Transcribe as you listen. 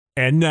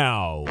And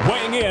now,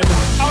 weighing in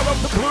out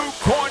of the blue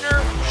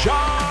corner,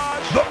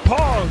 Josh the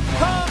Punk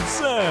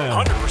Thompson.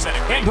 100%.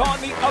 And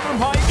on the other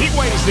mic, he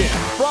weighs in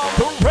from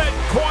the red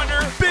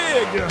corner,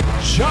 Big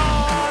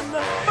John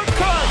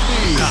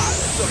McCarthy.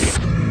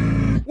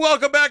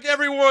 Welcome back,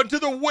 everyone, to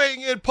the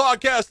Weighing In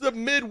Podcast, the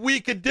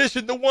midweek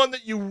edition, the one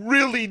that you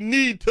really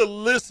need to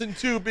listen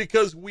to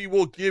because we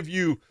will give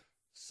you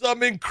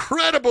some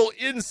incredible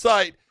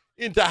insight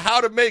into how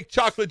to make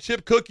chocolate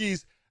chip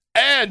cookies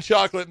and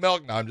chocolate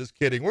milk. No, I'm just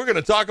kidding. We're going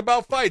to talk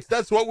about fights.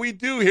 That's what we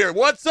do here.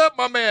 What's up,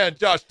 my man,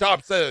 Josh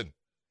Thompson?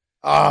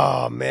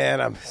 Oh,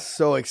 man, I'm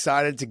so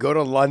excited to go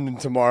to London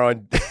tomorrow.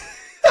 And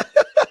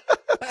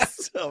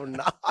so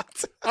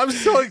not. I'm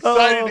so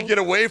excited to get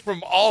away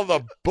from all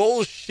the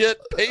bullshit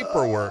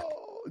paperwork.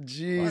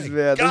 Jeez,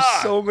 man.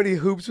 There's so many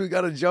hoops we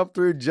got to jump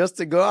through just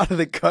to go out of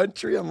the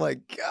country. I'm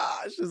like,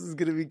 gosh, this is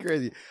going to be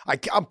crazy.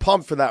 I'm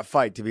pumped for that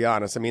fight, to be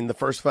honest. I mean, the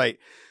first fight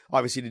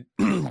obviously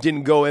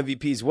didn't go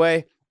MVP's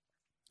way.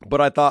 But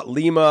I thought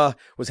Lima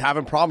was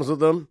having problems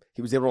with him.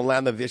 He was able to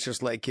land the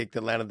vicious leg kick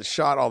that landed the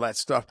shot, all that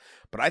stuff.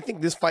 But I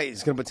think this fight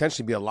is going to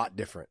potentially be a lot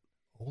different.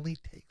 Only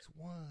takes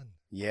one.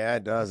 Yeah,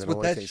 it does. That's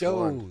what that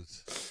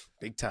shows.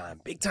 Big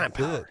time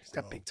power. He's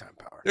got big time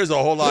power. There's a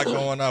whole lot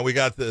going on. We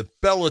got the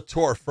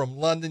Bellator from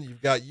London.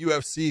 You've got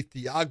UFC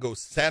Thiago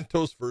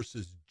Santos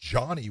versus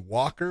Johnny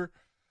Walker.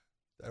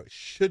 That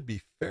should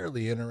be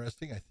fairly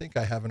interesting. I think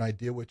I have an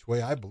idea which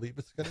way I believe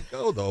it's going to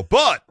go, though.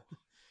 But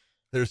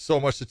there's so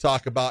much to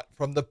talk about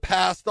from the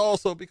past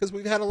also because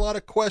we've had a lot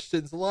of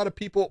questions, a lot of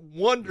people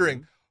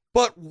wondering,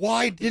 but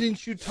why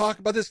didn't you talk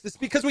about this? It's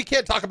because we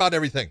can't talk about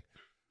everything.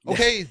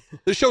 Okay,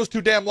 the show's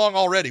too damn long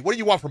already. What do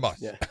you want from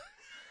us? Yeah.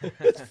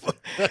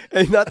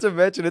 And not to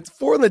mention, it's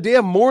 4 in the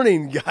damn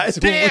morning, guys.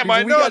 Damn,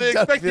 I know. They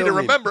expect you to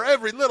remember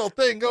every little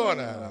thing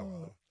going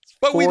on.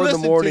 But we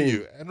listen to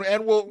you,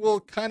 and we'll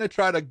kind of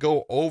try to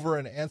go over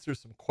and answer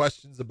some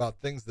questions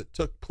about things that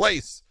took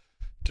place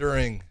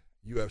during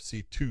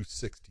UFC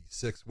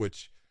 266,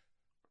 which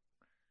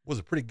was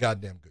a pretty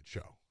goddamn good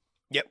show.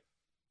 Yep.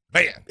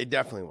 Man. It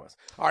definitely was.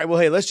 All right, well,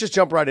 hey, let's just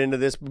jump right into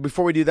this. But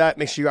before we do that,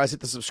 make sure you guys hit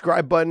the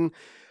subscribe button.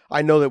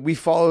 I know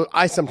that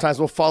I sometimes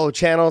will follow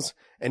channels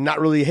and not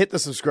really hit the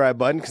subscribe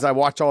button because I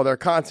watch all their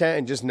content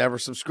and just never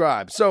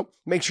subscribe. So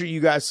make sure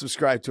you guys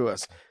subscribe to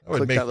us. That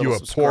would make you a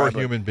poor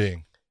human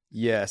being.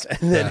 Yes,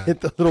 and then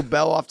hit the little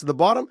bell off to the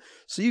bottom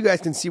so you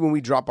guys can see when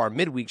we drop our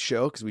midweek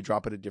show because we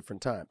drop it at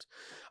different times.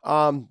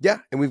 And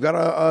we've got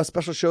a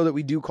special show that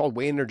we do called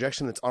Weigh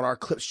Interjection that's on our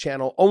Clips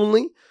channel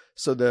only.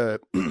 So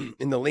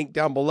in the link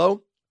down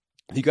below,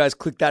 if you guys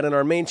click that in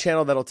our main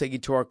channel, that'll take you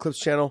to our Clips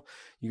channel.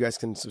 You guys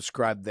can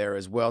subscribe there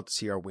as well to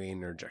see our Weigh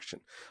Interjection.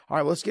 All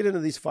right, let's get into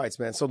these fights,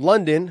 man. So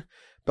London,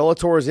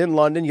 Bellator is in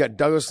London. You got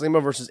Douglas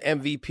Lima versus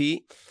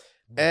MVP.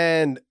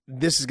 And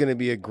this is going to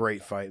be a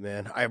great fight,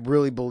 man. I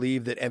really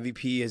believe that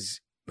MVP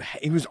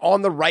he was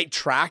on the right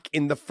track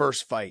in the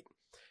first fight.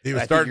 He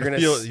was starting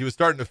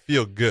to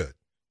feel good.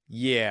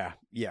 Yeah.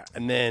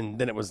 And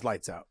then it was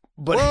lights out.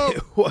 But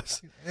it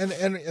was. And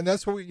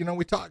that's what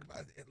we talk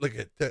about. Look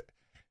at that.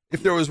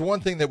 If there was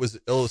one thing that was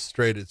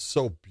illustrated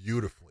so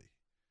beautifully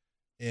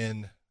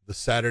in the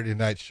Saturday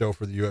night show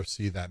for the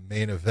UFC, that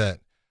main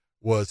event,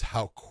 was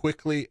how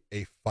quickly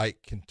a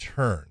fight can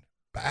turn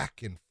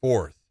back and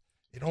forth.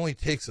 It only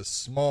takes a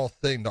small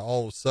thing to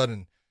all of a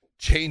sudden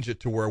change it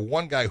to where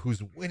one guy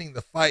who's winning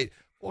the fight,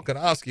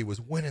 Volkanovski,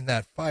 was winning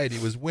that fight. He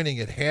was winning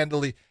it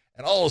handily,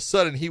 and all of a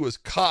sudden he was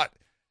caught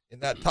in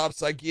that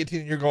topside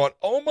guillotine, and you're going,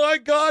 oh, my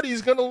God,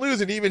 he's going to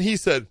lose. And even he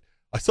said,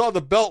 I saw the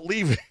belt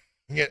leaving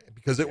it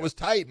because it was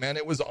tight, man.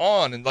 It was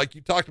on, and like you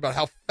talked about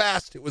how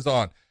fast it was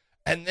on.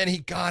 And then he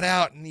got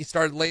out, and he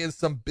started laying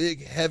some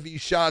big, heavy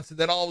shots, and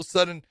then all of a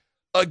sudden,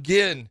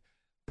 again,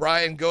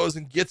 Brian goes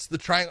and gets the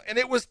triangle, and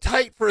it was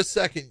tight for a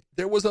second.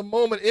 There was a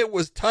moment, it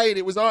was tight,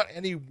 it was on,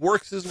 and he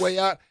works his way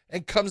out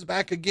and comes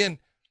back again.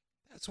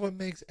 That's what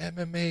makes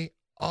MMA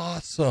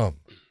awesome.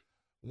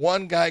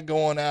 One guy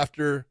going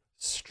after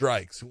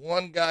strikes,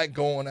 one guy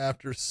going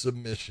after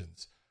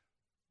submissions.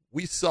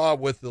 We saw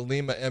with the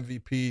Lima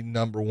MVP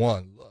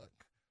 #1.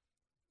 Look,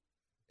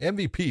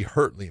 MVP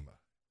hurt Lima.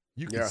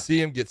 You could see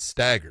him get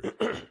staggered,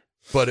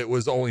 but it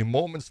was only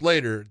moments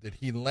later that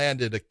he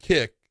landed a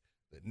kick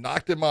that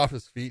knocked him off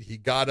his feet. He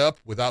got up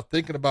without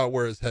thinking about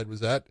where his head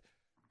was at.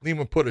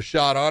 Lima put a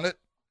shot on it,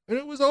 and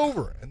it was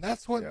over. And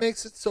that's what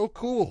makes it so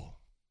cool.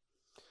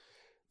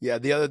 Yeah,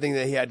 the other thing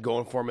that he had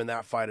going for him in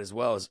that fight as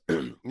well is,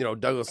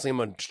 Douglas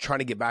Lima trying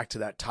to get back to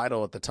that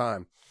title at the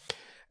time.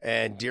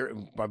 And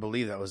I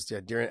believe that was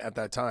during at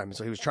that time.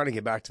 So he was trying to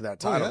get back to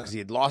that title because he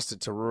had lost it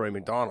to Rory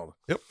McDonald.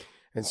 Yep.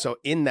 And so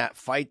in that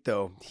fight,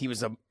 though, he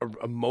was a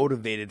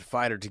motivated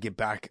fighter to get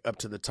back up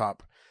to the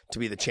top to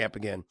be the champ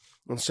again.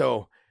 And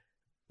so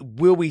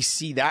will we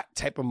see that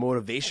type of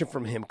motivation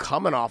from him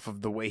coming off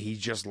of the way he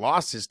just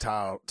lost his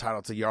title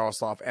to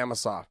Yaroslav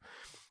Amosov,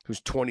 who's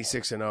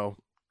 26-0?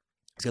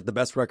 He's got the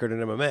best record in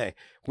MMA.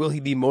 Will he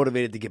be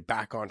motivated to get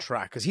back on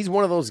track? Because he's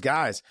one of those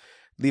guys,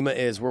 Lima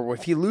is, where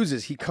if he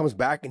loses, he comes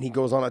back and he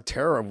goes on a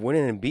tear of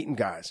winning and beating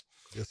guys.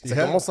 Yes,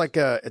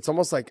 it's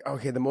almost like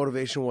okay, the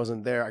motivation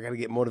wasn't there. I got to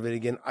get motivated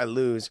again. I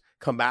lose,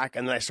 come back,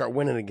 and then I start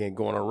winning again,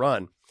 go on a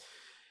run.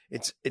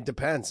 It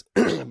depends,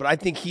 but I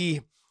think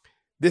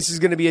this is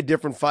going to be a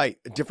different fight,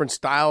 a different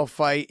style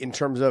fight in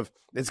terms of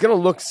it's going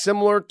to look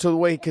similar to the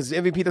way, because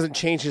MVP doesn't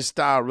change his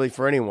style really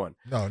for anyone.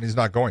 No, and he's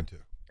not going to.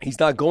 He's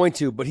not going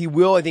to, but he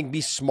will, I think, be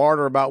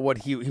smarter about what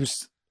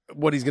he's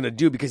going to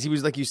do, because he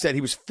was, like you said,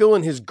 he was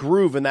filling his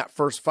groove in that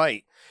first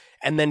fight,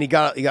 and then he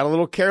got a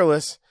little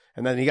careless,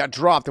 and then he got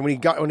dropped. And when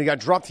he got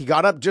dropped, he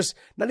got up, just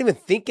not even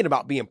thinking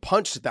about being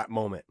punched at that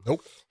moment.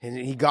 Nope. And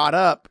he got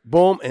up,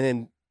 boom, and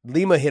then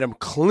Lima hit him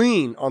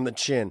clean on the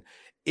chin.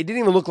 It didn't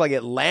even look like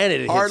it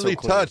landed. It hardly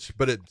hit so touched,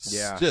 but it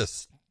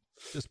just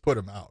put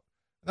him out.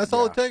 That's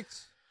all it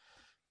takes.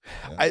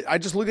 Yeah. I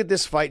just look at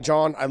this fight,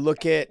 John. I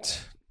look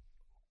at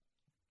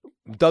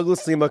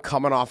Douglas Lima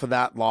coming off of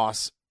that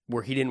loss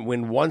where he didn't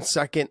win 1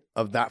 second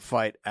of that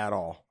fight at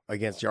all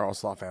against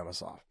Yaroslav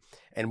Amosov.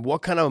 And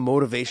what kind of a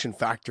motivation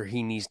factor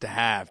he needs to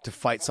have to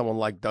fight someone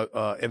like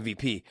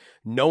MVP,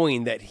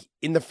 knowing that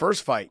in the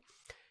first fight,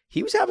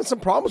 he was having some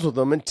problems with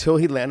him until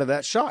he landed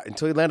that shot,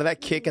 until he landed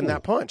that kick and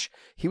that punch.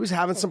 He was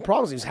having some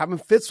problems. He was having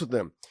fits with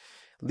him.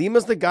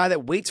 Lima's the guy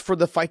that waits for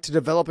the fight to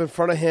develop in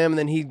front of him, and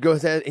then he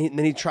goes ahead, and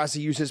then he tries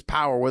to use his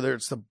power, whether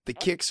it's the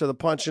kicks or the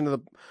punch into the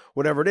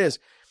whatever it is.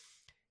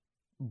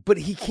 But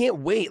he can't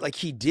wait like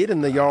he did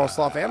in the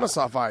Yaroslav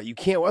Amosov fight. You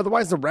can't,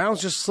 otherwise the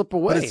rounds just slip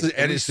away.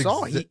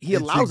 He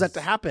allows that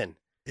to happen.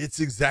 It's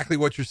exactly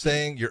what you're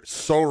saying. You're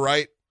so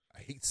right.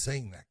 I hate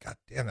saying that. God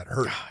damn, that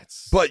hurt.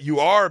 But you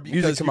are,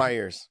 because music to my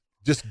ears.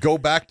 Just go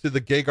back to the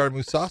Gegard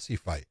Mousasi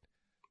fight.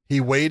 He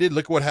waited.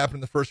 Look at what happened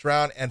in the first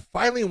round. And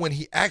finally, when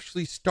he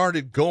actually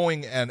started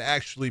going and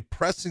actually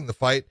pressing the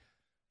fight,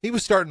 he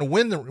was starting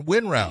to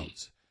win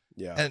rounds.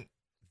 Yeah. And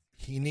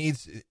he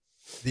needs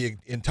the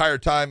entire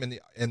time in the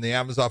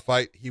Amosov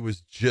fight, he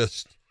was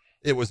just,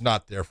 it was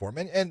not there for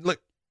him. And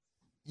look,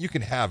 you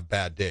can have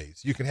bad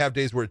days. You can have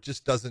days where it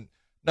just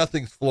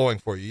nothing's flowing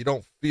for you. You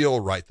don't feel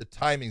right. The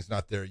timing's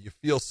not there. You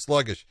feel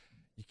sluggish.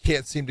 You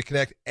can't seem to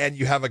connect. And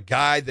you have a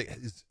guy that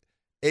is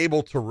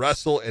able to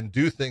wrestle and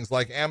do things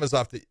like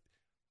Amosov that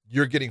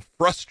you're getting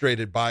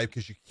frustrated by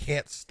because you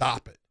can't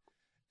stop it.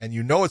 And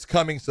you know it's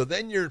coming, so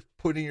then you're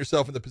putting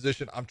yourself in the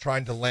position, I'm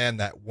trying to land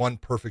that one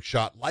perfect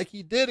shot like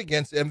he did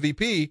against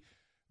MVP,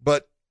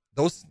 but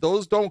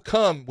those don't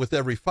come with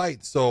every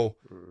fight. So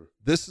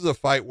this is a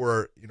fight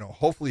where,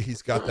 hopefully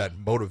he's got that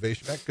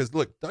motivation back, because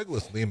look,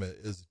 Douglas Lima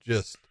is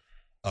just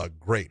a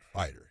great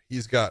fighter.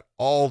 He's got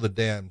all the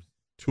damn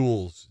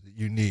tools that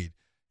you need.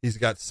 He's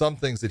got some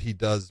things that he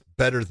does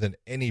better than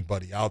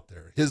anybody out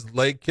there. His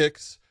leg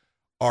kicks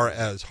are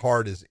as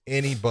hard as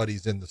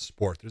anybody's in the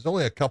sport. There's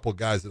only a couple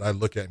guys that I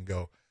look at and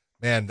go,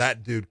 man,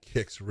 that dude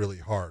kicks really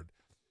hard.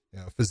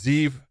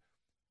 Fiziev,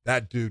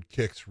 that dude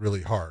kicks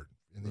really hard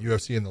in the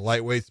UFC and the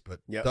lightweights,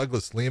 but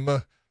Douglas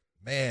Lima,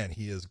 man,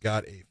 he has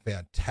got a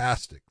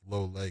fantastic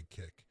low leg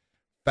kick.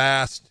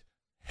 Fast,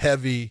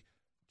 heavy,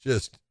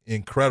 just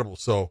incredible.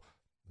 So,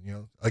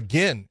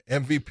 again,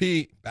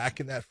 MVP, back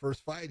in that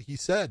first fight, he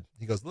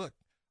goes, look,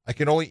 I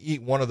can only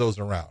eat one of those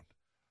around.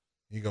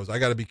 He goes, I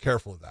got to be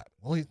careful of that.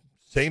 Well,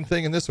 same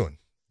thing in this one,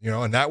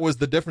 and that was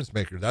the difference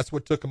maker. That's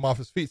what took him off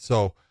his feet.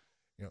 So,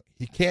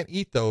 he can't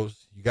eat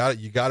those. You got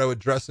to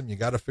address them. You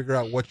got to figure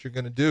out what you're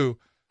going to do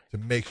to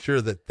make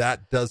sure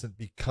that doesn't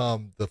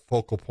become the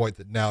focal point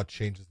that now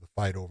changes the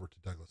fight over to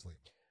Douglas Lima.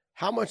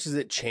 How much does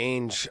it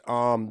change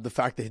the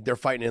fact that they're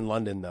fighting in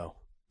London, though?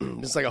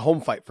 It's like a home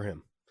fight for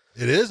him.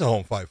 It is a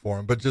home fight for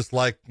him, but just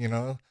like,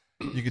 you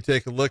could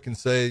take a look and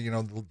say,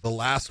 the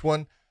last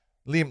one,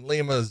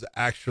 Lima is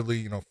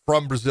actually,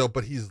 from Brazil,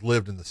 but he's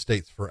lived in the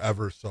States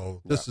forever.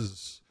 So this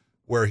is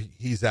where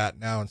he's at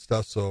now and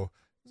stuff. So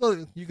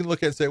you can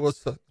look at it and say, well,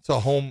 it's a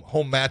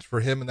home match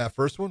for him in that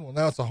first one. Well,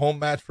 now it's a home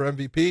match for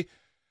MVP.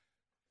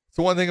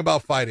 So one thing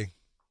about fighting,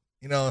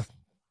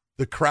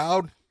 the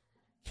crowd,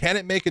 can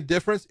it make a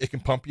difference? It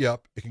can pump you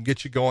up. It can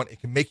get you going. It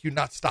can make you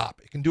not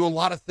stop. It can do a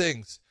lot of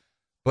things.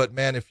 But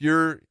man, if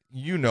you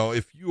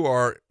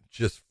are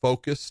just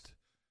focused,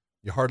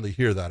 you hardly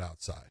hear that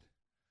outside.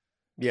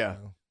 Yeah.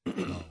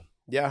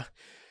 Yeah.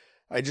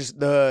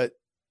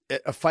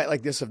 A fight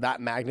like this of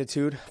that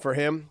magnitude for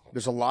him,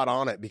 there's a lot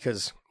on it,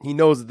 because he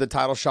knows that the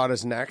title shot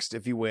is next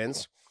if he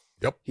wins.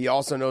 Yep. He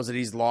also knows that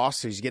he's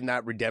lost, so he's getting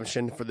that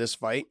redemption for this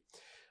fight.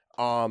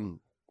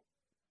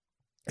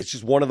 It's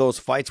just one of those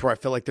fights where I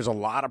feel like there's a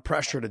lot of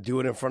pressure to do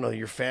it in front of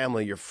your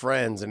family, your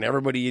friends, and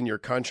everybody in your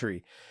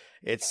country.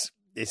 It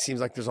seems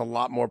like there's a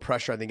lot more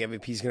pressure. I think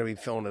MVP's going to be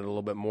feeling it a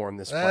little bit more in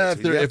this fight.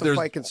 So you have to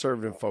fight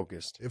conservative and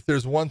focused. If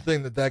there's one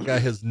thing that guy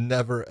has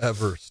never,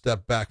 ever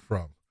stepped back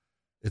from,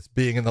 it's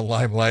being in the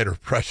limelight or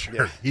pressure.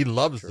 Yeah, he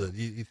loves it.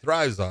 He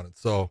thrives on it.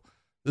 So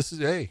this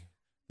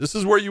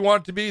is where you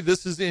want it to be.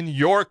 This is in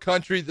your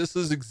country. This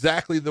is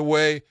exactly the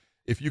way,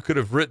 if you could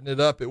have written it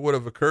up, it would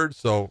have occurred.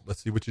 So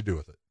let's see what you do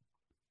with it.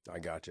 I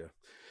gotcha.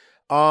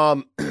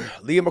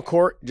 Leah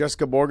McCourt,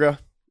 Jessica Borga,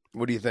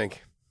 what do you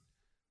think?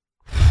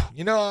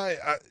 Lee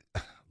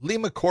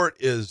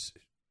McCourt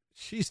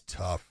she's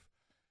tough.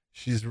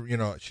 she's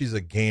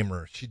a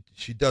gamer.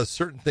 She does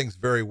certain things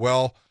very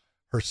well.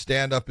 Her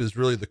stand-up is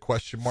really the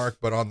question mark,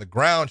 but on the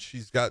ground,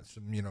 she's got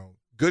some,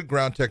 good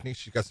ground technique.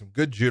 She's got some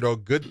good judo,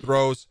 good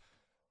throws.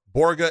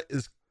 Borga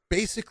is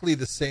basically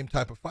the same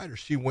type of fighter.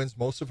 She wins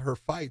most of her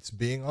fights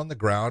being on the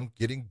ground,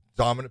 getting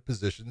dominant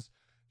positions.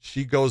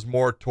 She goes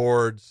more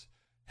towards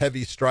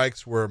heavy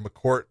strikes, where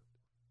McCourt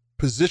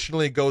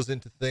positionally goes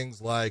into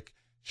things like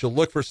she'll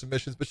look for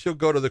submissions, but she'll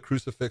go to the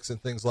crucifix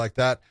and things like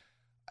that.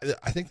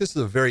 I think this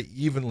is a very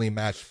evenly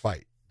matched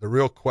fight. The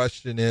real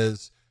question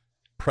is,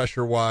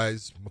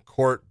 pressure-wise,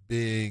 McCourt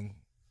being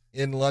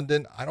in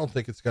London, I don't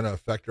think it's going to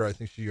affect her. I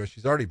think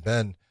she's already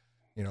been,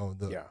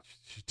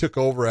 she took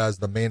over as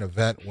the main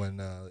event when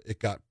it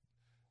got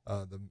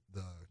the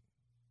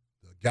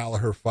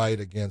Gallagher fight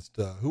against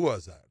who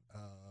was that?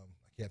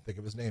 I can't think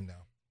of his name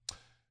now,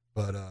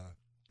 but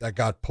that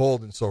got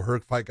pulled, and so her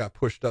fight got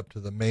pushed up to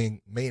the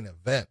main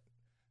event.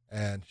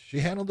 And she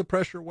handled the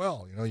pressure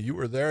well. You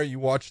were there, you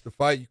watched the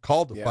fight, you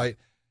called the fight,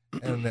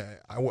 and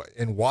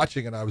in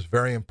watching it, I was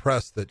very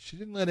impressed that she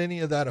didn't let any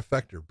of that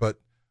affect her. But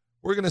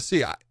we're going to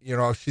see.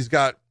 She's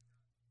got,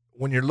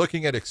 when you're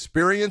looking at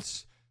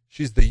experience,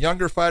 she's the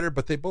younger fighter,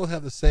 but they both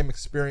have the same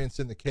experience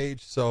in the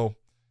cage. So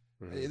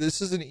this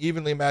is an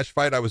evenly matched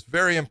fight. I was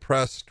very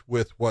impressed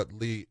with what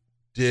Lee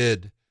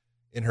did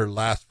in her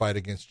last fight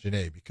against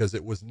Janae, because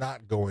it was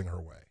not going her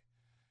way.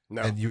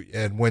 No.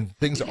 And when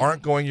things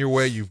aren't going your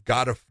way, you've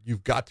got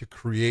to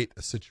create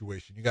a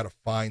situation. You got to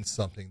find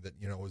something that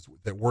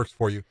that works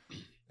for you.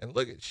 And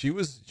look, she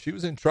was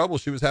in trouble.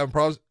 She was having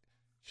problems.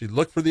 She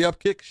looked for the up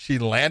kick. She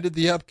landed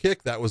the up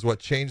kick. That was what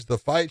changed the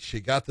fight. She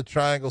got the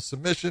triangle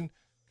submission.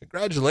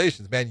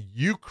 Congratulations, man!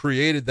 You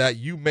created that.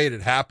 You made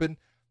it happen.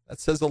 That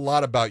says a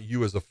lot about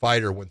you as a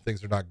fighter when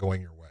things are not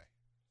going your way.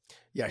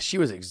 Yeah, she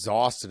was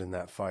exhausted in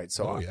that fight.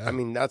 So, I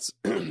mean, that's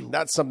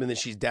that's something that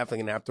she's definitely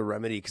going to have to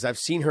remedy, because I've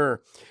seen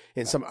her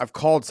I've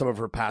called some of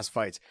her past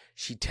fights.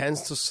 She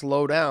tends to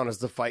slow down as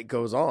the fight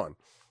goes on,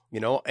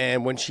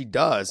 and when she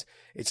does,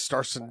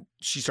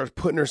 she starts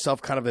putting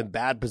herself kind of in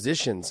bad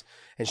positions,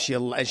 and she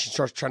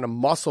starts trying to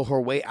muscle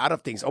her way out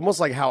of things, almost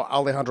like how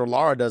Alejandro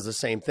Lara does the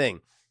same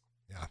thing.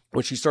 Yeah.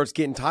 When she starts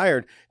getting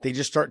tired, they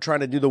just start trying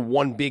to do the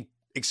one big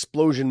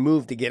explosion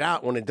move to get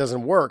out. When it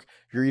doesn't work,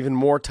 you're even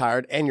more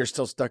tired and you're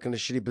still stuck in a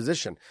shitty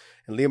position.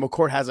 And Leah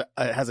McCourt has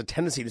a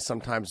tendency to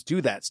sometimes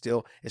do that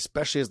still,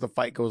 especially as the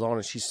fight goes on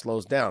and she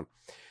slows down.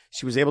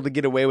 She was able to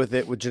get away with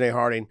it with Janae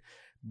Harding,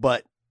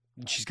 but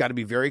she's got to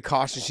be very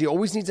cautious. She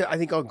always needs to, I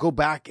think I'll go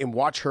back and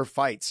watch her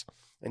fights,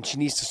 and she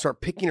needs to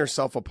start picking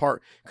herself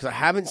apart, because I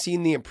haven't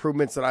seen the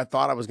improvements that I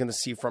thought I was going to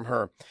see from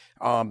her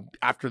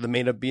after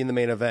being the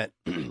main event.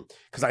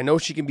 Because I know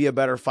she can be a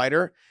better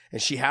fighter, and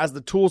she has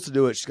the tools to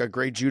do it. She's got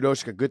great judo.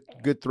 She's got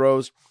good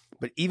throws.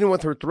 But even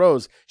with her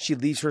throws, she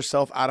leaves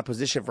herself out of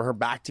position for her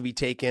back to be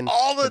taken.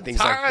 All the things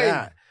time. Like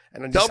that.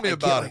 And Tell me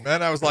about it,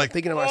 man. I was like,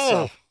 thinking to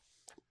myself,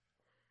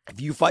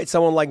 if you fight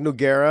someone like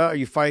Nogueira, or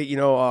you fight,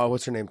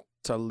 what's her name?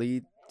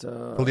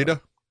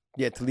 Toledo?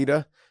 Yeah,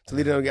 Toledo.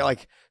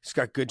 Like, she's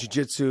got good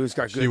jiu-jitsu. She's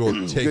got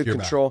good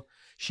control. Back.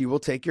 She will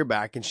take your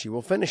back and she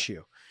will finish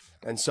you.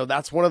 And so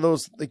that's one of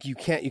those, like, you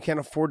can't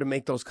afford to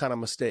make those kind of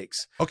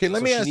mistakes. Okay,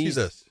 let me ask you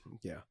this.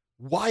 Yeah.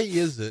 Why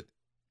is it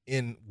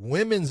in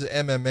women's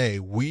MMA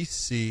we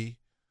see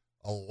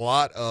a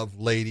lot of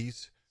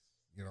ladies,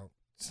 you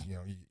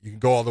can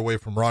go all the way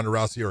from Ronda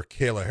Rousey or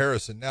Kayla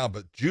Harrison now,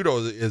 but judo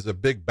is a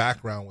big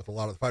background with a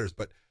lot of the fighters,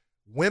 but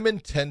women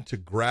tend to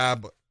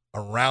grab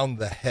around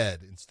the head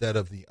instead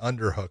of the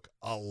underhook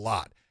a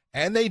lot.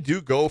 And they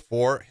do go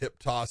for hip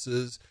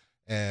tosses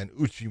and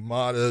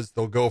uchimatas.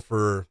 They'll go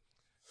for,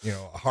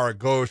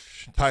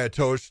 haragosh,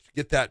 tayatosh,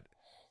 get that.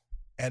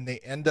 And they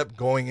end up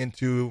going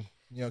into,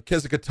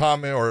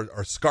 kizakatame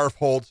or scarf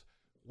holds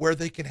where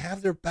they can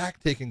have their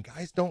back taken.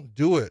 Guys don't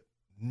do it,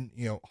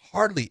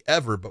 hardly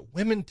ever, but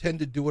women tend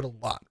to do it a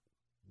lot.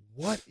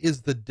 What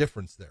is the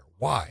difference there?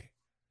 Why?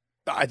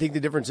 I think the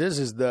difference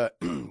is that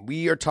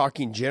we are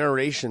talking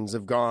generations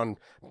have gone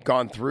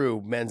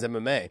through men's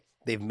MMA.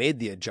 They've made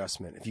the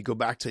adjustment. If you go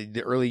back to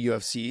the early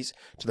UFCs,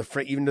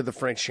 even to the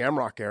Frank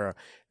Shamrock era,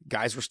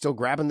 guys were still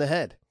grabbing the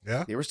head.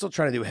 Yeah, they were still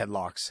trying to do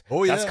headlocks.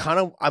 Oh yeah, that's kind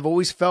of, I've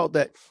always felt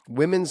that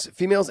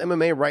females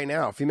MMA right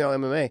now, female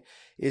MMA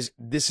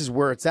this is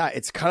where it's at.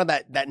 It's kind of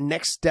that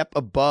next step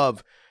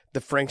above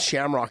the Frank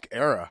Shamrock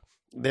era.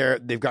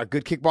 They've got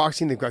good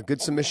kickboxing, they've got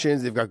good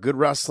submissions, they've got good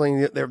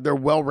wrestling. They're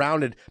well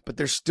rounded, but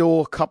there's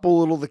still a couple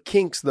little the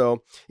kinks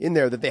though in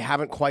there that they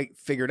haven't quite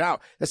figured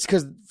out. That's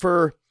because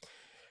for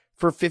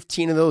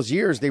 15 of those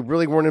years they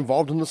really weren't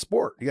involved in the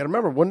sport. You got to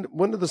remember,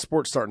 when did the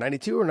sport start?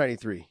 92 or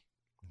 93?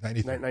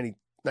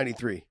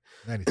 93.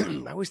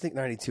 I always think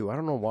 92. I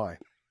don't know why.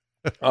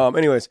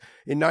 Anyways,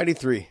 in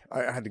 93,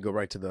 I had to go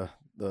right to the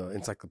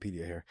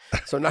encyclopedia here.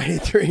 So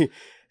 93,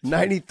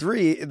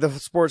 the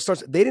sport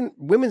starts.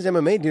 Women's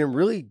MMA didn't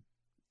really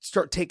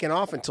start taking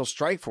off until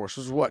Strikeforce, which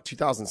was what,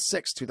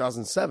 2006,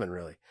 2007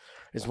 really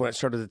is when it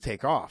started to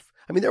take off.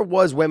 I mean, there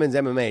was women's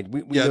MMA.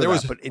 We there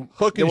was that, but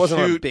hook and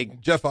wasn't shoot. A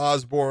big Jeff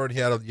Osborne, he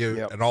had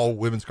an all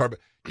women's card. But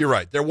you're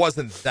right. There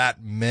wasn't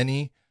that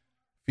many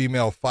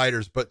female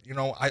fighters, but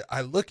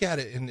I look at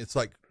it and it's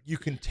like you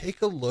can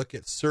take a look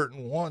at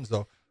certain ones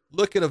though.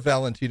 Look at a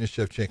Valentina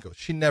Shevchenko.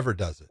 She never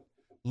does it.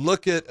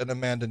 Look at an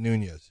Amanda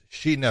Nunes.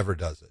 She never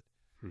does it.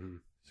 Mm-hmm.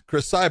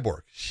 Chris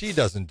Cyborg. She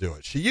doesn't do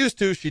it. She used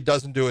to. She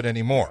doesn't do it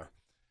anymore.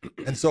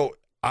 And so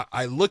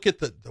I look at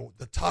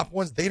the top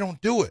ones. They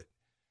don't do it.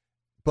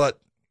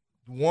 But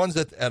ones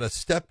at a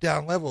step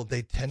down level,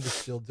 they tend to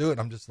still do it.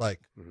 I'm just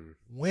like,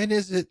 when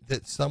is it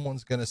that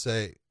someone's going to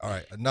say, all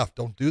right, enough,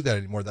 don't do that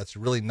anymore? That's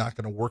really not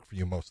going to work for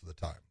you most of the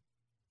time.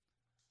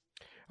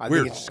 I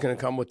think it's just going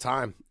to come with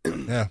time.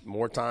 Yeah.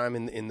 More time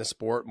in the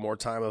sport, more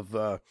time of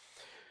the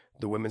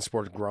women's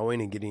sport growing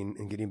and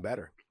getting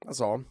better. That's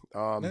all.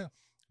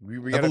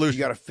 You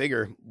got to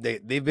figure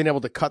they've been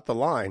able to cut the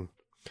line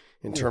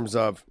in terms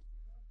of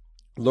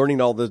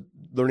learning all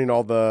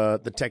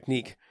the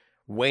technique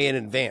way in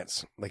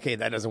advance. Like, hey,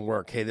 that doesn't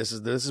work. Hey, this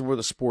is where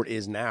the sport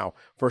is now.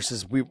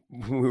 Versus when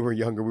we were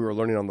younger, we were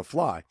learning on the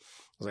fly. I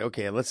was like,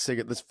 okay, let's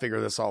figure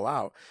this all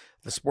out.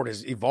 The sport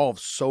has evolved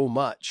so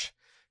much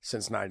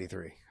since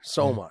 '93,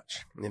 so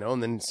much,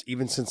 and then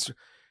even since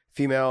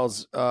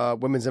women's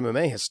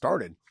MMA has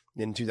started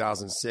in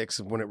 2006,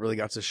 when it really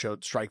got to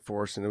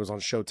Strikeforce and it was on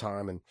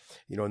Showtime, and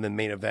and then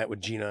main event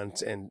with Gina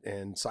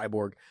and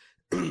Cyborg.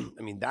 I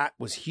mean, that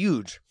was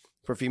huge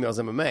for females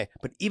MMA.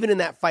 But even in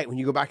that fight, when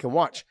you go back and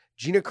watch,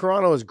 Gina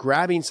Carano is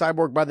grabbing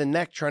Cyborg by the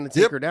neck, trying to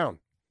take her down.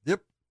 Yep.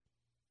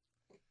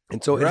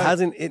 And so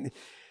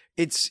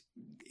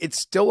it's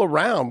still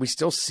around. We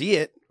still see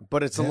it,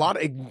 but it's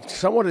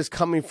somewhat is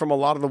coming from a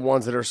lot of the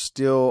ones that are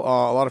still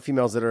a lot of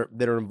females that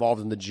are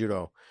involved in the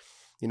judo,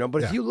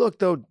 But if you look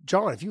though,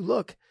 John,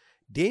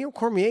 Daniel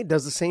Cormier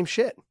does the same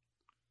shit.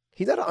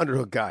 He's not an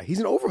underhook guy. He's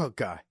an overhook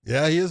guy.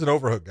 Yeah, he is an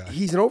overhook guy.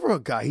 He's an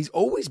overhook guy. He's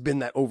always been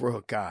that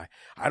overhook guy.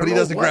 But he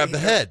doesn't grab the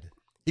head.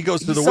 He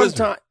goes to the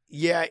wizard.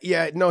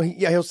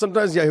 He'll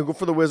sometimes he'll go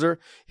for the wizard.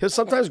 He'll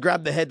sometimes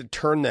grab the head to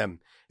turn them.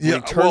 Yeah,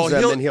 he turns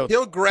them, then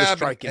he'll grab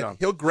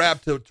he'll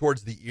grab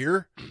towards the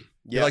ear.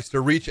 Yeah. He likes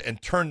to reach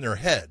and turn their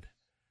head.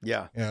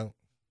 Yeah.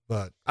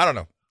 But I don't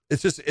know.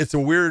 It's a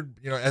weird,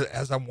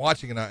 as I'm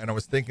watching and I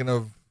was thinking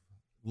of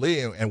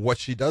Lee and what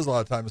she does a lot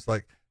of times. It's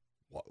like,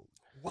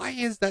 why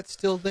is that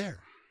still there?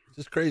 It's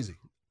just crazy.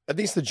 I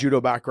think it's the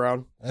judo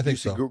background. I think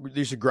so. They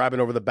used to grab it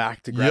over the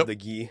back to grab the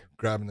gi.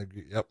 Grabbing the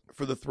gi, yep.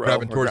 For the throw.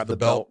 Grabbing towards the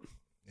belt.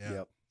 Yeah.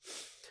 Yep.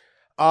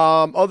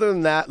 Other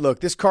than that, look,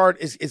 this card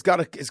it's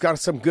got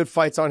some good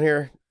fights on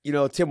here.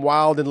 Tim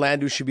Wilde and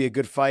Landu should be a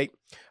good fight.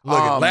 Look,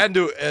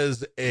 Landu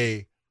is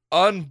a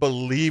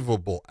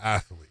unbelievable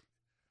athlete.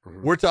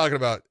 Mm-hmm. We're talking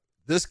about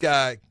this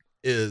guy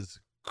is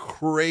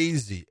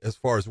crazy as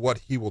far as what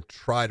he will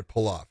try to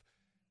pull off.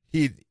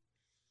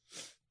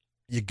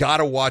 You got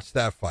to watch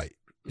that fight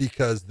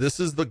because this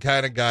is the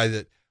kind of guy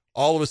that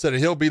all of a sudden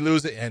he'll be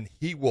losing and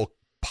he will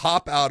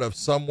pop out of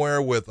somewhere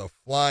with a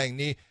flying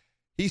knee.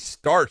 He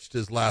starched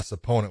his last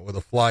opponent with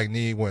a flying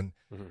knee when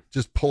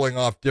just pulling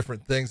off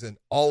different things. And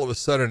all of a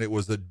sudden it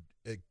was an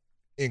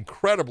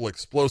incredible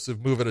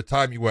explosive move at a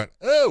time. You went,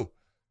 oh,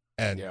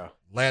 and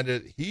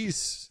landed.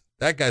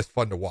 That guy's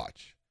fun to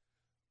watch.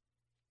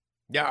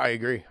 Yeah, I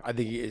agree. I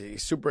think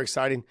he's super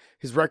exciting.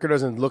 His record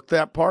doesn't look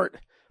that part,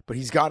 but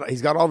he's got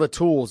all the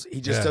tools.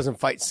 He just doesn't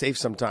fight safe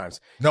sometimes.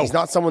 No, he's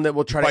not someone that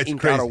will try to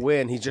ink out a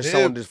win. He's just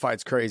someone who just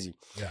fights crazy.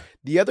 Yeah.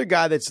 The other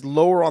guy that's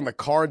lower on the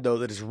card though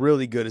that is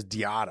really good is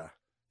Diata.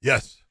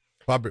 Yes,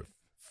 I don't know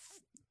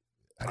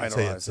how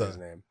to say his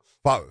name.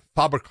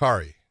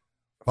 Fabakari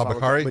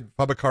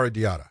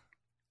Diata.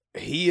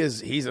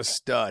 He's a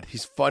stud.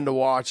 He's fun to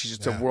watch. He's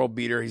just a world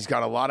beater. He's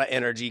got a lot of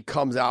energy.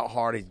 Comes out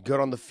hard. He's good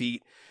on the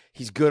feet.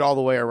 He's good all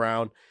the way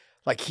around.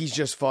 Like, he's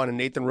just fun. And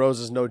Nathan Rose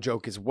is no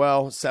joke as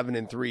well.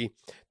 7-3.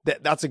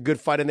 That's a good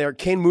fight in there.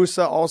 Kane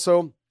Musa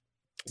also,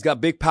 he's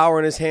got big power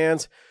in his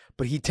hands,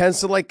 but he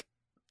tends to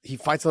he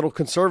fights a little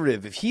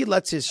conservative. If he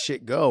lets his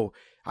shit go,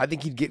 I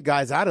think he'd get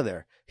guys out of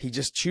there. He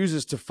just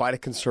chooses to fight a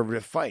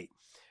conservative fight.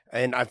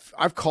 And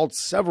I've called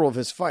several of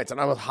his fights,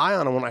 and I was high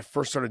on him when I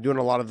first started doing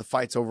a lot of the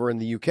fights over in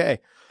the UK.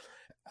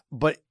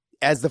 But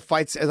as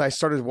I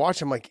started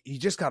watching, I'm like, you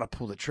just got to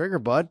pull the trigger,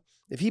 bud.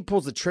 If he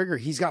pulls the trigger,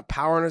 he's got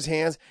power in his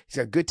hands. He's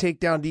got good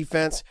takedown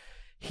defense.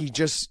 He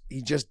just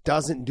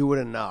doesn't do it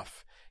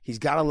enough. He's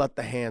got to let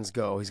the hands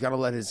go. He's got to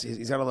let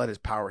his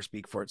power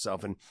speak for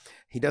itself, and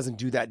he doesn't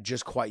do that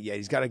just quite yet.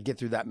 He's got to get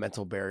through that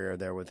mental barrier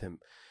there with him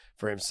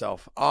for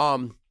himself.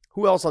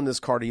 Who else on this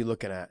card are you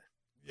looking at?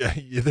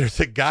 Yeah, there's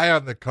a guy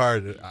on the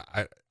card.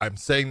 I'm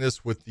saying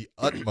this with the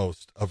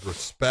utmost of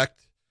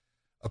respect,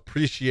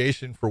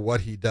 appreciation for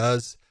what he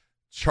does.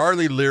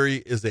 Charlie Leary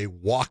is a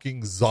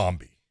walking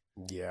zombie.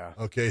 Yeah.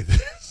 Okay,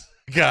 this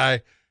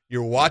guy,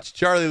 you watch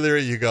Charlie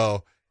Leary, you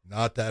go,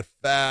 not that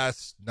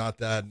fast, not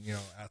that,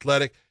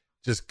 athletic,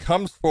 just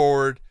comes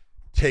forward,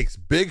 takes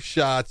big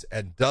shots,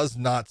 and does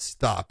not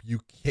stop.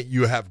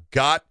 You have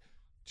got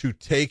to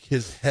take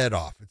his head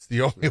off. It's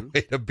the only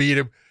way to beat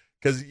him.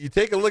 Because you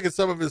take a look at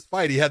some of his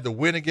fight, he had the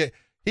win again.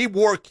 He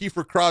wore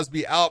Kiefer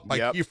Crosby out by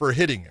Kiefer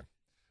hitting him.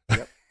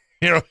 Yep.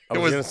 You know, I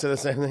was going to say the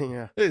same thing.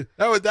 Yeah.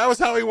 That was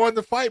how he won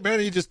the fight,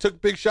 man. He just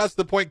took big shots to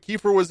the point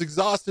Kiefer was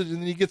exhausted, and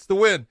then he gets the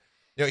win.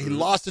 You know, he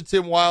lost to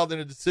Tim Wilde in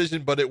a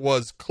decision, but it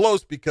was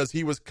close because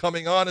he was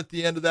coming on at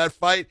the end of that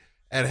fight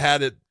and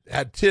had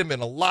Tim in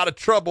a lot of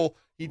trouble.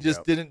 He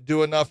just didn't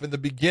do enough in the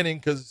beginning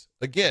because,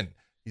 again,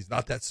 he's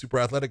not that super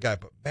athletic guy.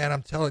 But, man,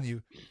 I'm telling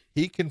you,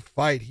 he can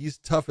fight. He's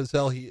tough as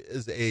hell. He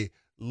is a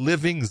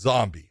living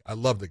zombie. I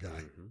love the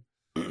guy.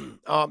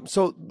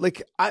 So,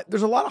 like,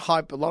 there's a lot of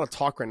hype, a lot of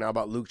talk right now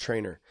about Luke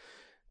Traynor.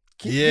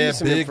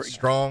 Big,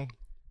 strong.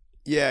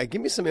 Yeah,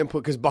 give me some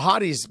input because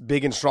Bahadi's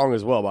big and strong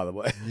as well, by the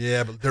way.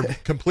 Yeah, but they're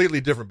completely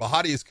different.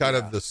 Bahadi is kind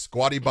of the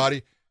squatty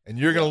body, and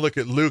you're going to look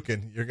at Luke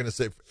and you're going to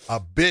say a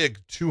big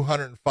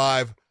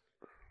 205,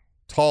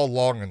 tall,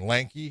 long, and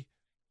lanky.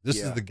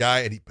 This is the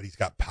guy, but he's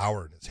got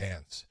power in his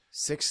hands.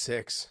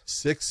 6'6".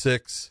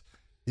 6'6".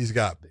 He's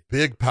got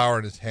big power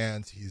in his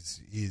hands.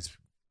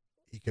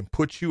 He can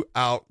put you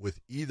out with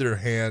either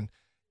hand.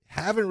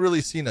 Haven't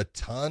really seen a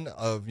ton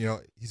of, you know,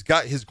 he's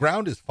got his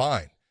ground is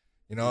fine,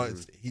 you know,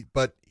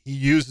 but he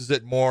uses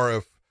it more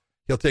of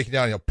he'll take you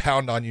down, he'll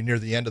pound on you near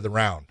the end of the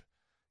round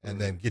and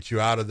then get you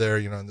out of there,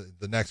 you know, in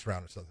the next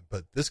round or something.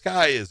 But this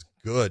guy is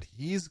good.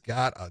 He's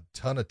got a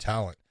ton of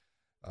talent.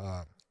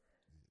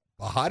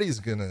 Bahadi's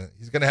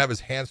he's gonna have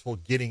his hands full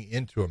getting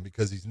into him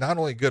because he's not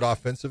only good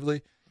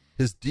offensively,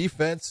 his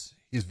defense,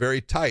 he's very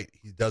tight.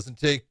 He doesn't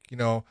take, you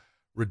know,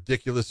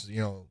 ridiculous,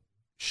 you know,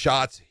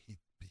 shots.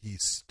 He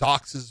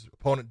stalks his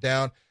opponent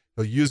down.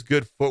 He'll use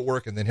good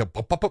footwork, and then he'll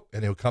pop,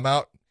 and he'll come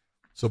out.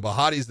 So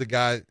Bahadi's the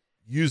guy,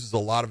 uses a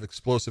lot of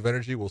explosive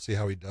energy. We'll see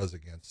how he does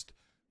against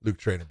Luke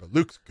Traynor, but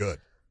Luke's good.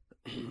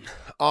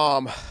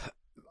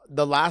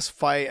 The last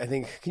fight, I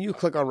think, can you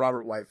click on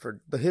Robert Whiteford?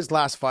 His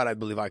last fight, I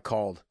believe I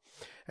called,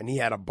 and he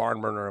had a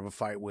barn burner of a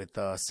fight with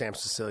Sam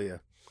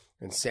Cecilia.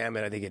 And Sam,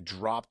 I think it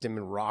dropped him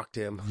and rocked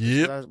him.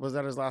 Yep. Was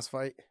that his last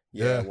fight?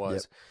 Yeah, it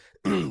was.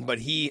 Yep. But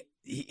he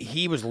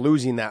was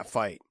losing that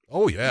fight.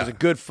 Oh, yeah. It was a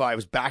good fight. It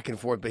was back and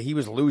forth, but he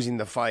was losing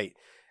the fight.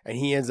 And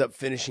he ends up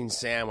finishing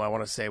Sam, I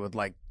want to say, with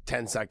like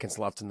 10 seconds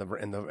left in the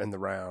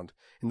round.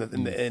 In the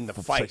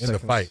fight. In the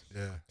fight,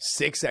 yeah.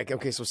 6 seconds.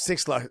 Okay, so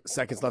 6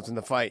 seconds left in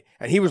the fight.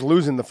 And he was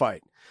losing the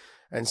fight.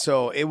 And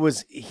so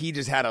he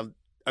just had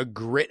a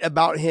grit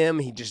about him.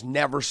 He just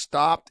never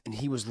stopped, and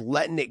he was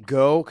letting it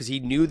go because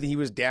he knew that he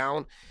was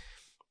down.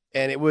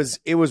 And it was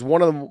probably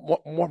one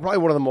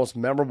of the most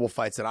memorable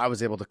fights that I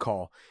was able to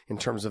call in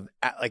terms of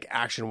like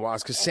action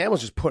wise, because Sam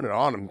was just putting it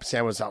on him.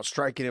 Sam was out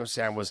striking him.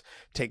 Sam was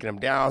taking him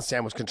down.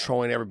 Sam was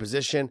controlling every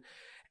position,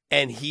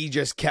 and he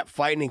just kept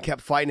fighting and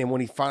kept fighting. And when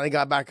he finally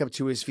got back up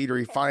to his feet, or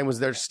he finally was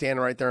there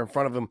standing right there in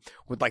front of him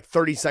with like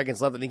 30 seconds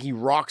left, I think he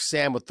rocked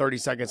Sam with 30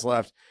 seconds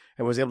left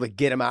and was able to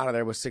get him out of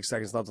there with 6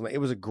 seconds left. It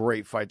was a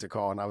great fight to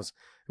call, and it was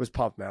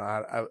pumped,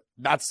 man.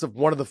 That's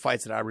one of the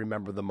fights that I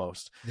remember the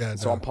most. Yeah,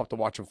 so I'm pumped to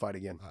watch him fight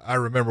again. I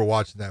remember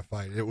watching that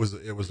fight. It was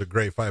a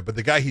great fight. But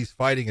the guy he's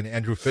fighting, in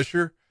Andrew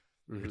Fisher,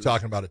 you're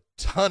talking about a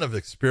ton of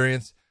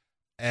experience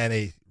and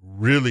a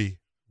really,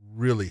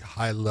 really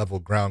high level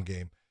ground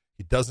game.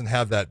 He doesn't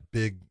have that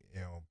big,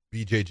 you know,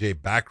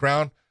 BJJ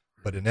background,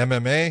 but in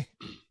MMA,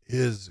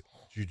 his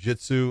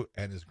jiu-jitsu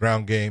and his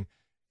ground game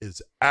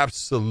is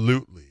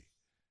absolutely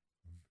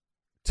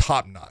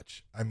top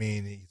notch. I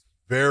mean, he's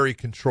very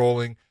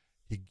controlling.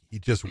 He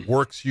just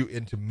works you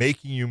into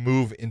making you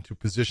move into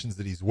positions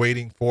that he's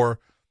waiting for.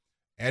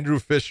 Andrew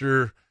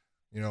Fisher,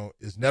 you know,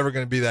 is never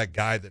going to be that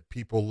guy that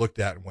people looked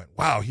at and went,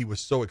 wow, he was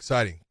so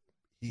exciting.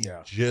 He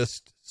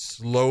just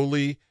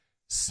slowly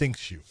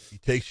sinks you. He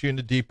takes you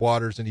into deep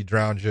waters and he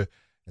drowns you.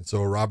 And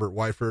so Robert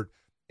Whiteford,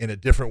 in a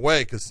different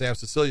way, because Sam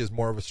Cecilia is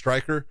more of a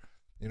striker,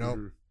 you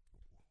know,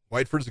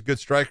 Whiteford's a good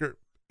striker.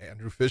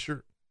 Andrew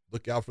Fisher,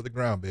 look out for the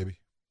ground, baby.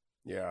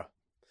 Yeah.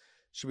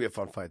 Should be a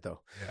fun fight, though.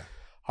 Yeah.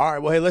 All right.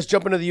 Well, hey, let's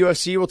jump into the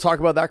UFC. We'll talk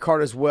about that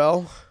card as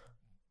well.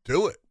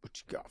 Do it.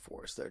 What you got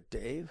for us there,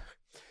 Dave?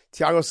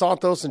 Thiago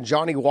Santos and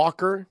Johnny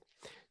Walker.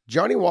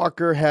 Johnny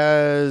Walker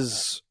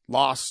has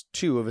lost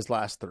 2 of his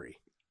last 3.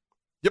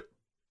 Yep.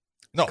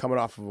 No. Coming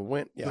off of a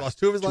win. Yeah. He lost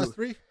 2 of his last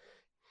 3?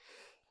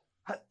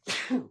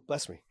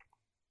 Bless me.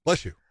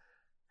 Bless you.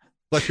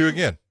 Bless you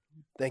again.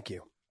 Thank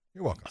you.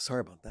 You're welcome.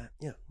 Sorry about that.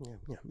 Yeah.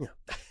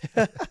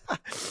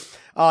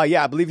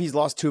 Yeah, I believe he's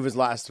lost 2 of his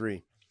last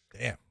 3.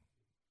 Damn.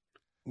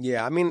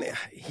 Yeah, I mean,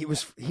 he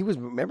was.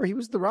 Remember, he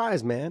was the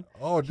rise, man.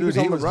 Oh, dude,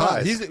 he was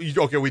hot.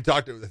 Okay, we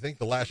talked. I think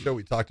the last show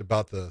we talked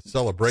about the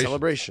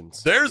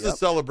celebrations. There's the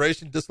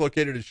celebration.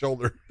 Dislocated his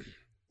shoulder.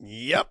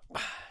 Yep.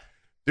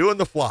 Doing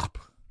the flop.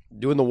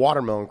 Doing the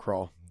watermelon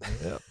crawl.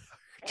 Yep.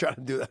 Trying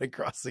to do that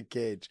across the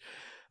cage.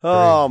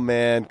 Oh,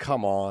 man.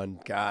 Come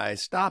on,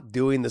 guys. Stop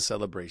doing the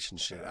celebration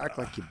shit. Act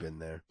like you've been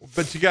there.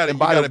 But you got to.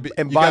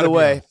 And by the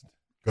way,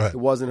 go ahead.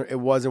 It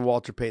wasn't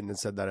Walter Payton that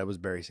said that. It was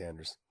Barry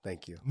Sanders.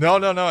 Thank you. No.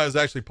 It was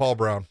actually Paul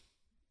Brown.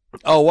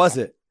 Oh, was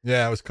it?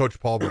 Yeah, it was Coach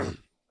Paul Brown.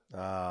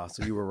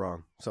 So you were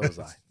wrong. So was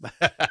I.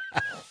 I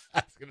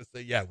was going to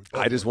say, yeah.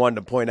 I just wanted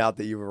to point out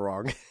that you were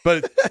wrong.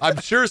 But I'm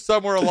sure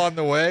somewhere along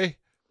the way,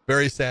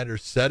 Barry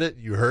Sanders said it.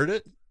 You heard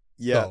it.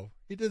 Yeah. So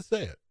he did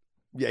say it.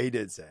 Yeah, he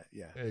did say it.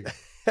 Yeah. There you go.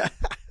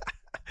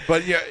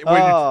 But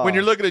yeah, when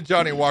you're looking at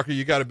Johnny Walker,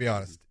 you got to be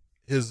honest.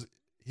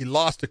 He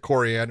lost to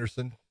Corey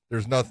Anderson.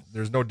 There's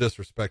no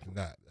disrespect in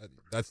that.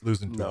 That's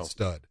losing to a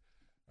stud.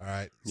 All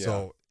right. Yeah.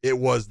 So it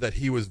was that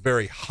he was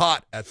very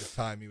hot at the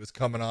time. He was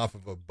coming off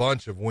of a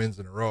bunch of wins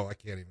in a row. I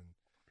can't even,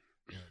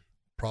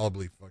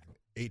 probably fucking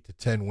 8 to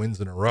 10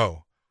 wins in a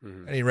row.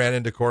 Mm-hmm. And he ran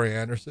into Corey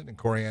Anderson, and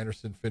Corey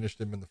Anderson finished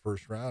him in the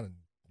first round. And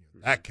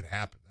that can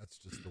happen. That's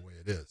just the way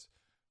it is.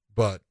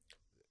 But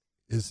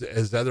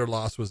his other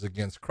loss was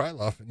against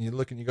Krylov, and you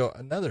look and you go,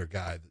 another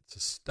guy that's a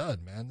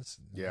stud, man. This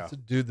a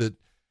dude that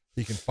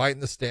he can fight in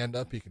the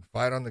stand-up. He can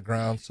fight on the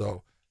ground.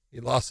 So he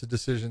lost the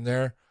decision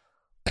there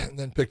and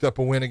then picked up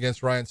a win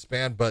against Ryan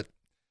Spann. But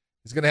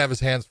he's going to have his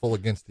hands full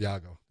against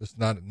Thiago. It's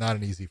not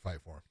an easy fight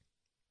for him.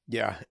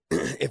 Yeah.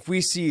 If we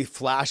see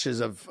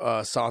flashes of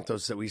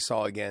Santos that we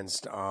saw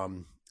against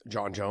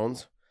John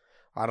Jones,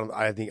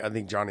 I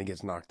think Johnny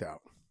gets knocked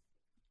out.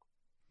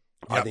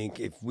 Yep. I think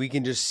if we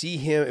can just see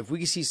him, if we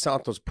can see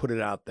Santos put it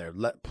out there,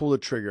 pull the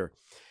trigger,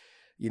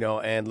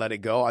 and let it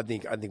go, I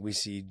think we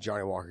see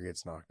Johnny Walker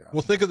gets knocked out.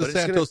 Well, think of the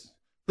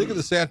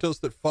Santos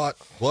that fought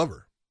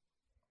Glover.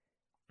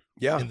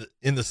 Yeah.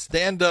 In the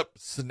stand-up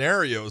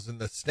scenarios, in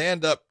the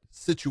stand-up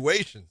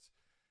situations,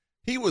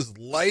 he was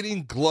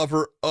lighting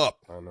Glover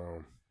up. I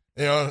know.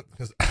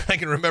 Because I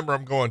can remember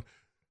him going,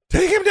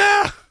 take him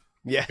down.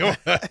 Yeah.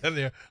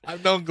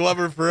 I've known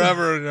Glover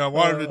forever, and I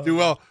want him to do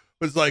well.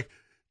 But it's like,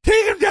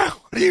 take him down.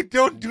 What are you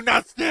doing? Do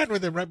not stand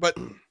with him, right? But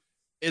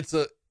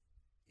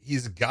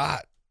he's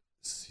got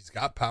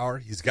power.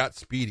 He's got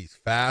speed. He's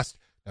fast.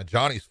 Now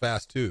Johnny's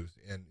fast too,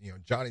 and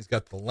Johnny's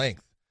got the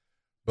length.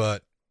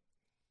 But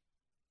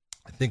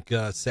I think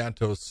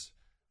Santos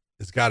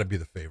has got to be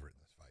the favorite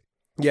in this fight.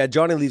 Yeah,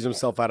 Johnny leaves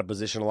himself out of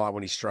position a lot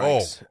when he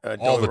strikes.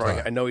 All the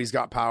time. I know he's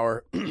got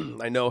power.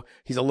 I know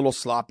he's a little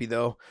sloppy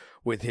though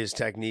with his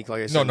technique.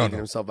 Like I said, leaving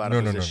himself out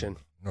of position.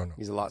 No.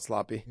 He's a lot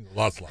sloppy. He's a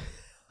lot sloppy.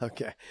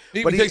 Okay,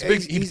 he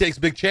takes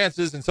big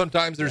chances, and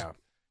sometimes there's a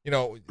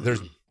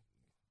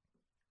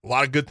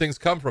lot of good things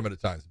come from it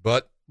at times.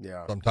 But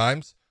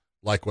sometimes,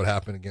 like what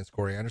happened against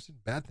Corey Anderson,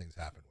 bad things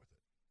happen with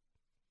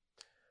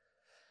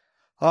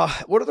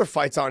it. What other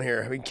fights on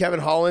here? I mean, Kevin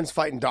Holland's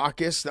fighting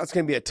Dawkins. That's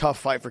going to be a tough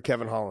fight for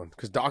Kevin Holland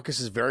because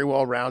Dawkins is very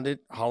well rounded.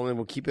 Holland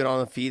will keep it on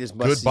the feet as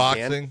much as he can.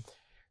 Good boxing.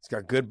 He's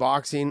got good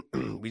boxing.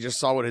 We just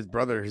saw what his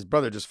brother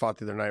just fought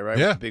the other night, right?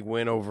 Yeah. With a big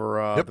win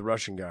over the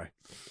Russian guy.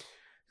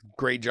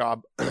 Great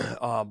job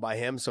by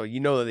him. So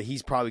that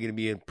he's probably going to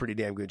be in pretty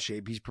damn good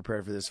shape. He's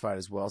prepared for this fight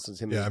as well since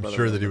him and his brother. I'm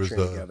sure that he was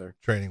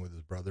training with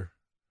his brother.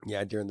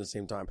 Yeah, during the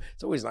same time.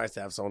 It's always nice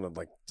to have someone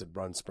to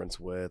run sprints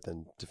with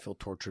and to feel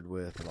tortured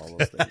with and all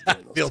those things.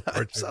 Feel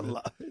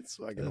tortured. It's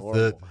fucking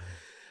horrible.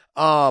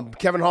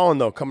 Kevin Holland,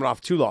 though, coming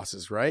off 2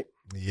 losses, right?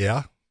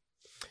 Yeah.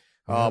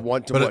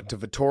 One to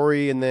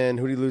Vettori, and then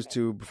who did he lose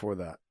to before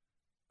that?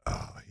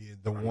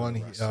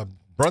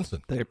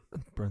 Brunson.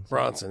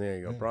 Bronson, there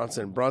you go. Yeah.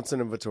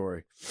 Bronson and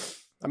Vettori.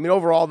 I mean,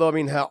 overall, though,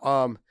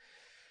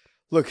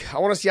 look, I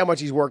want to see how much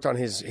he's worked on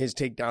his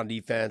takedown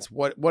defense,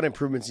 what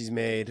improvements he's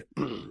made.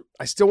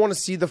 I still want to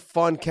see the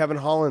fun Kevin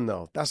Holland,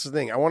 though. That's the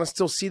thing. I want to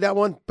still see that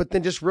one, but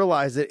then just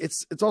realize that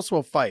it's also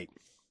a fight.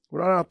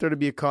 We're not out there to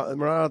be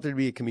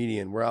a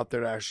comedian. We're out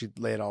there to actually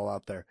lay it all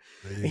out there.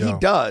 And he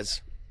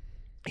does.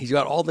 He's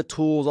got all the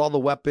tools, all the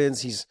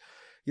weapons. He's,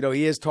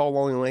 he is tall,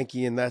 long, and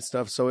lanky and that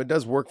stuff. So it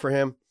does work for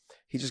him.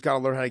 He just got to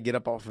learn how to get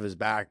up off of his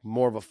back,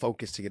 more of a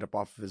focus to get up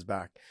off of his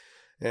back.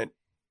 And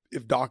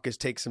if Dawkins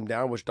takes him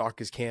down, which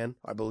Dawkins can,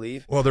 I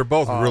believe. Well, they're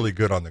both really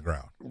good on the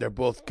ground. They're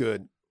both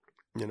good,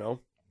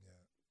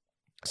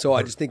 So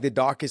I just think that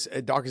Dawkins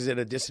is at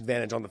a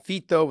disadvantage on the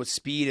feet, though, with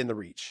speed and the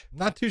reach.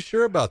 Not too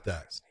sure about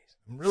that.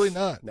 I'm really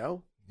not.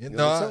 No?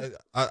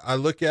 I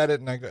look at it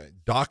and I go,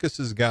 Dawkins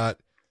he's got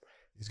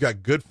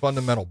good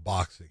fundamental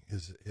boxing.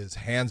 His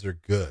hands are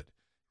good.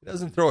 He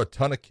doesn't throw a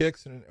ton of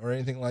kicks or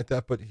anything like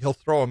that, but he'll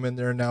throw them in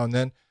there now and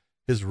then.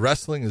 His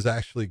wrestling is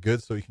actually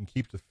good, so he can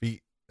keep the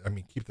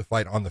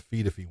fight on the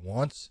feet if he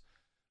wants.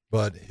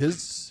 But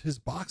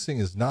his boxing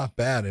is not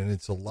bad, and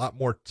it's a lot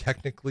more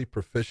technically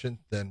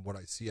proficient than what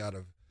I see out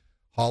of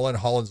Holland.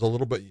 Holland's a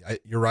little bit,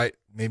 you're right,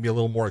 maybe a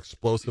little more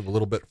explosive, a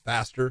little bit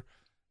faster.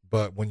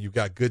 But when you've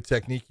got good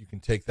technique, you can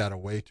take that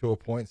away to a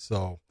point.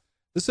 So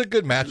this is a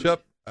good matchup.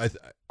 I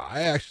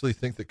actually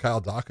think that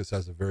Kyle Dawkins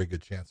has a very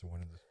good chance of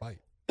winning this fight.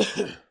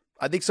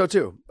 I think so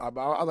too. I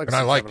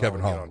like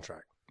Kevin Holland on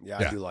track. Yeah,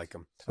 I do like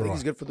him. I think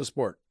he's good for the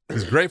sport.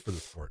 He's great for the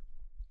sport.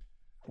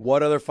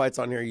 What other fights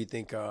on here you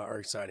think are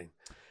exciting?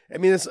 I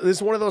mean, this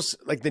is one of those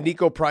like the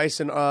Nico Price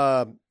and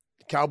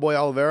Cowboy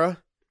Oliveira.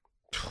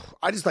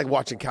 I just like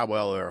watching Cowboy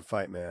Oliveira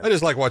fight, man. I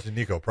just like watching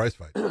Nico Price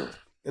fight.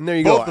 And there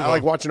you go. I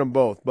like watching them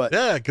both. But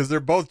yeah, because they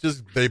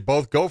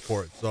both go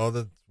for it. So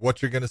that's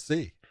what you're going to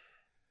see.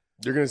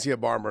 You're going to see a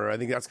barber. I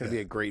think that's going to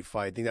be a great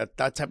fight. I think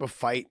that type of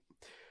fight.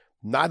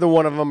 Neither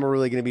one of them are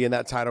really going to be in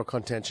that title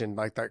contention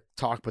like that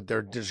talk, but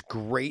they're just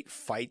great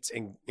fights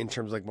in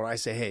terms of like when I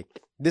say, hey,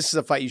 this is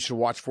a fight you should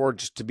watch for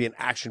just to be an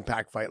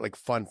action-packed fight, like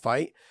fun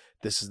fight.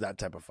 This is that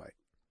type of fight.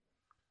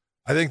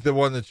 I think the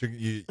one that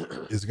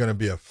is going to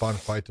be a fun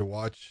fight to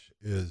watch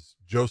is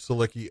Joe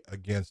Solicki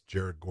against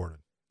Jared Gordon.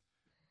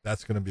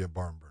 That's going to be a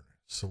barn burner.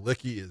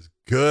 Solicki is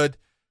good.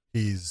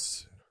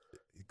 He's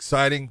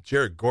exciting.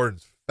 Jared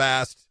Gordon's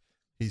fast.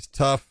 He's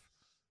tough.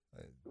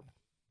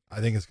 I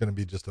think it's going to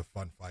be just a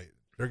fun fight.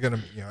 They're going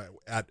to,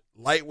 at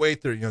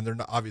lightweight, they're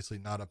not, obviously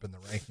not up in the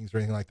rankings or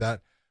anything like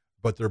that,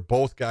 but they're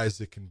both guys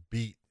that can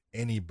beat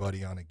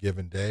anybody on a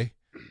given day.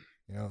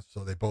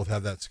 So they both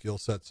have that skill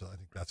set. So I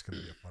think that's going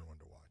to be a fun one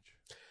to watch.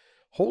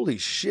 Holy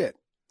shit.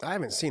 I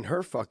haven't seen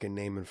her fucking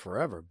name in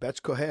forever.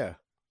 Betch Kohea.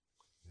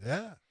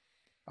 Yeah.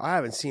 I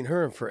haven't seen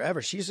her in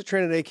forever. She used to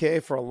train at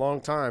AKA for a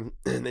long time,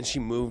 and then she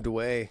moved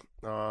away,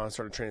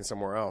 started training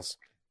somewhere else.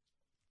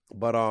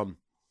 But, man,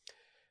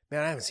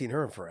 I haven't seen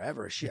her in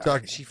forever. You're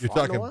talking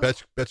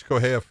Betch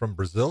Kohea from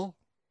Brazil?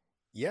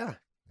 Yeah.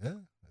 Yeah.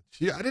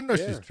 I didn't know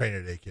she was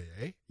training at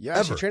AKA. Yeah,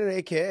 ever. She trained at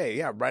AKA.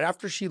 Yeah, right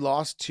after she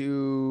lost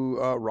to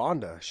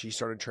Ronda, she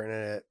started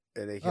training at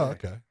AKA. Oh,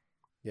 okay.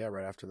 Yeah,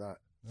 right after that.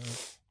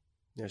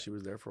 Yeah, she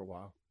was there for a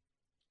while.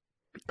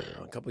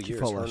 A couple of years.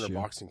 Her and her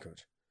boxing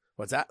coach.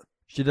 What's that?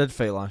 She did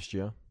fight last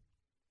year.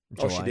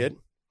 Oh, she did?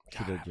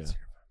 She did, yeah.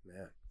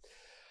 Man.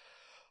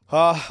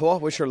 Well,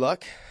 wish her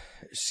luck.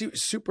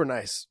 Super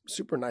nice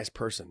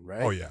person,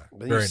 right? Oh, yeah.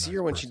 But you see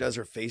her when she does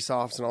her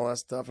face-offs and all that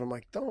stuff, and I'm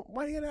like,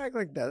 why do you act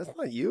like that? That's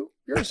not you.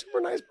 You're a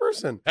super nice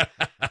person.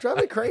 Drive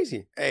me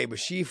crazy. Hey, but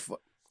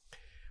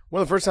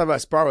one of the first times I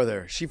sparred with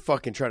her, she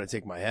fucking tried to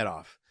take my head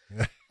off.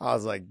 I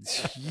was like,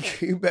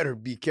 you better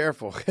be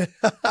careful.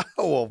 I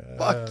will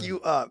fuck you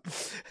up.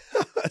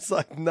 It's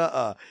like,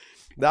 nuh-uh.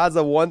 That's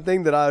the one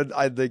thing that I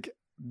like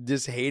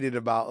just hated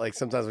about, like,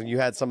 sometimes when you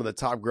had some of the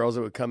top girls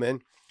that would come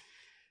in,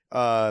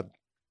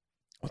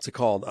 what's it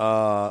called?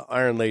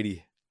 Iron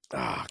Lady.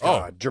 Oh,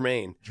 God.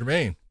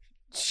 Jermaine.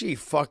 She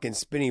fucking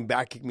spinning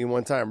back kicked me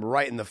one time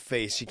right in the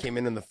face. She came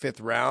in the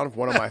 5th round of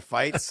one of my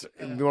fights,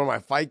 one of my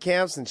fight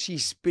camps, and she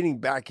spinning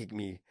back kicked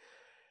me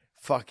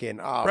fucking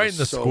right in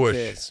the squish.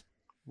 Pissed.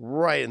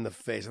 Right in the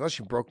face. I thought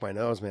she broke my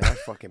nose, man. I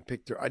fucking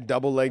picked her. I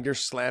double-legged her,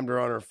 slammed her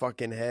on her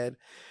fucking head.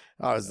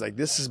 I was like,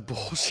 this is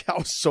bullshit. I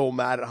was so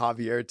mad at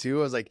Javier, too.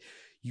 I was like,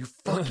 you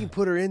fucking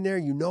put her in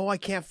there. I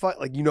can't fight.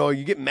 Like,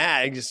 you get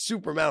mad. You're just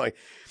super mad. Like,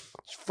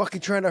 she's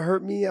fucking trying to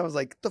hurt me. I was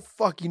like, the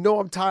fuck?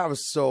 I'm tired. I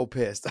was so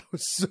pissed.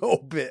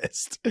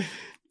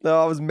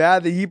 No, I was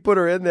mad that he put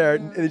her in there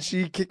and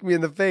she kicked me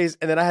in the face.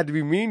 And then I had to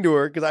be mean to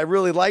her because I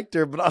really liked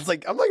her. But I was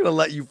like, I'm not going to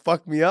let you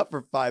fuck me up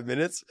for 5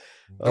 minutes.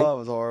 Nope. Oh, it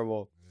was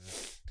horrible.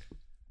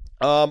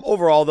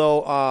 Overall,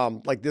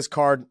 though, like this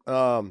card, it's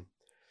one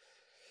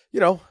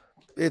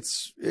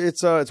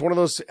of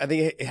those. I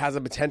think it has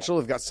a potential.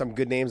 It's got some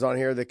good names on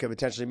here that could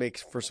potentially make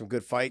for some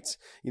good fights.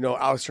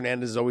 Alex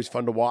Hernandez is always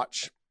fun to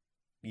watch.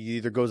 He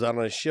either goes out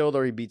on his shield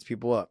or he beats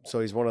people up.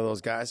 So he's one of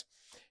those guys.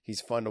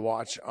 He's fun to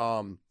watch.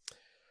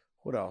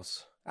 What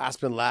else?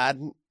 Aspen Ladd.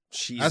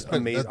 She's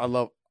amazing. I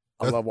love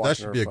watching her. That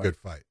should be a good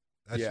fight.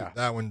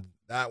 That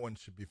one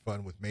should be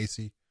fun with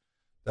Macy.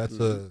 That's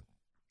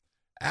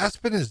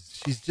Aspen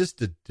she's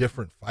just a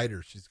different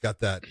fighter. She's got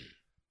that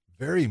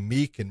very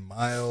meek and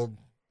mild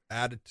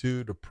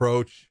attitude,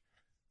 approach,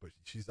 but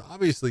she's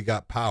obviously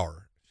got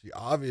power. She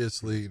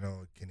obviously,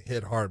 can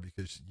hit hard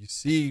because you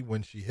see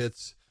when she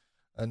hits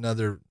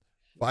another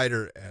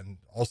fighter and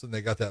all of a sudden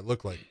they got that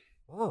look like,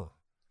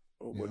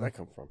 where'd that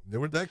come from?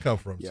 Where'd that come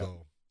from? Yeah.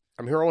 So,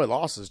 her only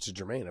loss is to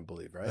Jermaine, I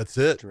believe, right? That's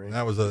it. Jermaine.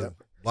 That was a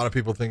lot of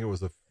people think it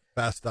was a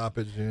fast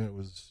stoppage, and it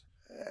was.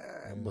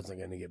 It wasn't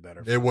going to get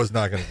better. It was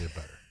not going to get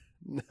better.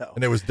 No,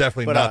 and it was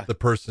definitely not the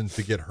person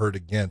to get hurt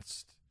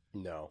against.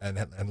 No,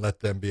 and let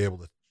them be able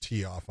to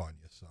tee off on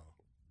you. So,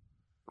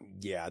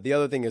 yeah. The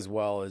other thing as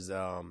well is,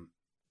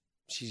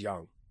 she's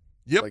young.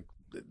 Yep.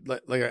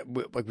 Like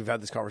we've had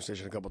this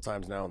conversation a couple of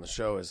times now on the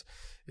show.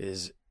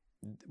 Is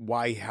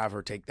why have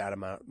her take that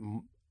amount,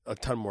 a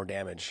ton more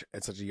damage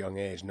at such a young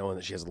age, knowing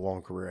that she has a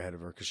long career ahead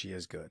of her because she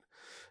is good.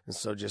 And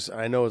so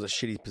I know it's a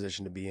shitty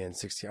position to be in.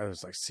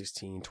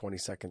 20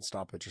 second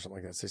stoppage or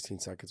something like that. 16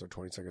 seconds or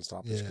 20 second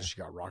stoppage because she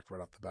got rocked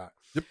right off the bat.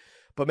 Yep.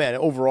 But man,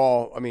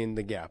 overall, I mean,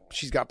 the gap.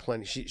 She's got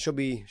plenty. She'll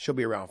be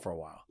around for a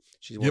while.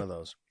 She's one of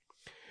those.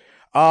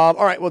 All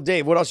right. Well,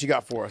 Dave, what else you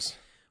got for us?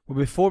 Well,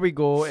 before we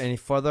go any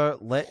further,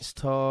 let's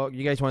talk.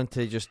 You guys want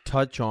to just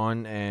touch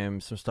on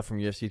some stuff from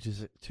UFC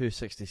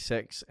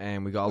 266,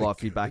 and we got a lot of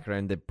feedback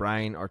around the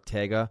Brian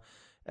Ortega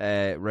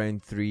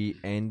round 3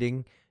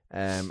 ending,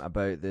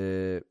 about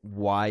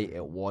why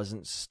it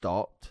wasn't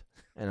stopped,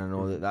 and I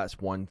know that's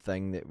one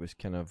thing that was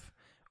kind of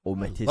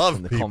omitted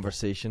from the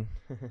conversation.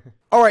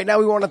 All right, now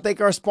we want to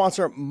thank our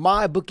sponsor,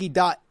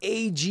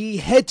 MyBookie.ag.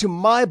 Head to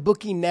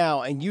MyBookie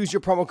now and use your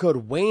promo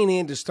code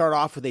WEIGHING to start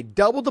off with a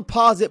double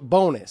deposit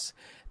bonus.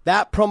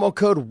 That promo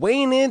code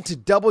WEIGHING to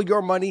double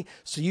your money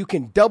so you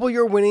can double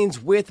your winnings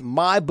with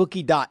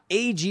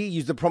MyBookie.ag.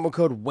 Use the promo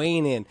code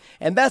WEIGHING.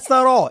 And that's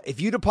not all.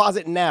 If you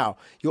deposit now,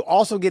 you'll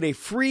also get a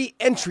free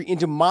entry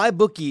into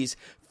MyBookie's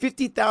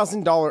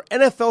 $50,000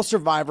 NFL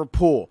Survivor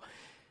pool.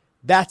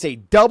 That's a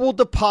double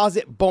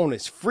deposit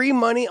bonus, free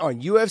money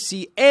on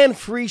UFC, and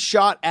free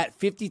shot at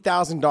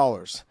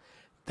 $50,000.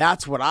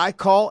 That's what I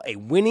call a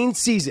winning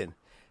season.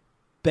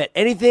 Bet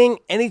anything,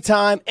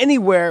 anytime,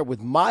 anywhere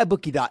with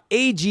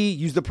mybookie.ag.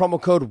 Use the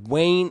promo code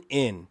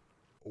WayneIn.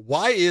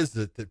 Why is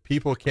it that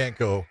people can't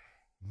go,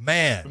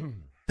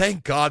 man,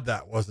 thank God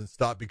that wasn't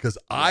stopped, because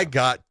I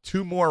got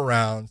 2 more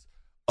rounds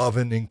of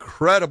an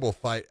incredible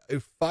fight, a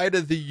fight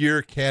of the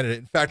year candidate.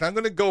 In fact, I'm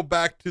going to go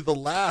back to the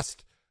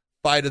last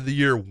fight of the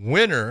year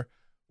winner,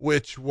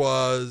 which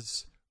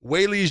was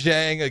Weili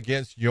Zhang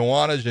against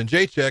Joanna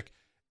Jędrzejczyk.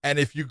 And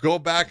if you go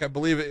back, I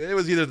believe it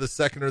was either the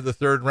second or the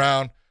third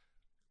round,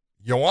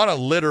 Joanna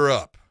lit her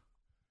up.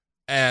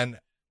 And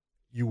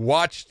you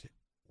watched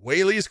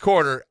Weili's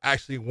corner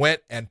actually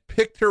went and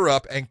picked her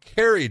up and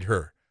carried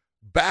her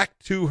back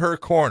to her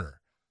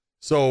corner.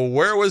 So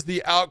where was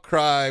the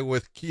outcry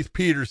with Keith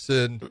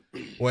Peterson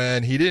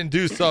when he didn't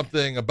do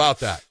something about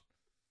that?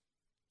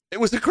 It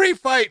was a great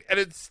fight, and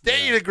it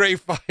stayed a great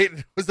fight.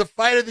 It was the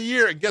fight of the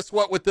year. And guess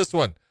what with this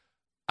one?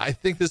 I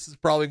think this is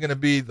probably going to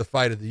be the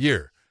fight of the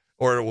year,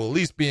 or it will at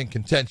least be in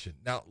contention.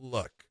 Now,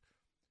 look,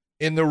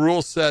 in the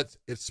rule sets,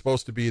 it's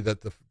supposed to be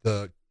that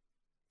the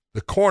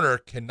corner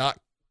cannot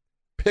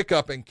pick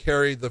up and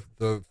carry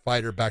the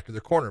fighter back to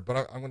the corner.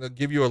 But I'm going to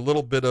give you a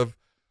little bit of,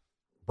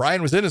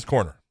 Brian was in his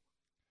corner.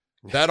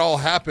 That all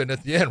happened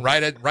at the end,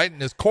 right in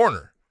his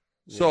corner.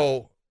 Yeah.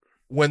 So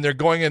when they're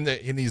going in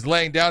and he's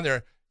laying down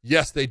there,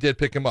 yes, they did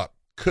pick him up.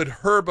 Could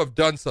Herb have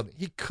done something?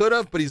 He could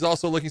have, but he's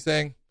also looking,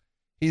 saying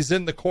he's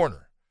in the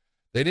corner.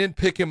 They didn't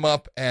pick him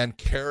up and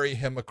carry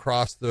him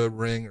across the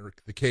ring or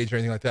the cage or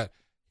anything like that.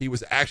 He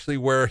was actually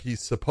where he's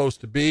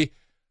supposed to be.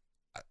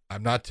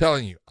 I'm not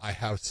telling you. I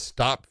have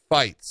stopped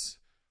fights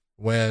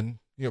when,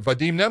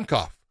 Vadim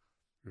Nemkov.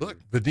 Look,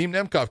 Vadim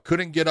Nemkov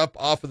couldn't get up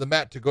off of the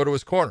mat to go to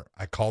his corner.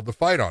 I called the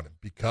fight on him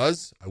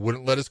because I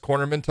wouldn't let his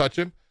cornerman touch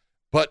him.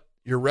 But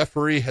your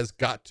referee has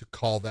got to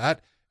call that.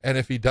 And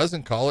if he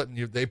doesn't call it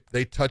and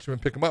they touch him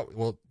and pick him up,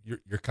 well, you're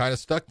kind of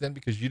stuck then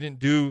because you didn't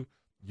do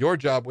your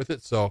job with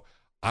it. So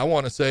I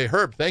want to say,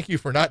 Herb, thank you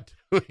for not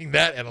doing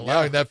that and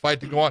allowing that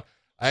fight to go on.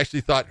 I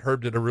actually thought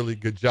Herb did a really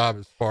good job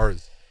as far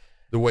as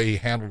the way he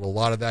handled a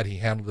lot of that. He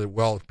handled it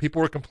well.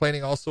 People were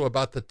complaining also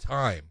about the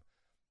time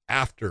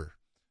after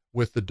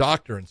with the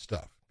doctor and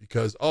stuff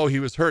because, he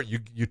was hurt.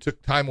 You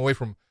took time away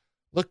from,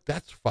 look,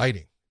 that's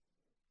fighting.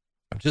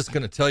 I'm just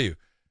going to tell you,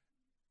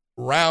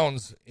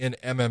 rounds in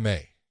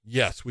MMA,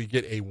 yes, we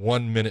get a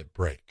 1-minute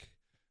break.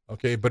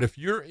 Okay, but if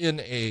you're in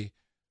a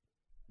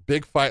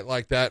big fight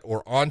like that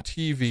or on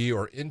TV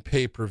or in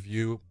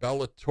pay-per-view,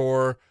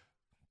 Bellator,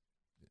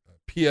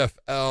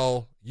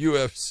 PFL,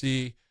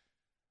 UFC,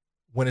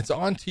 when it's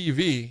on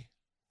TV,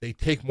 they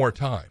take more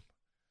time.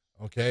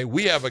 Okay,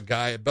 we have a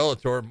guy at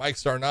Bellator, Mike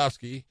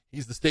Sarnovsky.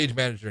 He's the stage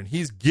manager, and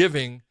he's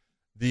giving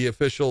the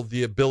official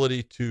the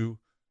ability to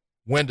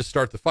when to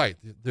start the fight.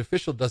 The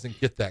official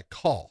doesn't get that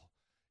call.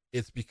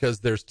 It's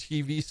because there's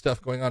TV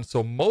stuff going on.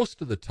 So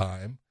most of the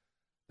time,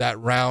 that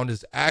round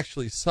is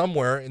actually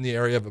somewhere in the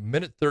area of a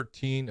minute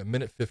 13, a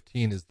minute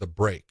 15 is the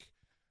break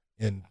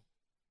in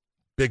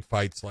big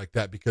fights like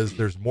that because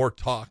there's more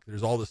talk.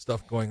 There's all this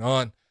stuff going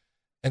on.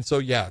 And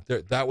so,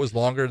 that was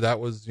longer.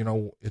 That was,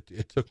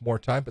 it took more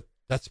time, but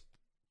that's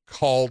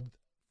called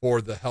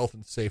for the health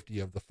and safety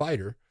of the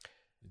fighter.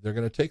 They're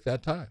going to take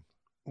that time.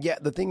 Yeah,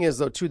 the thing is,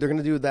 though, too, they're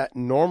going to do that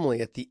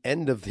normally at the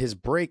end of his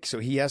break, so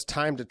he has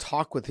time to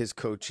talk with his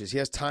coaches. He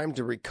has time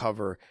to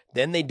recover.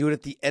 Then they do it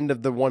at the end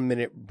of the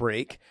 1-minute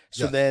break,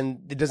 so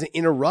then it doesn't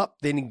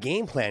interrupt any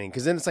game planning,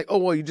 because then it's like,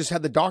 you just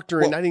had the doctor,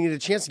 and I didn't get a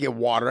chance to get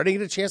water. I didn't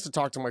get a chance to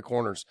talk to my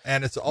corners.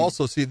 And it's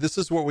also, this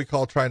is what we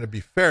call trying to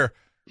be fair.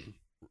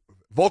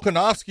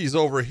 Volkanovski's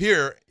over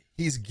here.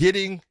 He's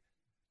getting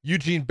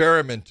Eugene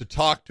Berriman to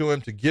talk to him,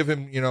 to give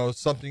him,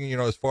 something,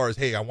 as far as,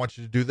 hey, I want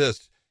you to do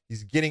this.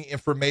 He's getting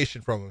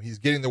information from him. He's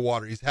getting the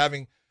water. He's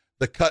having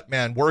the cut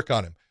man work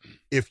on him.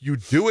 If you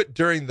do it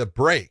during the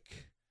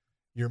break,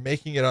 you're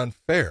making it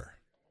unfair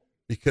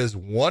because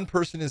one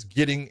person is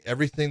getting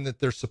everything that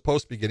they're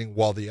supposed to be getting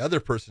while the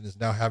other person is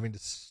now having to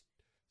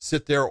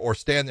sit there or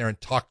stand there and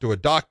talk to a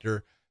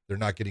doctor. They're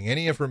not getting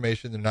any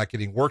information. They're not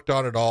getting worked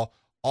on at all.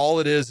 All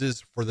it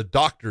is for the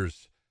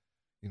doctors,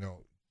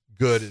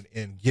 good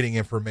in getting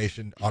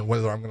information on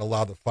whether I'm going to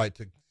allow the fight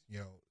to,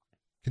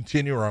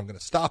 continue or I'm going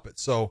to stop it.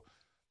 So,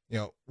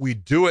 we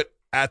do it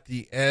at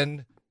the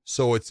end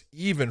so it's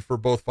even for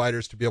both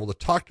fighters to be able to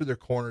talk to their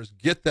corners,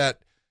 get that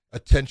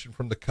attention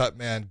from the cut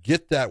man,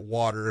 get that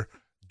water,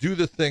 do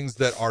the things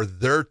that are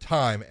their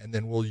time, and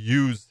then we'll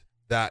use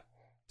that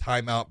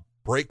timeout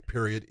break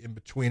period in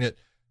between it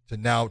to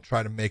now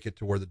try to make it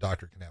to where the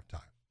doctor can have time.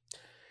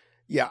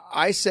 Yeah,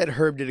 I said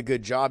Herb did a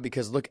good job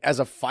because, look, as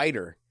a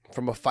fighter,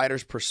 from a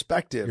fighter's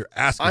perspective, you're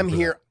asking I'm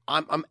here.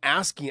 I'm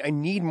asking. I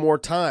need more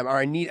time, or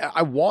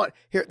I want.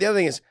 Here, the other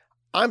thing is,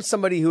 I'm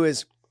somebody who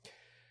is.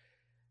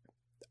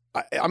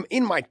 I'm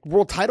in my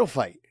world title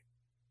fight,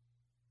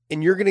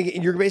 and you're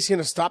basically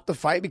gonna stop the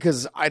fight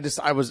because I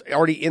was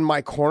already in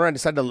my corner. I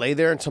decided to lay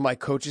there until my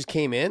coaches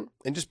came in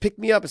and just picked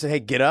me up and said, "Hey,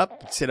 get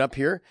up, sit up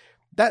here."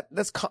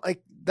 that's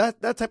like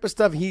that type of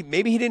stuff.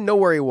 Maybe he didn't know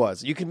where he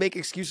was. You can make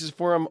excuses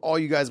for him all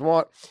you guys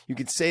want. You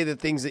can say the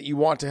things that you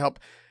want to help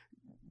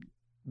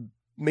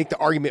make the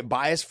argument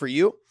biased for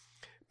you.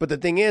 But the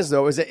thing is,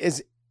 though,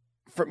 is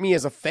for me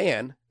as a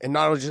fan, and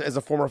not just as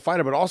a former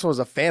fighter, but also as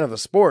a fan of the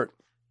sport,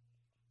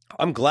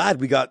 I'm glad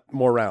we got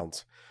more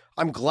rounds.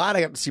 I'm glad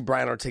I got to see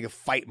Brian Ortega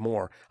fight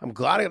more. I'm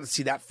glad I got to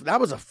see that. That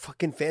was a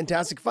fucking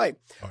fantastic fight.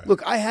 Oh, yeah.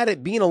 Look, I had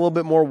it being a little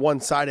bit more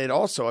one-sided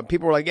also. And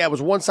people were like, yeah, it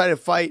was a one-sided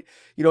fight.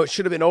 You know, it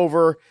should have been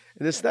over.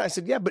 And this and that. I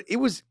said, yeah, but it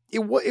was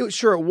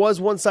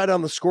one-sided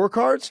on the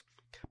scorecards.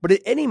 But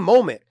at any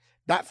moment,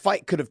 that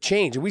fight could have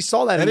changed. And we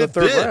saw that in the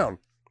third round.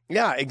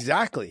 Yeah,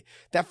 exactly.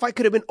 That fight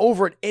could have been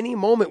over at any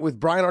moment with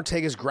Brian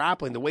Ortega's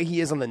grappling, the way he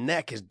is on the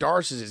neck, his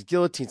darces, his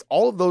guillotines,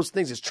 all of those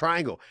things, his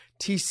triangle,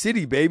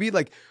 T-City, baby.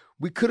 Like,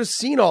 we could have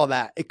seen all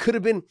that. It could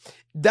have been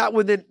that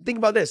would then think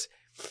about this.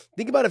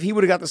 Think about if he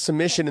would have got the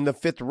submission in the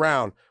 5th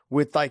round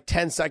with like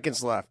 10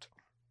 seconds left.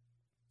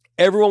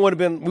 Everyone would have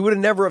been, we would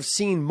have never have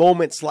seen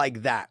moments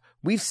like that.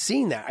 We've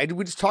seen that.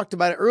 We just talked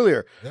about it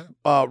earlier. Yeah.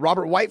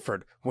 Robert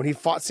Whiteford, when he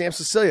fought Sam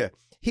Cecilia,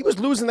 he was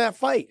losing that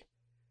fight.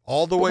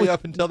 All the way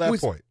up until that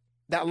point.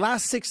 That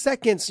last 6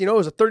 seconds, you know, it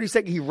was a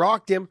 30-second, he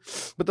rocked him,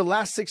 but the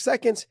last 6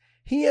 seconds,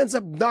 he ends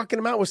up knocking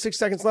him out with 6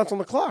 seconds left on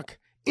the clock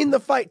in the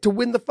fight to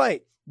win the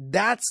fight.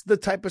 That's the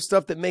type of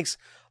stuff that makes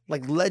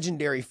like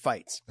legendary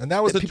fights. And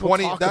that was a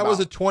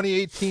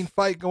 2018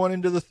 fight going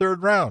into the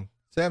 3rd round.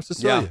 Sam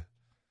Cecilia.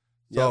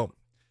 Yeah. So,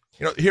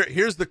 you know,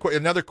 here's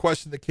another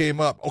question that came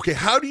up. Okay,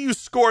 how do you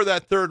score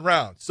that 3rd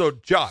round? So,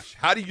 Josh,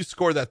 how do you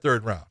score that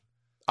 3rd round?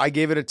 I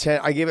gave it a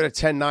 10. I gave it a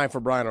 10-9 for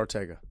Brian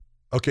Ortega.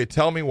 Okay,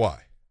 tell me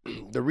why.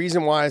 The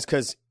reason why is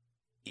because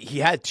he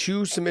had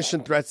 2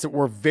 submission threats that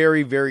were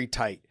very, very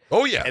tight.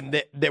 Oh, yeah.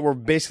 And they were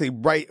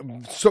basically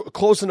so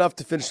close enough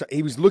to finish.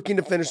 He was looking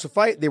to finish the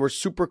fight. They were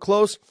super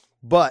close.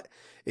 But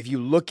if you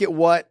look at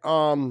what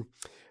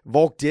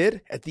Volk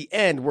did at the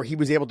end, where he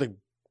was able to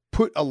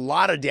put a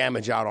lot of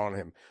damage out on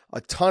him,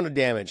 a ton of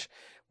damage.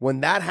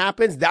 When that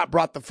happens, that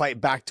brought the fight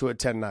back to a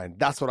 10-9.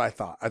 That's what I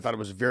thought. I thought it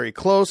was very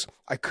close.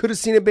 I could have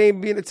seen it being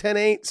a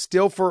 10-8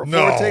 still for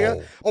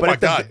Ortega. Oh, my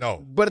God,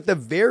 no. But at the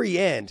very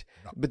end,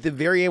 with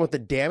the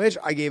damage,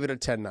 I gave it a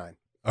 10-9.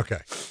 Okay.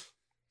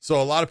 So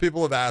a lot of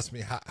people have asked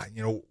me,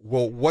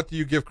 what do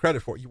you give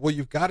credit for? Well,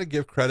 you've got to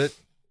give credit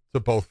to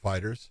both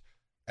fighters.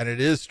 And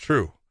it is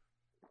true.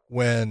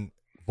 When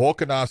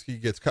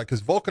Volkanovski gets cut,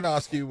 because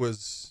Volkanovski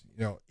was,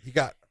 he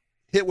got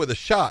hit with a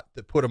shot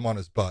that put him on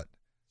his butt.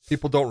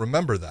 People don't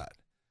remember that.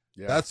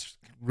 Yeah. That's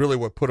really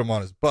what put him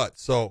on his butt.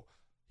 So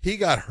he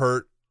got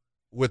hurt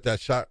with that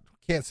shot.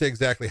 Can't say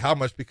exactly how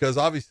much because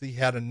obviously he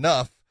had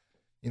enough,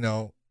 in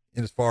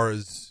as far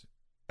as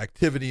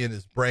activity in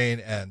his brain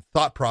and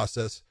thought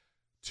process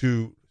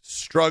to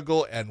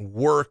struggle and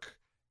work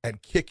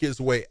and kick his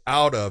way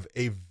out of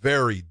a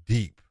very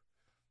deep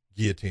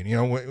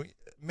guillotine.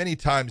 Many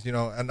times,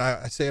 and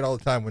I say it all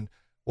the time when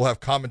we'll have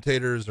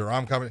commentators or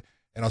I'm commenting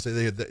and I'll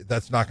say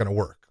that's not going to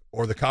work.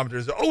 Or the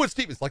commentators, oh, it's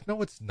deep. It's like,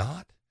 no, it's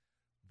not.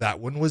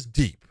 That one was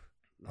deep.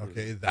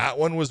 Okay. That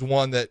one was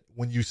one that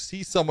when you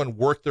see someone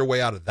work their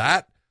way out of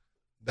that,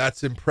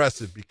 that's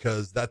impressive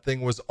because that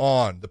thing was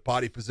on. The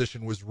body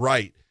position was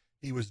right.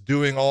 He was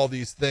doing all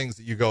these things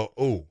that you go,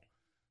 oh,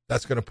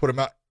 that's going to put him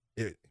out.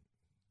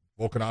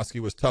 Volkanovski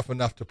was tough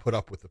enough to put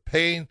up with the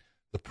pain,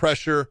 the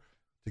pressure,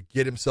 to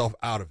get himself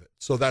out of it.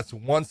 So that's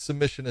one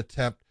submission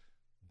attempt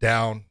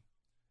down.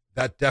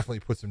 That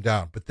definitely puts him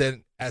down. But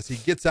then as he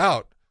gets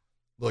out,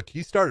 look,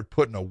 he started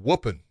putting a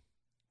whooping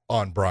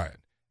on Brian,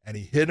 and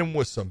he hit him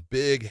with some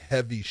big,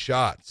 heavy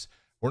shots.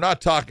 We're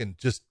not talking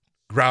just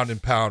ground and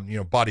pound,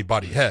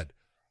 body, head.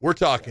 We're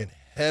talking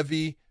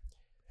heavy,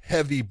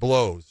 heavy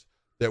blows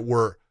that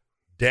were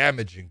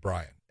damaging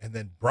Brian. And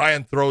then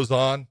Brian throws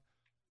on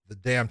the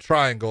damn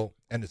triangle,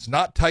 and it's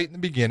not tight in the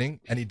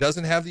beginning, and he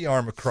doesn't have the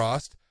arm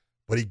across,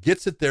 but he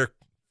gets it there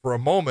for a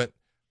moment,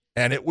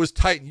 and it was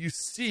tight. And you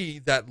see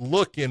that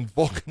look in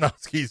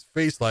Volkanovski's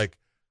face like,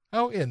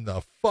 how in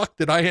the fuck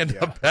did I end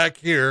up back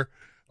here?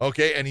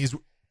 Okay, and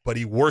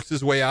he works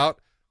his way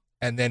out,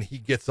 and then he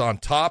gets on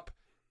top,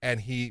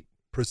 and he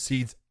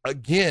proceeds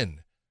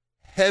again,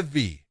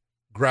 heavy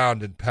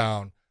ground and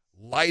pound,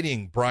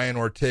 lighting Brian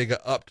Ortega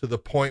up to the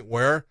point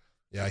where,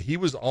 he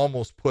was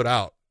almost put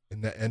out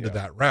in the end of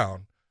that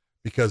round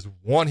because,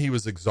 1, he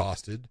was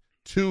exhausted.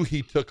 2,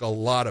 he took a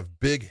lot of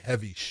big,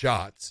 heavy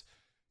shots.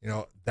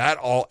 That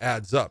all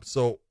adds up.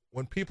 So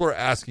when people are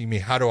asking me,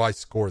 how do I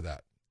score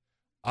that?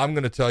 I'm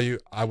going to tell you,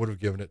 I would have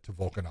given it to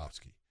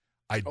Volkanovski.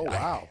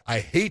 I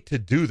hate to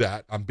do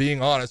that. I'm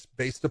being honest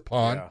based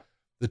upon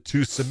the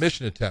 2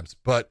 submission attempts.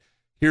 But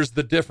here's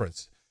the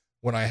difference.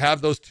 When I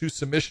have those 2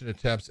 submission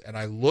attempts and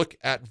I look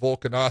at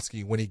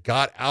Volkanovski, when he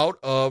got out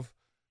of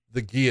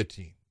the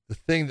guillotine, the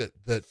thing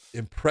that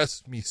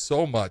impressed me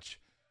so much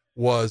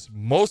was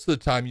most of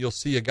the time you'll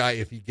see a guy,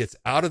 if he gets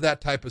out of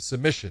that type of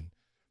submission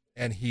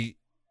and he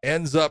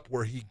ends up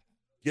where he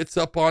gets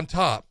up on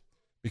top,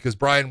 because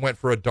Brian went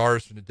for a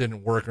Darce and it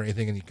didn't work or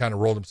anything, and he kind of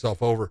rolled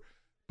himself over.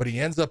 But he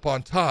ends up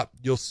on top.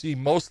 You'll see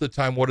most of the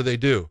time, what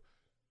do?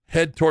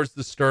 head towards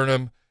the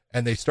sternum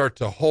and they start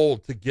to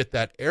hold to get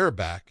that air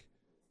back.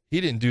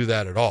 He didn't do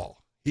that at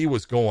all. He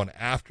was going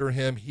after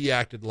him. He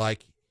acted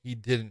like he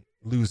didn't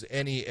lose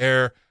any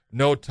air,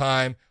 no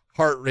time.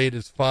 Heart rate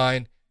is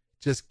fine.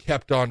 Just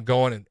kept on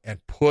going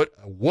and put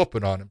a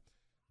whooping on him.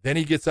 Then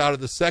he gets out of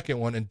the second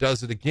one and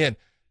does it again.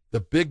 The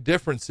big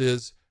difference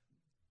is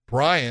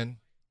Brian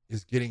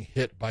is getting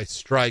hit by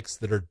strikes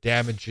that are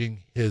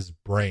damaging his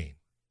brain.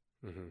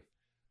 Mm-hmm.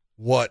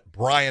 What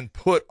Brian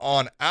put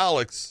on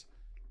Alex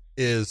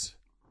is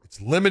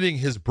it's limiting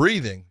his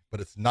breathing, but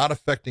it's not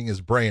affecting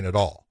his brain at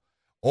all.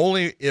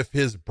 Only if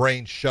his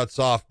brain shuts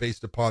off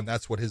based upon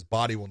that's what his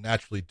body will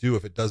naturally do.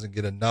 If it doesn't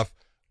get enough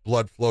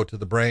blood flow to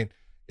the brain,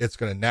 it's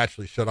going to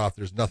naturally shut off.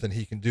 There's nothing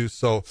he can do.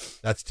 So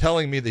that's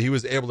telling me that he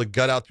was able to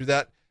gut out through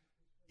that.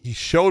 He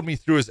showed me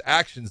through his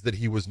actions that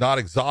he was not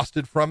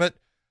exhausted from it.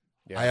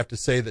 Yeah. I have to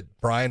say that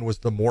Brian was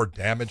the more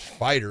damaged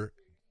fighter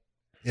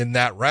in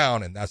that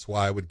round, and that's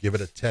why I would give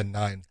it a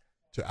 10-9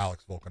 to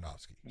Alex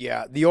Volkanovski.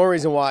 Yeah, the only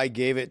reason why I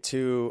gave it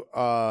to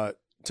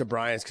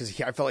Brian is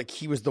because I felt like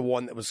he was the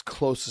one that was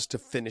closest to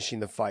finishing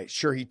the fight.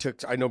 Sure,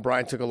 I know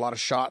Brian took a lot of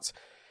shots,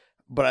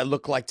 but I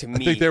look like to me,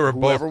 I think they were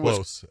both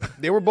close.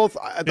 They were both.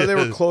 I thought they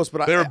were close,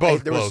 but they were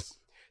both close.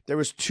 There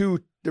was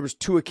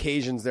two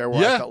occasions there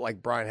where I felt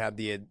like Brian had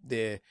the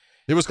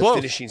it was close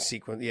finishing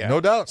sequence. Yeah,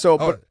 no doubt. So,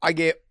 but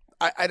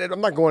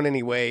I'm not going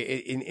any way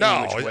in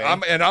any which way.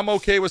 I'm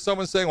okay with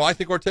someone saying, "Well, I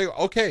think Ortega."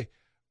 Okay,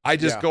 I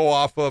just go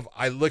off of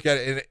I look at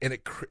it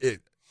and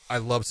I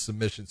love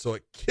submission, so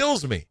it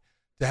kills me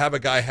to have a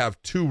guy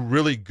have two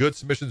really good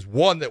submissions.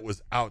 One that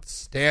was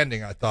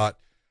outstanding. I thought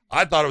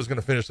it was going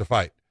to finish the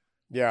fight.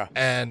 Yeah.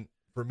 And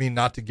for me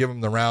not to give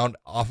him the round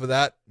off of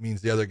that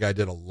means the other guy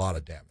did a lot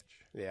of damage.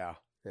 Yeah.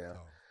 Yeah. So.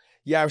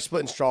 Yeah, I'm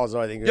splitting straws,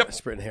 though. I think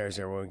splitting hairs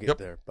there when we get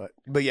there.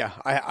 But yeah,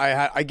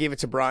 I gave it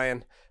to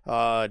Brian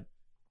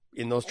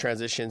in those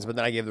transitions, but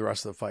then I gave the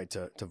rest of the fight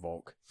to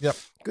Volk. Yep.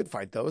 Good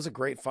fight, though. It was a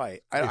great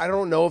fight. I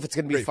don't know if it's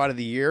going to be fight of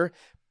the year,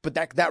 but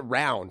that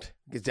round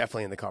is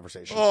definitely in the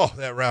conversation. Oh,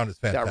 that round is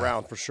fantastic. That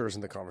round for sure is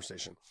in the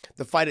conversation.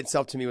 The fight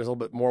itself to me was a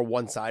little bit more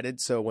one-sided,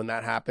 so when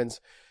that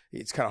happens,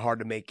 it's kind of hard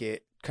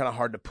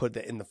to put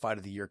that in the fight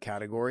of the year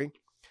category.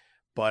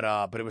 But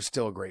it was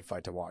still a great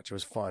fight to watch. It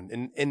was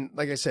fun. And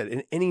like I said,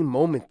 in any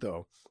moment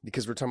though,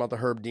 because we're talking about the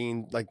Herb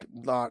Dean, like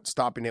not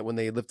stopping it when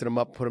they lifted him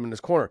up, put him in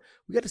his corner,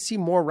 we got to see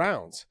more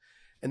rounds.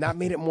 And that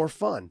made it more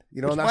fun.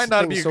 You know, which and that's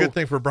might not be a good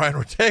thing for Brian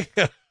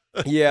Ortega.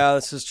 Yeah,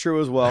 this is true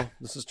as well.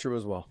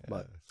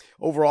 But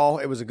overall,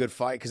 it was a good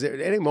fight because at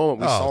any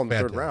moment we saw in the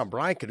third round,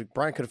 Brian could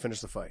have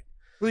finished the fight.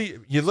 Well,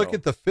 you look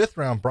at the fifth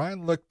round,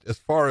 Brian looked, as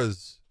far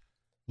as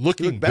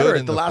looking better good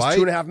in the last fight,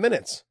 2.5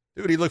 minutes.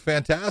 Dude, he looked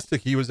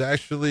fantastic. He was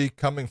actually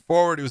coming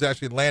forward. He was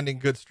actually landing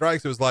good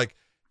strikes. It was like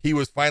he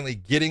was finally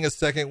getting a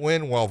second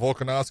win while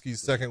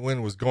Volkanovski's second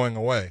win was going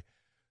away.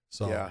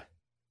 So yeah.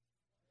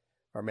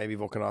 Or maybe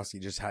Volkanovski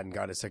just hadn't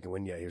got his second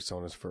win yet. He was still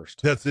on his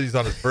first. That's it. He's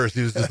on his first.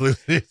 He was just losing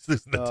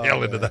the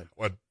tail end of that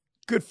one.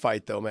 Good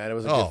fight, though, man. It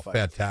was a good fight.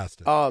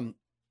 Fantastic.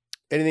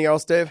 Anything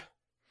else, Dave?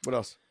 What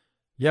else?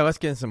 Yeah, let's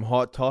get in some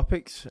hot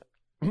topics.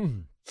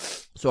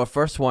 So our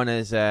first one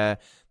is the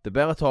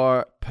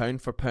Bellator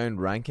pound-for-pound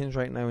rankings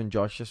right now. And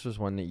Josh, this was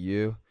one that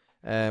you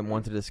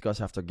wanted to discuss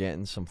after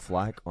getting some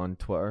flack on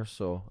Twitter.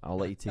 So I'll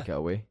let you take it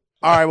away.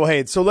 All right, well,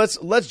 hey, so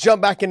let's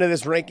jump back into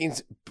this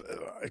rankings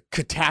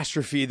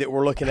catastrophe that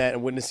we're looking at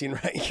and witnessing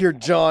right here,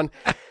 John.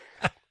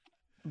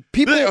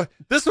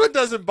 This one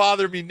doesn't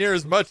bother me near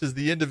as much as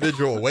the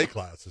individual weight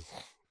classes.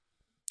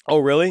 Oh,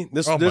 really?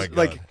 My God.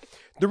 Like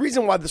the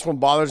reason why this one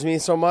bothers me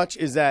so much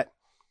is that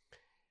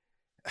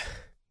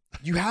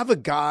you have a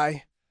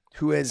guy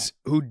who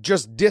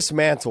just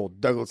dismantled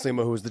Douglas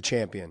Lima, who was the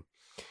champion,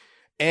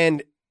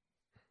 and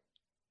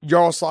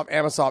Yaroslav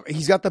Amosov.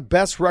 He's got the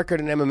best record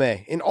in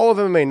MMA, in all of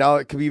MMA now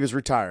that Khabib is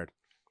retired.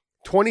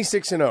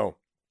 26-0.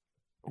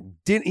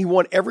 He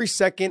won every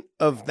second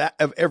of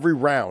every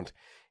round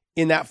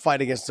in that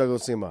fight against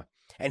Douglas Lima.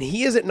 And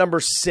he is at number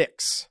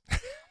 6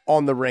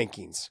 on the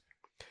rankings.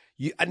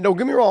 Don't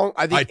get me wrong.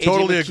 I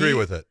totally agree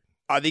with it.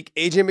 I think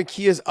AJ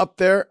McKee is up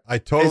there. I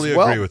totally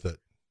agree with it.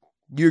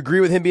 You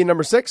agree with him being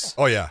number 6?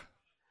 Oh, yeah.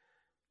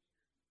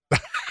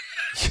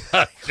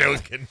 I'm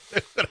joking.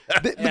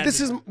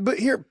 But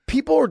here,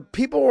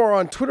 people are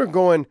on Twitter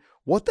going,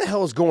 "What the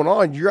hell is going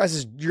on? Your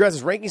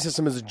guys' ranking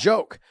system is a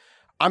joke."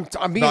 I'm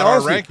being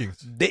honest.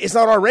 It's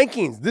not our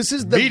rankings. This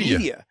is the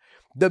media.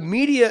 The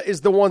media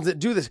is the ones that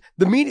do this.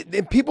 The media,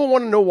 and people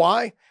want to know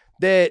why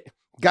that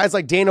guys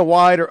like Dana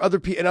White or other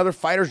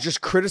fighters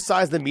just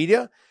criticize the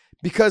media,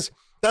 because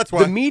that's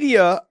why the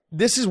media.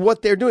 This is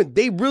what they're doing.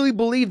 They really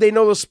believe they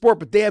know the sport,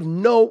 but they have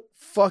no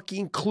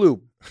fucking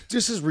clue.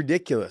 This is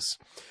ridiculous.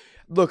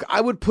 Look,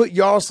 I would put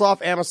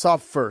Yaroslav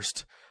Amosov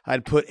first.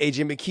 I'd put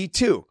AJ McKee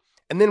 2.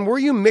 And then were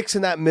you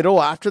mixing that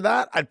middle after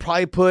that? I'd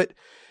probably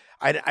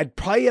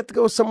have to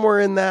go somewhere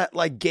in that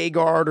like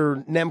Gegard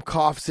or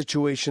Nemkov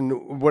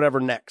situation, whatever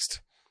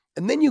next.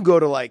 And then you go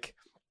to like,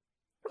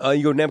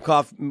 you go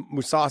Nemkov,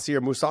 Mousasi,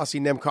 or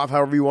Mousasi, Nemkov,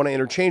 however you want to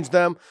interchange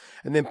them.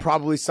 And then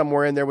probably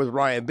somewhere in there with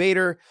Ryan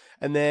Bader.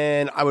 And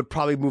then I would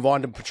probably move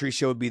on to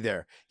Patricio would be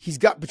there.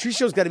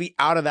 Patricio's got to be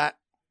out of that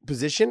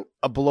position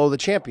below the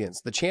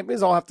champions. The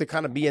champions all have to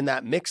kind of be in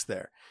that mix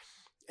there.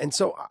 And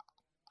so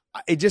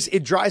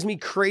it drives me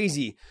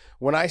crazy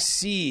when I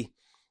see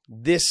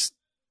this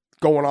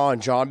going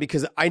on, John,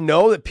 because I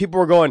know that people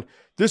are going,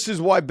 this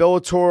is why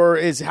Bellator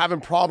is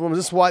having problems.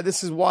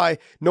 This is why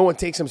no one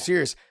takes them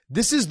serious.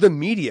 This is the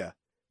media.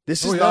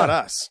 This is not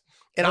us.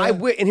 And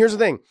and here's the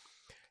thing.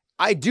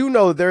 I do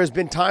know that there has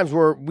been times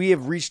where we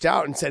have reached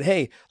out and said,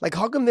 hey, like,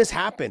 how come this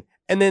happened?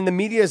 And then the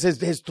media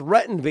has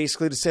threatened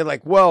basically to say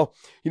like, well,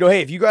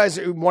 hey, if you guys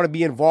want to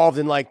be involved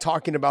in like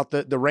talking about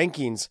the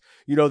rankings,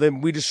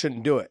 then we just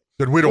shouldn't do it.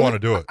 Then we don't want to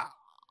do it.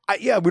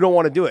 Yeah, we don't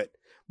want to do it.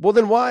 Well,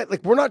 then why?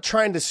 Like, we're not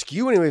trying to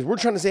skew anyways. We're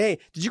trying to say, hey,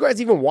 did you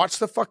guys even watch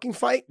the fucking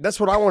fight? That's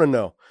what I want to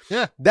know.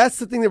 Yeah. That's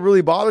the thing that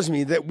really bothers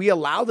me, that we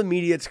allow the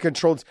media to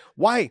control.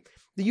 Why?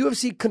 The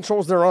UFC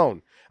controls their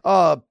own.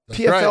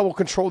 PFL will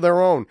control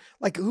their own.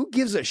 Like, who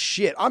gives a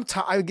shit?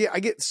 I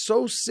get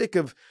so sick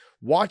of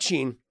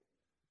watching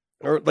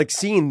or like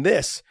seeing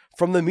this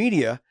from the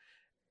media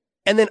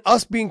and then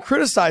us being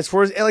criticized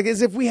for it, like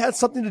as if we had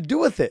something to do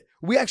with it.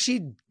 We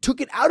actually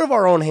took it out of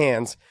our own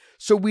hands.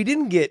 So we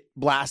didn't get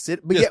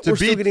blasted, but yet we're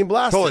still getting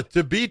blasted.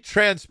 To be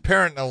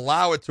transparent and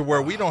allow it to where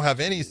we don't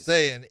have any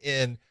say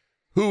in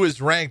who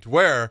is ranked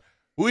where,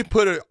 we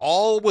put it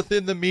all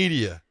within the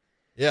media.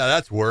 Yeah,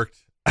 that's worked.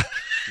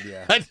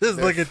 Yeah. I just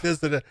look at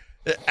this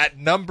at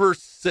number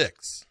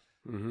 6.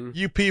 Mm-hmm.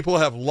 You people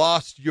have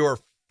lost your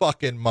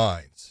fucking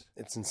minds.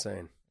 It's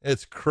insane.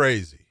 It's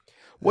crazy.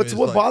 What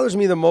bothers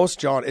me the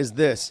most, John, is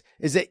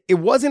that it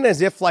wasn't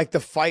as if like the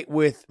fight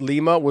with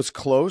Lima was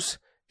close.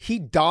 He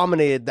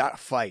dominated that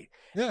fight.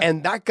 Yeah.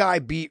 And that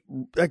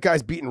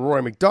guy's beaten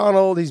Rory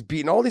McDonald. He's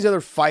beaten all these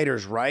other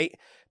fighters, right?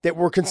 That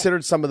were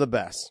considered some of the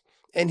best.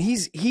 And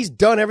he's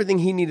done everything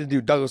he needed to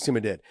do. Douglas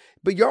Lima did.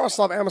 But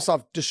Yaroslav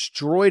Amosov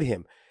destroyed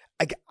him.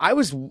 I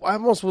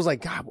almost was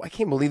like, God, I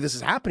can't believe this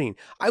is happening.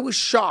 I was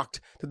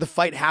shocked that the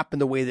fight happened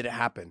the way that it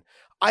happened.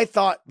 I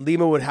thought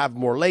Lima would have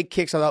more leg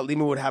kicks. I thought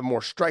Lima would have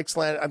more strikes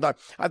landed.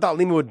 I thought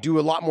Lima would do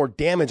a lot more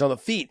damage on the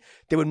feet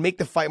that would make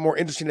the fight more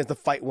interesting as the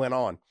fight went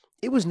on.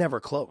 It was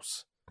never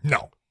close.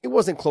 No. It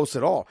wasn't close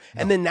at all.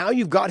 No. And then now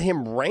you've got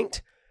him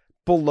ranked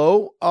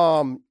below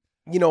below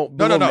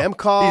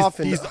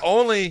Nemkov.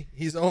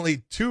 He's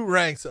only 2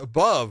 ranks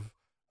above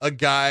a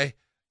guy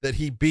that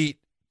he beat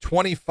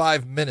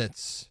 25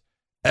 minutes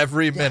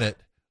every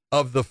minute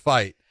of the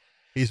fight.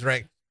 He's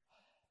ranked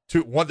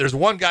 2. There's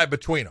one guy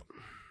between them.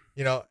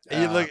 You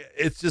look.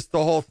 It's just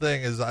the whole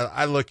thing is.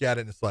 I look at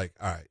it and it's like,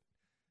 all right,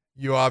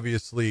 you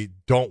obviously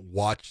don't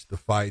watch the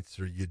fights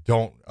or you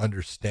don't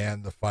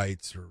understand the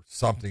fights or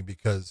something,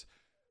 because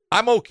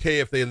I'm okay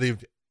if they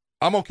leave.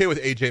 I'm okay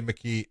with AJ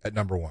McKee at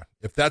number 1.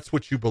 If that's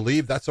what you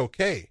believe, that's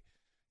okay.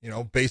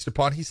 Based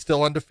upon he's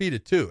still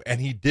undefeated too.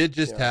 And he did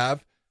just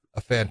have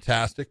a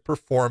fantastic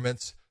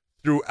performance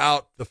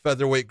throughout the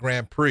featherweight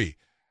Grand Prix.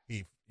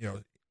 He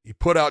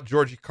put out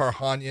Georgi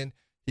Karhanyan.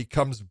 He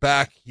comes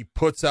back. He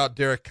puts out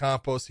Derek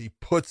Campos. He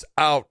puts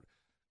out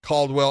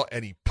Caldwell,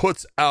 and he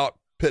puts out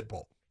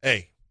Pitbull.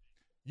 Hey,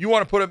 you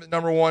want to put him at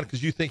number 1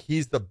 because you think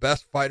he's the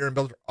best fighter in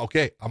Bellator?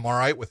 Okay, I'm all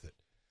right with it.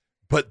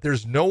 But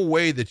there's no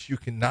way that you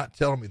cannot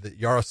tell me that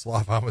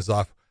Yaroslav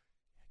Amosov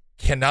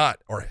cannot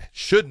or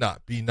should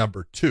not be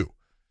number 2.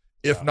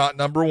 If not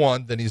number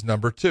 1, then he's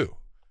number 2.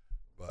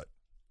 But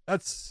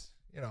that's,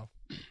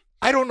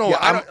 I don't know.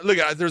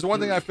 Yeah, there's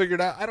one thing I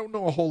figured out. I don't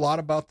know a whole lot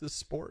about this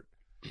sport.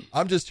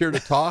 I'm just here to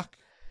talk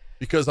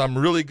because I'm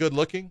really good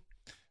looking.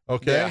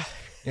 Okay.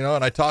 Yeah.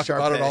 And I talk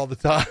about it all the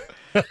time.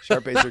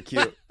 Sharpays are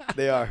cute.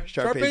 They are.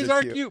 Sharpays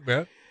are cute,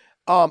 man.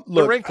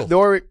 Look, the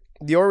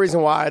only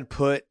reason why I'd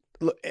put,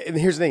 and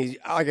here's the thing,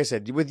 like I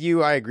said, with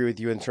you, I agree with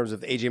you in terms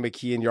of AJ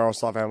McKee and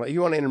Yaroslav Amosov. If you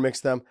want to intermix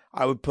them,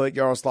 I would put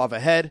Yaroslav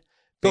ahead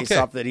based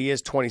off that he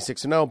is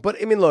 26-0. But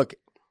I mean, look,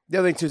 the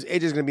other thing too is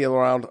AJ's going to be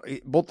around.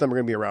 Both of them are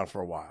going to be around for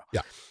a while.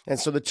 Yeah. And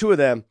so the two of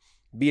them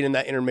being in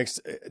that intermix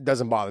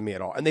doesn't bother me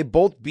at all. And they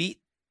both beat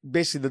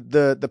basically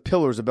the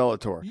pillars of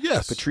Bellator.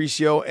 Yes.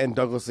 Patricio and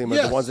Douglas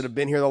Lima, the ones that have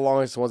been here the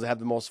longest, the ones that have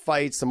the most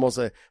fights, the most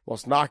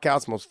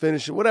knockouts, most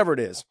finishes, whatever it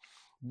is.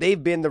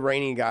 They've been the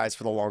reigning guys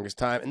for the longest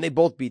time, and they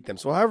both beat them.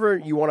 So however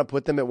you want to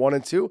put them at 1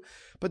 and 2,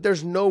 but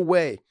there's no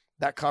way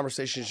that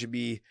conversation should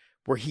be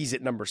where he's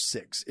at number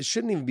 6. It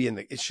shouldn't even be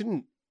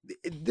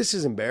this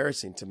is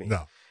embarrassing to me.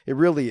 No. It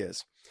really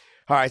is.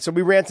 All right, so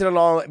we ranted on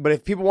all, but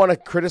if people want to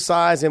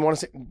criticize and want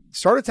to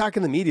start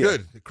attacking the media.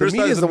 Good.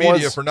 Criticize the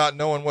media for not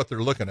knowing what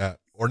they're looking at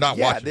or not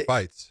watching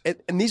fights.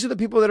 And these are the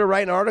people that are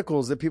writing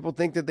articles that people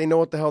think that they know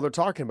what the hell they're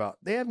talking about.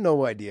 They have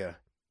no idea.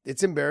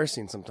 It's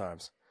embarrassing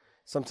sometimes.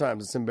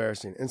 Sometimes it's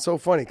embarrassing. And so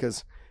funny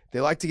because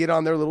they like to get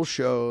on their little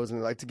shows and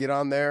they like to get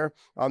in their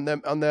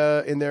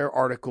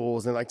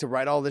articles and they like to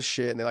write all this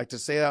shit and they like to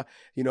say,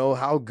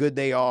 how good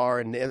they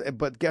are.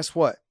 But guess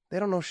what? They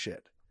don't know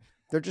shit.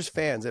 They're just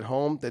fans at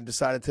home that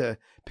decided to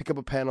pick up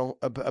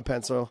a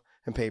pencil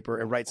and paper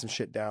and write some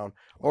shit down,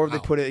 or they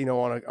put it,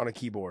 on a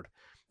keyboard.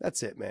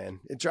 That's it,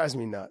 man. It drives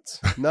me nuts.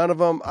 None of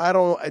them.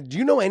 Do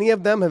you know any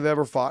of them have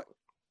ever fought?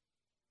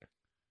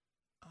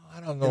 I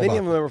don't know. Have any about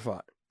of them that. ever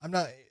fought?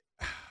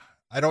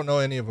 I don't know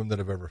any of them that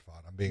have ever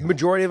fought. I'm being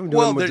Majority of them do.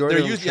 well. Majority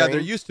of them There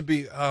train? used to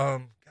be.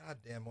 God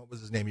damn, what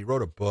was his name? He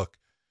wrote a book.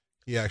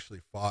 He actually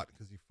fought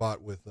because he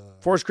fought with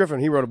Forrest Griffin.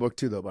 He wrote a book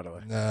too, though. By the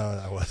way, No,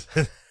 that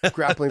wasn't.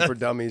 Grappling for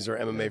Dummies or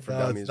MMA for No,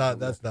 Dummies. it's not,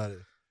 that's not it.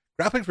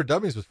 Grappling for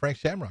Dummies was Frank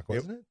Shamrock,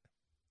 wasn't it?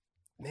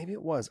 Maybe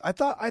it was. I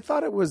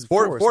thought it was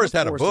Forrest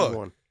had a Forrest was book.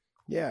 one.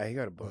 Yeah, he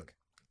got a book.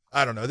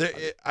 I don't know.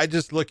 I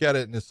just look at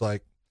it and it's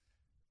like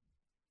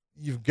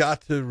you've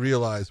got to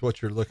realize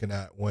what you're looking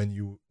at when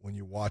you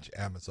watch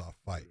Amosov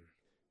fight.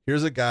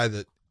 Here's a guy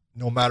that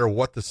no matter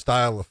what the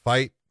style of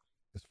fight,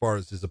 as far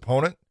as his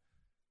opponent,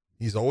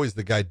 he's always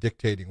the guy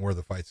dictating where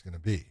the fight's going to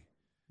be.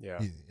 Yeah.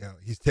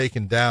 He's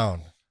taken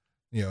down,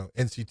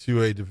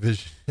 NC2A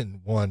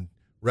Division I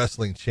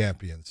wrestling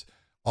champions,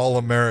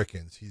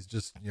 All-Americans. He's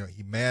just,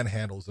 he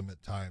manhandles them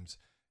at times,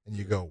 and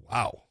you go,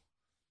 wow,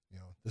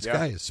 this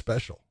guy is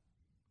special.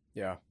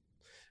 Yeah.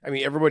 I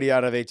mean, everybody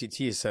out of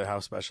ATT said how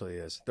special he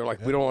is. They're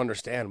like, we don't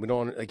understand. We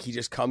don't like. He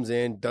just comes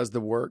in, does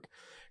the work.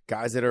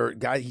 Most of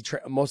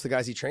the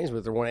guys he trains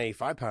with are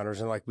 185 pounders,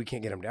 and like we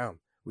can't get him down.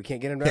 We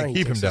can't get him down. Can't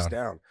keep him takes us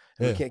down.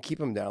 And Yeah. we can't keep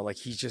him down. Like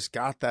he's just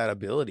got that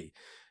ability,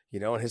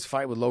 And his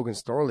fight with Logan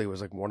Storley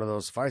was like one of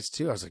those fights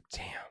too. I was like,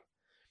 damn,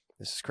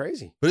 this is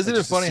crazy. But isn't Like, it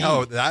just to funny see-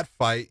 how that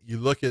fight, you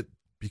look at,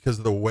 because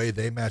of the way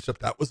they matched up,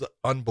 that was an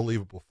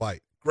unbelievable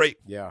fight. Great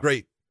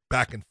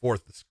back and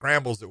forth. The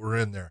scrambles that were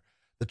in there,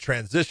 the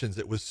transitions.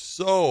 It was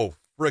so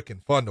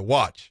freaking fun to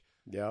watch.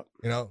 Yeah.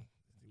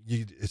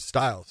 It's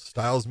styles.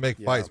 Styles make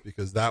fights,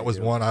 because that was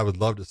one I would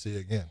love to see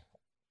again.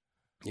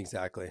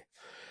 Exactly.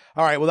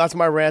 All right. Well, that's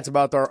my rant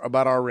about our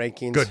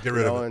rankings. Good. Get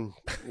rid of it. And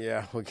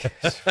yeah.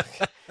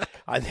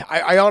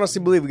 I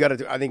honestly believe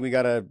I think we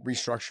got to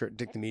restructure it,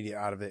 take the media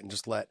out of it, and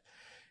just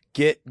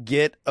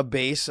get a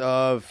base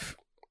of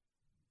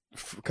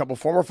a couple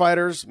former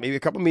fighters, maybe a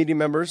couple media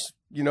members,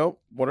 one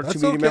or That's two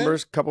media okay.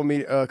 members,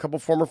 couple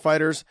former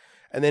fighters,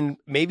 and then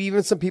maybe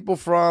even some people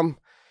from,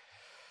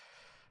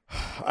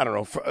 I don't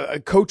know,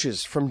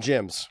 coaches from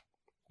gyms.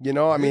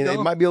 I mean,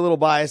 it might be a little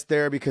biased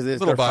there because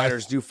their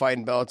fighters do fight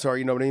in Bellator,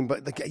 you know what I mean?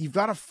 But like, you've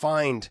got to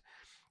find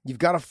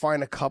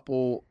a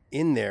couple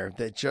in there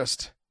that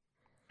just,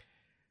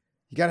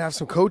 you got to have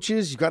some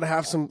coaches, you got to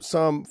have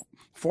some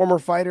former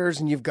fighters,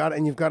 and you've got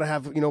to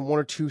have, one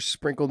or two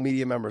sprinkled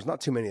media members,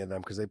 not too many of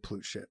them because they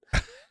pollute shit.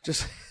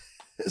 just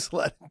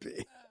let it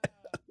be.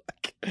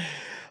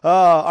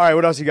 All right.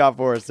 What else you got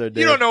for us there,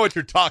 Dave? You don't know what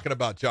you're talking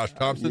about, Josh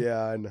Thompson.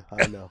 Yeah,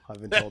 I know.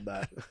 I've been told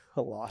that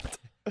a lot.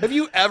 Have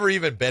you ever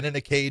even been in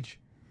a cage?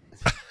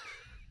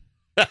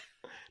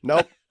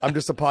 Nope. I'm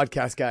just a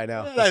podcast guy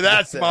now.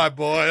 That's my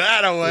boy.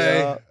 That away.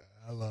 Yeah.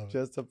 I love it.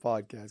 Just a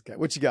podcast guy.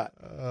 What you got?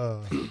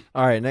 All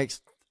right,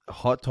 next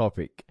hot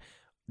topic.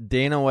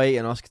 Dana White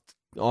and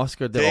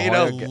Oscar De La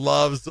Dana Hoya.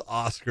 loves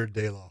Oscar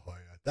De La Hoya.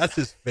 That's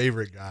his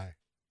favorite guy.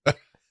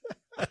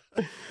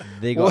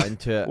 They got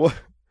into it What?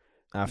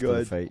 after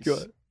the fights.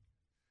 Good.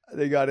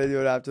 They got into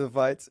it after the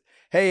fights.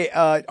 Hey,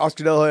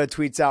 Oscar De La Hoya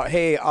tweets out,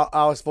 hey,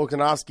 Alex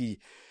Volkanovski,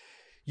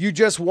 you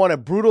just won a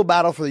brutal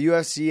battle for the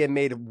UFC and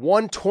made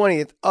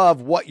 1/20th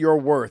of what you're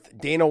worth.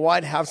 Dana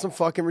White, have some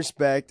fucking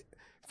respect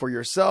for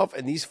yourself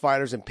and these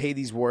fighters and pay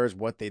these warriors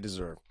what they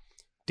deserve.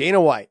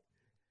 Dana White,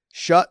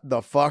 shut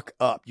the fuck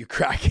up, you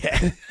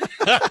crackhead.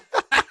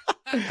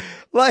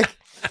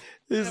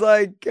 He's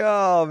like,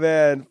 oh,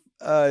 man.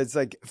 It's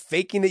like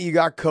faking that you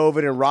got COVID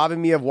and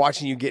robbing me of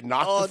watching you get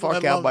knocked the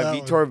fuck out by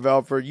Vitor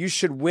Belfort. You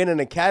should win an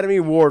Academy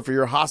Award for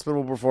your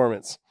hospital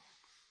performance.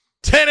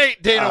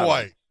 10-8 Dana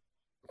White.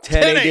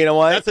 10-8 Dana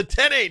White? That's a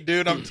 10-8,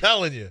 dude. I'm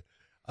telling you.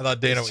 I thought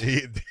Dana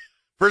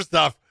first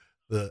off,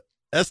 the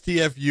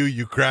STFU,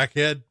 you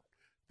crackhead,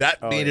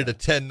 that made it a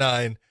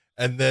 10-9.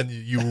 And then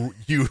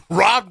you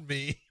robbed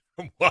me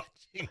from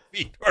watching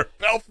Vitor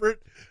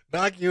Belfort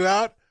knock you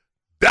out.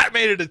 That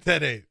made it a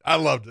 10-8. I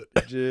loved it.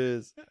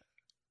 Jeez.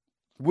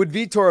 Would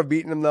Vitor have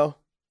beaten him, though?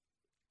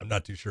 I'm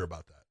not too sure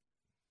about that.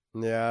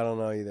 Yeah, I don't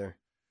know either.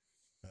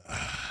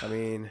 I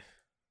mean,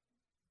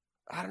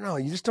 I don't know.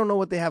 You just don't know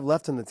what they have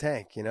left in the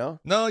tank,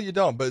 No, you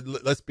don't. But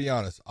let's be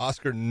honest.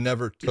 Oscar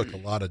never took a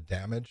lot of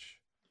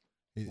damage.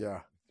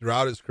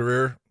 Throughout his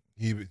career,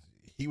 he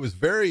was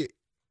very,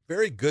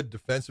 very good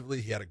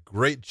defensively. He had a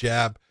great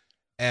jab,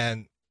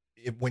 and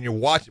when you're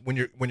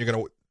going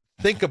to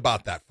think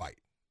about that fight,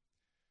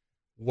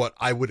 what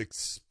I would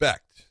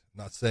expect.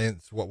 Not saying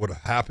it's what would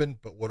have happened,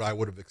 but what I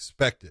would have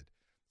expected.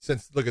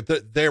 Since, look,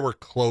 they were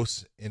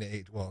close in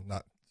age. Well,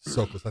 not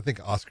so close. I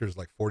think Oscar's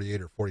like 48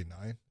 or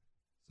 49,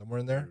 somewhere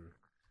in there.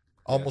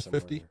 Almost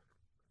 50.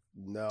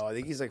 No, I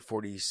think he's like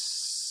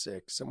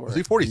 46, somewhere. Was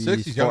he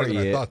 46? He's younger than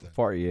I thought then.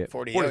 48.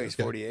 48. He's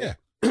 48. Yeah.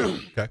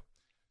 Okay.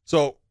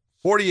 So,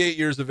 48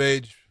 years of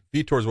age.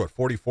 Vitor's what,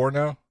 44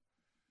 now?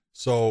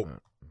 So,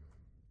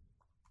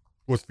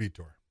 what's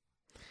Vitor?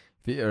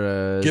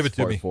 Give it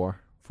to me.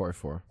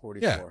 44.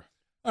 Yeah.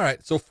 All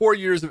right, so 4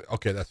 years of,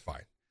 okay, that's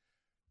fine.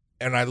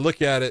 And I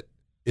look at it,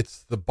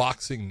 it's the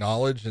boxing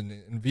knowledge, and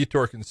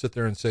Vitor can sit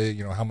there and say,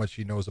 how much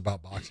he knows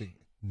about boxing.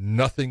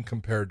 Nothing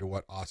compared to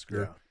what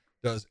Oscar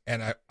does.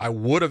 And I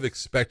would have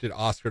expected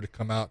Oscar to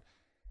come out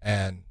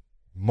and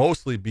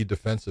mostly be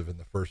defensive in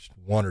the first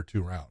 1 or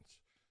 2 rounds.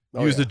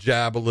 Use the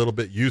jab a little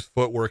bit, use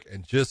footwork,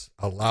 and just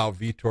allow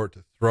Vitor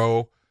to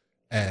throw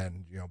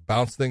and,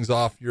 bounce things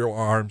off your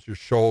arms, your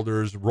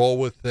shoulders, roll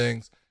with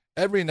things.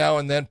 Every now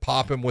and then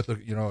pop him with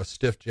a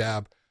stiff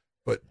jab,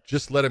 but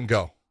just let him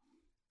go.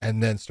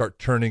 And then start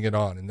turning it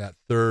on. In that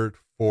 3rd,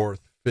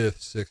 4th, 5th,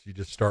 6th, you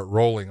just start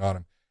rolling on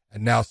him.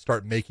 And now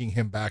start making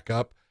him back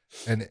up.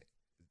 And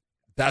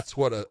that's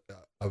what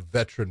a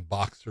veteran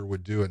boxer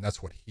would do, and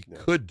that's what he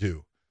could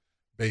do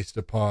based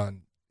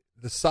upon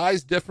the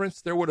size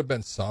difference. There would have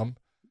been some.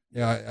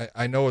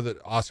 I know that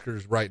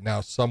Oscar's right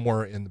now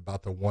somewhere in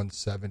about the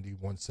 170,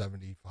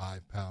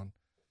 175 pound.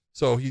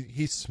 So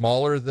he's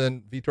smaller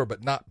than Vitor,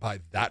 but not by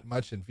that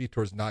much. And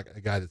Vitor's not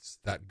a guy that's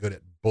that good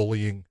at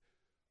bullying,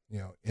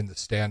 in the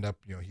stand-up.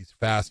 He's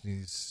fast and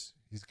he's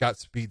got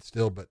speed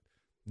still, but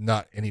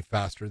not any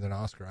faster than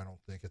Oscar, I don't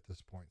think, at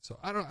this point. So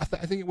I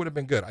think it would have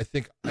been good. I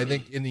think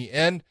in the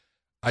end,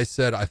 I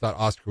said I thought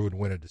Oscar would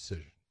win a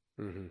decision.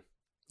 Mm-hmm.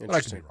 But I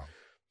could be wrong.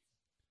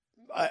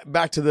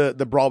 Back to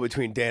the brawl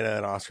between Dana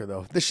and Oscar,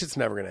 though. This shit's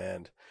never going to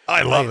end.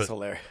 I love it. It's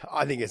hilarious.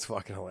 I think it's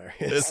fucking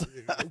hilarious.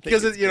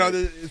 Because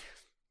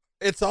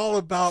it's all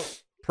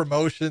about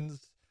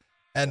promotions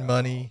and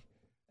money,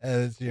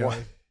 and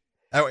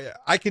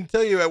I can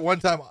tell you at one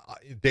time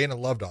Dana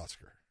loved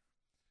Oscar.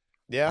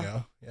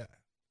 Yeah. Yeah.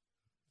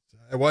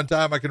 At one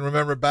time I can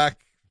remember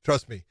back.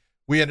 Trust me,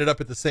 we ended up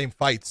at the same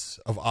fights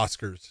of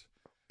Oscars.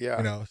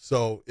 Yeah.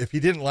 So if he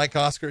didn't like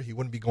Oscar, he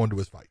wouldn't be going to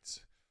his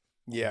fights.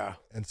 Yeah.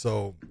 And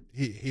so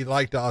he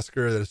liked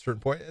Oscar at a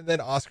certain point, and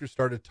then Oscar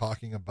started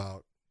talking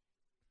about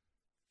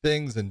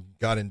things and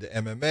got into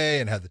MMA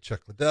and had the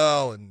Chuck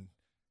Liddell, and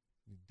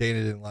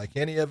Dana didn't like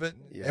any of it.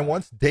 Yeah. And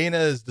once Dana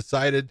has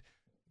decided,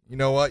 you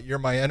know what, you're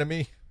my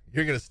enemy,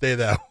 you're going to stay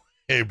that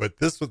way. But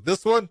this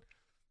one,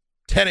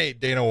 10-8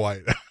 Dana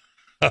White.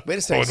 Wait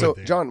a second. So,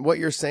 John, what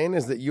you're saying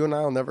is that you and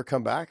I will never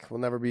come back? We'll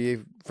never be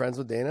friends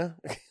with Dana?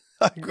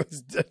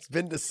 It's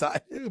been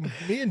decided. Dude,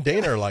 me and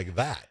Dana are like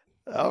that.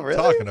 Oh, really?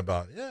 Talking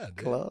about, yeah. Dude.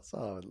 Close.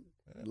 Oh,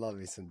 I love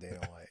me some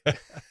Dana White.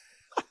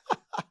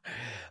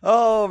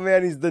 Oh,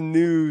 man, he's the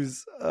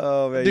news.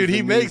 Oh, man. Dude,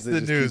 he makes the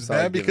news,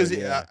 man, because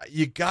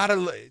you got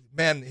to,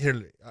 man,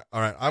 here,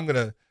 all right,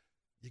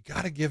 you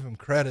got to give him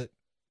credit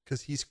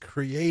because he's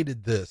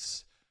created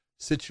this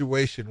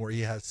situation where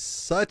he has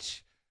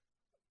such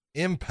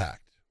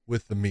impact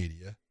with the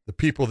media, the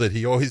people that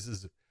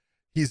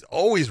he's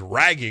always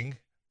ragging,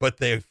 but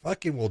they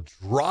fucking will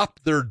drop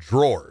their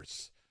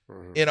drawers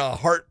in a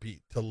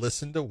heartbeat to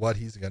listen to what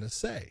he's going to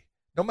say,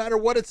 no matter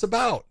what it's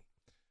about.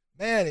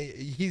 Man,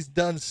 he's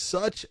done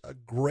such a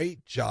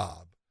great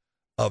job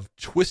of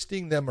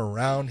twisting them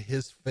around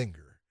his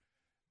finger,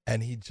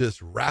 and he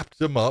just wrapped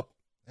them up,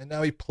 and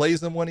now he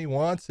plays them when he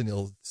wants, and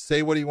he'll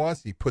say what he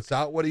wants. He puts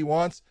out what he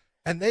wants,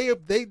 and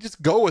they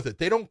just go with it.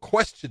 They don't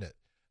question it.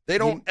 They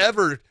don't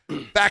ever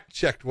fact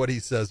check what he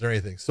says or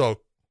anything. So,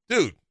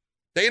 dude,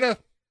 Dana,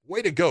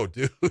 way to go,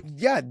 dude.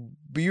 Yeah,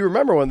 but you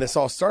remember when this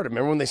all started.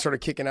 Remember when they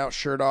started kicking out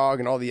SureDog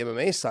and all the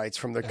MMA sites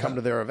from their come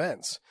to their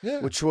events,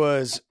 which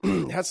was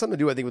had something to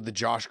do, I think, with the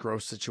Josh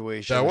Gross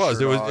situation. That was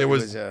it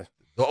was the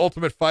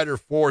Ultimate Fighter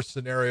 4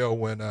 scenario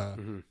when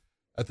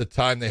at the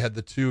time they had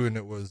the two, and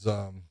it was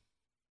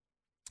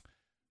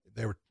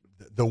they were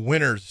the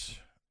winners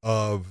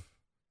of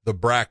the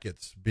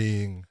brackets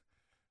being,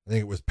 I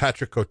think it was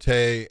Patrick Cote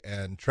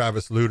and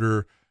Travis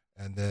Lutter,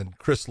 and then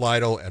Chris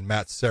Lytle and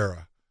Matt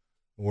Serra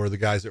were the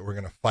guys that were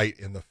going to fight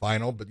in the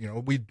final. But,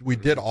 we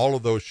did all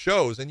of those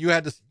shows, and you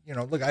had to,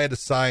 look, I had to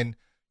sign,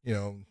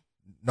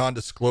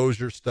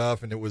 non-disclosure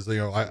stuff. And it was,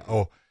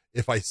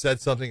 if I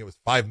said something, it was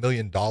 $5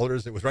 million.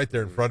 It was right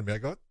there in front of me. I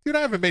go, dude, I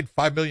haven't made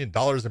 $5 million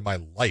in my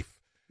life.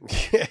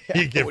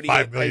 You get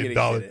 $5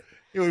 million.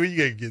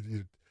 You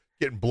get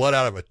getting blood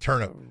out of a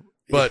turnip.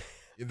 But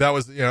that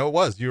was, it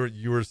was,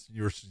 you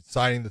were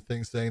signing the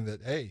thing saying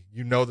that, hey,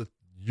 that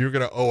you're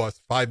going to owe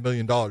us $5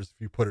 million if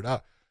you put it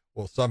out.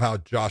 Well, somehow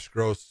Josh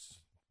Gross,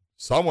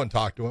 someone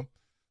talked to him,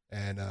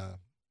 and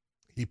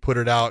he put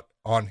it out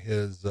on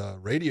his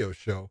radio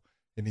show,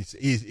 and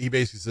he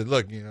basically said,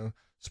 look,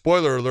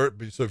 spoiler alert,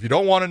 so if you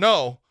don't want to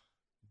know,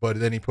 but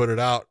then he put it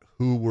out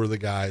who were the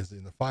guys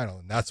in the final,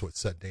 and that's what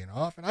set Dana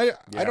off. And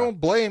I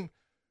don't blame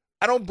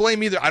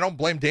either. I don't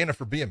blame Dana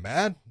for being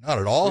mad, not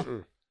at all.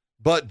 Mm-mm.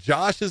 But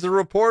Josh is a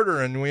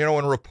reporter, and when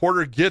a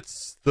reporter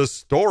gets the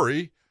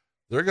story,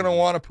 they're going to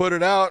want to put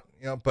it out,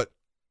 but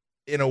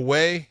in a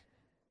way,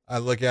 I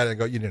look at it and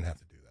go, you didn't have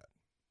to do that.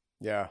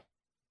 Yeah.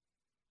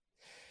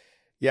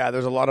 Yeah,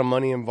 there's a lot of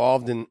money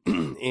involved in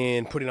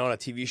putting on a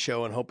TV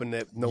show and hoping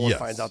that no one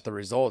finds out the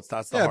results.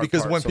 That's the hard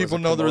because part. When people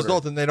know the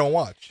result, then they don't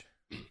watch.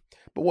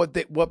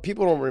 But what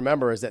people don't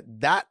remember is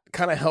that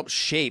kind of helped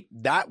shape,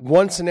 that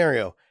one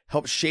scenario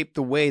helped shape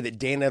the way that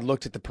Dana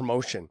looked at the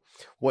promotion.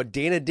 What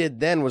Dana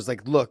did then was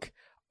like, look,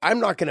 I'm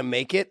not going to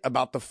make it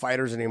about the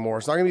fighters anymore.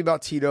 It's not going to be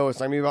about Tito. It's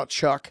not going to be about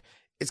Chuck.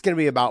 It's going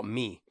to be about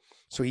me.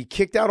 So he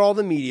kicked out all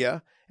the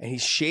media, And he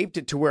shaped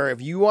it to where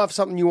if you have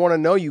something you want to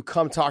know, you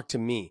come talk to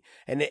me.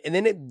 And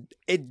then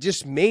it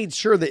just made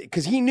sure that,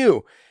 because he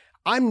knew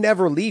I'm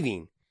never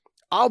leaving.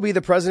 I'll be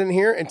the president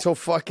here until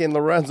fucking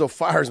Lorenzo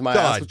fires my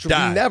ass, which will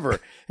be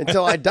never,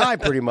 until I die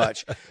pretty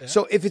much. Yeah.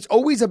 So if it's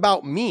always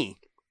about me,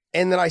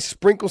 and then I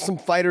sprinkle some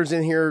fighters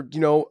in here,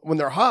 you know, when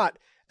they're hot,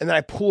 and then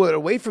I pull it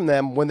away from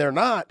them when they're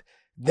not,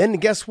 then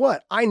guess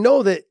what? I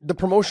know that the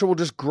promotion will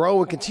just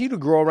grow and continue to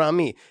grow around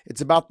me.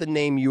 It's about the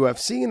name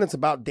UFC, and it's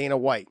about Dana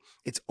White.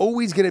 It's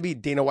always going to be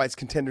Dana White's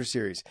Contender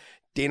Series.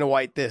 Dana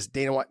White this,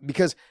 Dana White,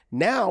 because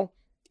now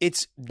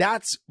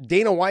that's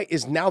Dana White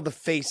is now the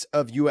face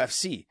of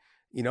UFC,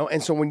 you know?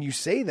 And so when you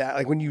say that,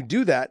 like when you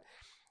do that,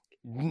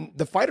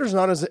 the fighter's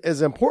not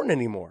as important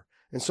anymore.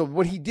 And so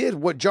what he did,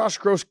 what Josh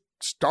Gross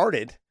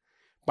started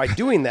by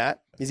doing that,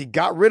 is he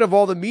got rid of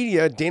all the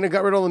media. Dana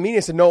got rid of all the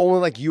media, said no, only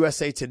like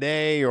USA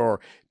Today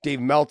or Dave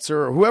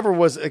Meltzer or whoever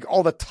was like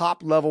all the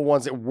top level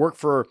ones that work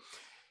for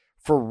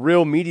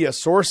real media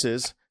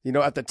sources, you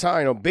know, at the time,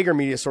 you know, bigger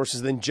media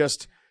sources than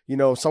just, you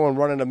know, someone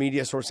running a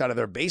media source out of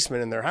their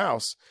basement in their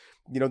house,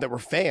 you know, that were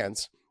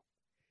fans.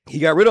 He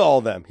got rid of all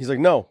of them. He's like,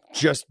 no,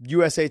 just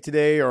USA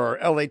Today or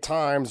LA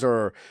Times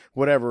or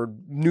whatever,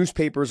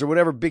 newspapers or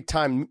whatever big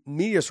time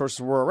media sources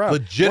were around.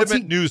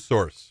 Legitimate news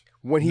source.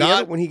 When he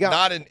got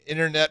not an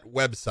internet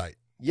website.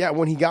 Yeah,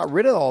 when he got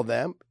rid of all of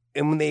them,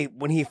 and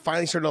when he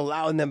finally started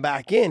allowing them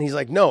back in, he's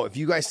like, no, if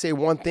you guys say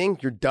one thing,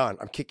 you're done.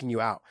 I'm kicking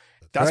you out.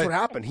 That's right. What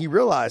happened. He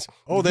realized,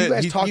 you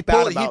guys talk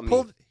bad about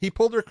me. He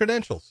pulled their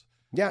credentials.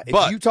 Yeah,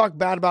 if you talk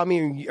bad about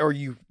me or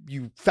you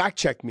fact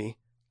check me,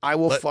 I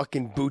will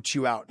fucking boot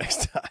you out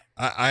next time.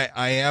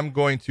 I am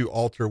going to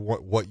alter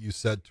what you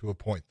said to a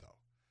point,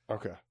 though.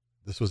 Okay.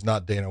 This was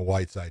not Dana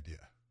White's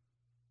idea.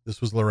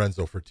 This was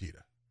Lorenzo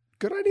Fertitta.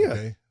 Good idea.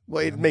 Okay?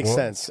 Well, it makes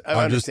sense.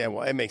 I understand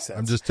why. It makes sense.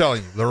 I'm just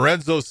telling you.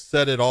 Lorenzo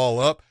set it all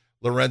up.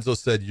 Lorenzo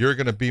said, you're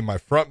going to be my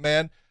front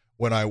man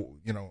when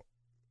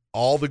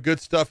all the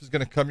good stuff is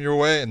going to come your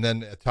way. And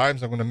then at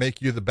times I'm going to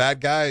make you the bad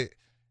guy.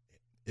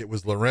 It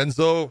was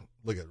Lorenzo.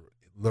 Look at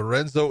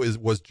Lorenzo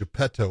was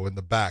Geppetto in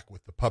the back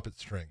with the puppet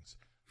strings.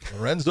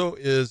 Lorenzo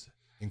is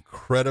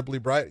incredibly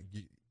bright.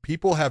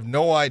 People have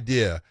no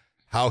idea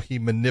how he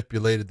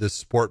manipulated this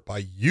sport by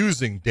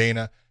using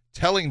Dana,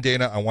 telling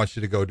Dana, I want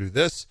you to go do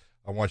this.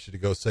 I want you to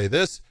go say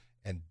this.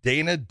 And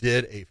Dana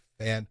did a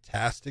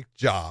fantastic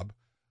job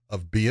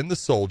of being the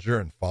soldier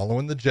and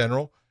following the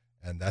general.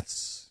 And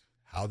that's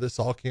how this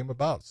all came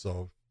about.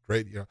 So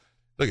great. You know,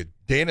 look at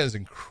Dana is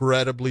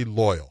incredibly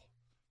loyal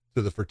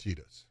to the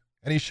Fertittas,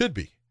 and he should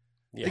be.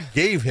 Yeah. They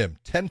gave him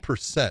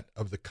 10%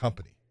 of the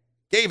company,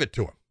 gave it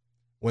to him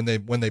when they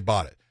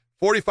bought it.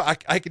 45.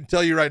 I can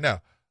tell you right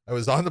now, I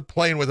was on the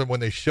plane with him when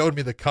they showed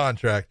me the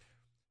contract.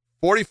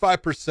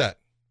 45%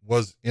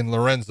 was in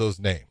Lorenzo's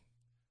name.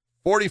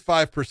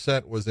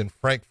 45% was in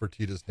Frank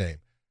Fertitta's name.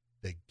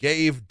 They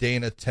gave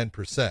Dana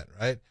 10%,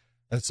 right?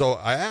 And so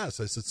I asked,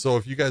 I said, so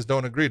if you guys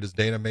don't agree, does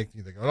Dana make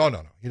anything? Oh,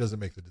 no, he doesn't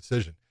make the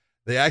decision.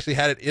 They actually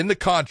had it in the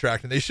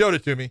contract, and they showed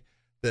it to me,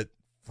 that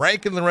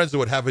Frank and Lorenzo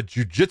would have a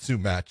jiu-jitsu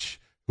match.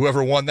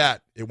 Whoever won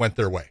that, it went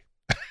their way.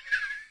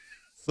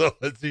 So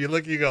you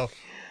look, you go,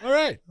 all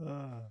right.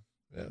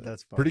 Yeah,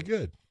 that's funny. Pretty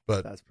good.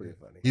 But that's pretty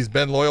funny. He's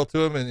been loyal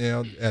to him,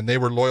 and they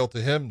were loyal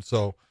to him,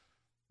 so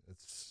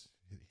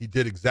he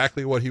did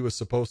exactly what he was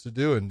supposed to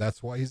do, and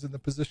that's why he's in the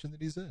position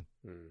that he's in.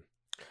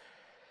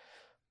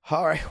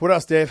 All right. What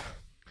else, Dave?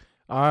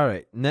 All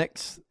right.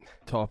 Next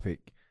topic.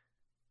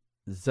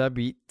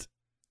 Zabit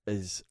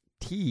is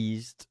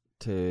teased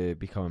to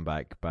be coming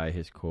back by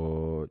his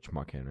coach,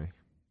 Mark Henry.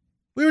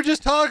 We were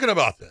just talking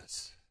about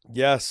this.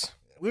 Yes.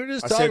 We were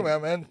just talking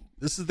about, man,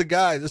 this is the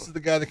guy. This is the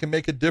guy that can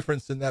make a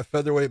difference in that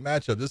featherweight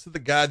matchup. This is the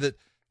guy that,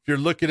 if you're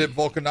looking at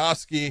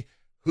Volkanovski,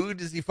 who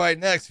does he fight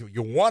next?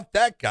 You want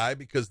that guy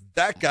because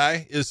that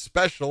guy is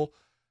special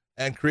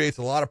and creates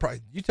a lot of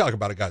pride. You talk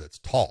about a guy that's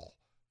tall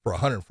for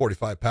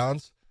 145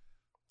 pounds.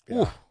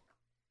 Yeah.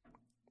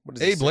 What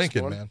is Abe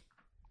Lincoln, man.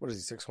 What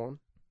is he, 6'1"?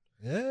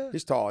 Yeah.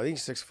 He's tall. I think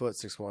he's 6 foot,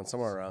 6'1",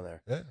 somewhere around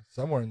there. Yeah,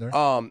 somewhere in there.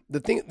 The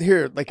thing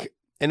here, like,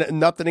 and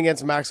nothing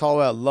against Max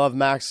Holloway. I love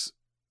Max.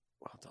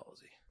 How tall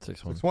is he?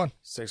 6'1".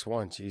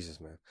 6'1". Jesus,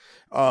 man.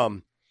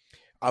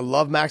 I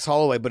love Max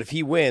Holloway, but if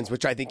he wins,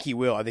 which I think he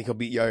will, I think he'll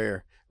beat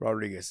Yair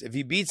Rodriguez. If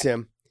he beats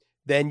him,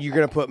 then you're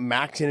going to put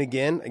Max in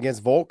again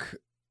against Volk.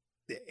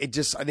 I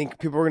think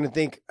people are going to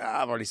think,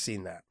 I've already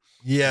seen that.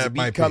 Yeah,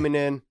 Zabit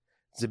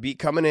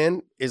coming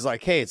in is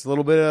like, hey, it's a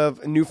little bit of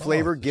a new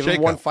flavor. Give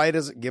him a fight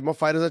as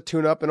a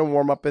tune-up and a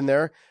warm-up in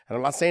there. And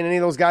I'm not saying any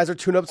of those guys are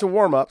tune-ups and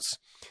warm-ups,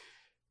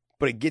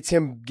 but it gets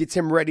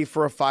him ready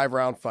for a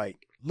 5-round fight.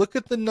 Look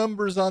at the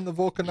numbers on the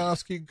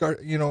Volkanovski,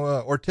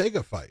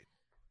 Ortega fight.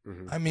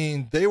 Mm-hmm. I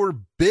mean, they were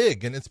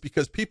big, and it's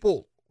because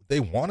people, they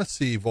want to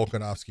see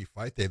Volkanovski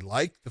fight. They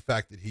like the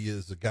fact that he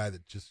is a guy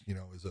that just,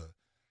 is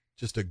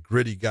just a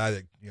gritty guy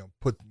that,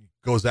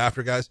 goes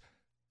after guys.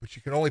 But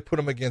you can only put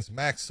him against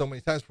Max so many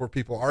times where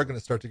people are going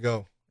to start to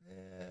go,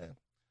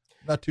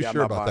 not too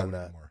sure about that one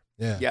anymore.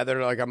 Yeah,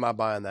 they're like, I'm not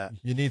buying that.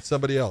 You need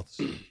somebody else.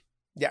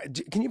 Yeah,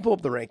 can you pull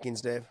up the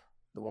rankings, Dave?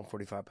 The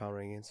 145-pound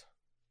rankings?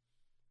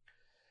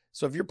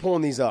 So if you're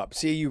pulling these up,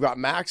 see you got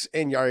Max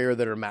and Yair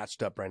that are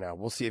matched up right now.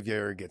 We'll see if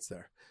Yair gets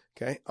there.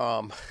 Okay.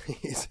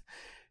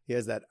 He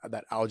has that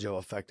Aljo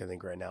effect, I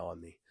think, right now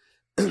on me.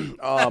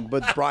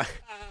 But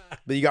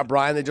you got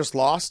Brian that just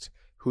lost,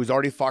 who's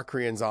already fought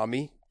Korean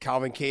Zombie.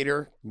 Calvin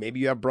Kattar, maybe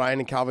you have Brian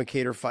and Calvin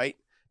Kattar fight.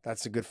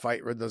 That's a good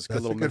fight. There's a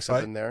good little mix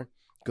up in there.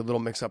 Good little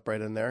mix up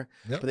right in there.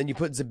 Yep. But then you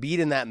put Zabit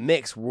in that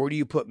mix. Where do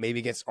you put maybe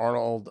against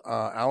Arnold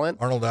Allen?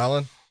 Arnold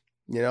Allen.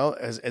 You know,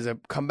 as a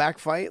comeback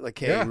fight, like,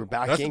 hey, we're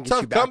back in.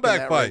 That's a tough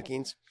comeback fight.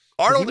 Rankings.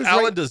 Arnold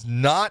Allen does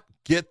not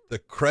get the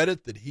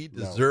credit that he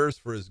deserves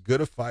for as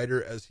good a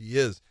fighter as he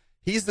is.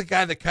 He's the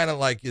guy that kind of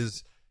like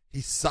he's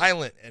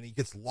silent and he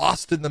gets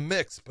lost in the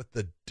mix, but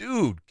the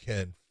dude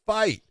can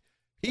fight.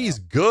 He's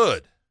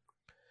good.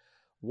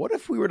 What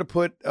if we were to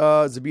put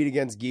Zabit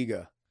against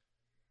Giga?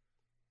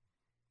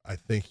 I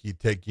think he'd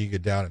take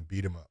Giga down and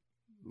beat him up.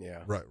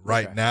 Yeah.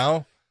 Right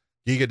now,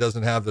 Giga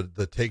doesn't have the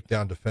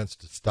takedown defense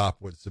to stop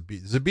what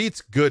Zabit.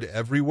 Zabit's good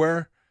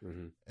everywhere,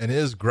 and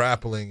his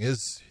grappling,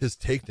 his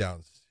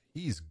takedowns,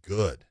 he's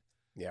good.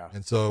 Yeah.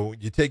 And so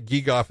you take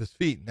Giga off his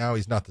feet, now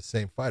he's not the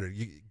same fighter.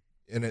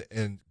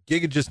 And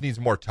Giga just needs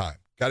more time.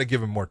 Got to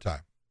give him more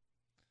time.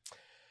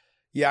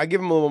 Yeah, I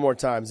give him a little more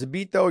time.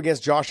 Zabit, though,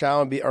 against Josh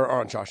Allen,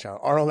 Arnold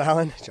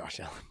Allen, Josh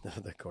Allen,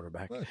 the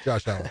quarterback. Well,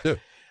 Josh Allen, too.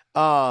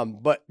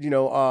 But,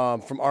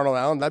 from Arnold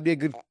Allen, that'd be a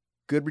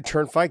good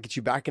return fight. Get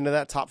you back into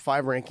that top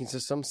 5 ranking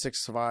system,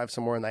 6-5,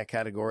 somewhere in that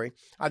category.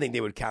 I think they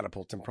would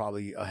catapult him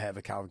probably ahead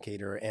of Calvin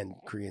Kattar and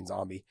Korean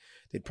Zombie.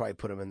 They'd probably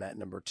put him in that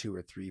number 2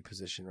 or 3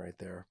 position right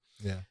there.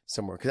 Yeah.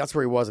 Somewhere. Because that's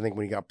where he was, I think,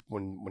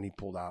 when he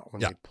pulled out,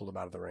 they pulled him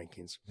out of the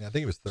rankings. Yeah, I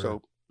think he was 3rd.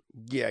 So,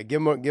 yeah, get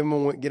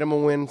him a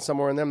win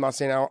somewhere in there. I'm not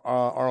saying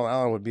Arnold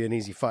Allen would be an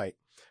easy fight,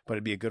 but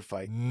it'd be a good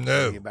fight.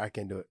 No.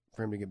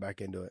 For him to get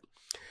back into it.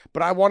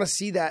 But I want to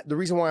see that. The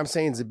reason why I'm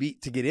saying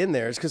Zabit to get in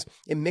there is because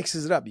it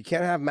mixes it up. You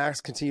can't have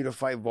Max continue to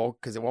fight Volk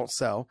because it won't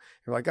sell.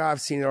 You're like,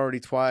 I've seen it already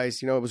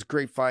twice. It was a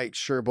great fight.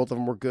 Sure, both of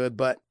them were good,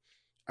 but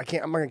I'm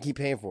not going to keep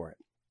paying for it.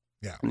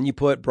 Yeah. And then you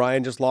put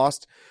Brian just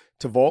lost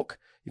to Volk.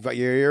 You've got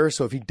Yair.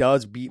 So if he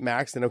does beat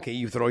Max, then okay,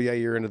 you throw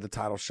Yair into the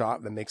title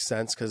shot. That makes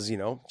sense because,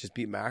 just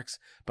beat Max.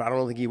 But I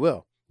don't think he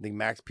will. I think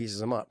Max pieces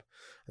him up.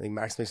 I think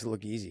Max makes it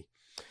look easy.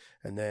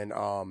 And then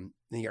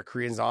you got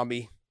Korean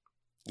Zombie.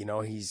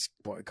 He's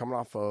coming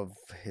off of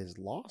his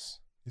loss.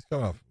 He's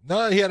coming off.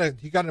 No,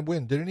 he got a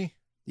win, didn't he?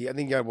 Yeah, I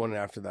think he got one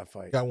after that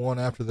fight. Got one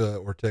after the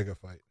Ortega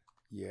fight.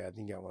 Yeah, I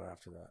think he got one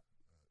after that.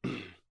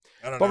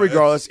 But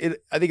regardless,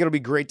 I think it'll be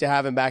great to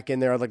have him back in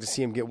there. I'd like to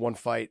see him get one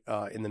fight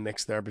in the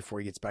mix there before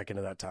he gets back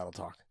into that title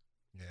talk.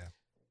 Yeah.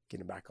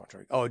 Get him back on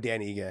track. Oh,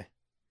 Danny Ige.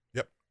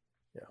 Yep.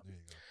 Yeah.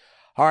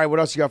 All right, what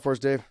else you got for us,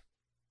 Dave?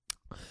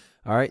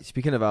 All right,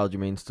 speaking of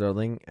Aljamain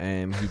Sterling,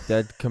 he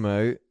did come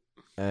out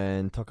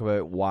and talk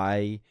about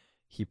why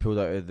he pulled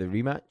out of the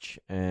rematch.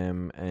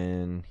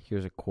 And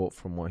here's a quote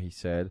from what he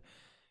said.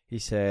 He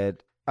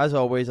said, "As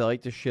always, I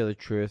like to share the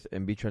truth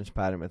and be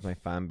transparent with my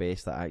fan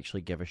base that I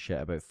actually give a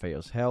shit about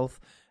fighters' health.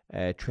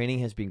 Training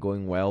has been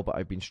going well, but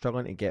I've been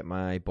struggling to get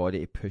my body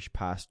to push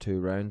past 2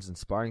 rounds in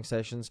sparring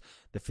sessions.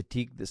 The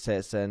fatigue that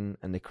sets in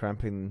and the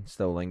cramping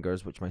still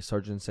lingers, which my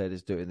surgeon said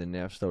is due to the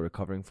nerve still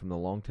recovering from the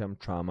long-term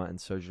trauma and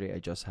surgery I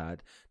just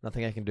had.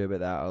 Nothing I can do about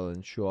that other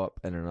than show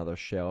up in another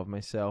shell of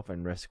myself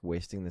and risk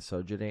wasting the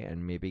surgery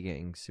and maybe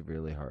getting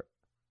severely hurt."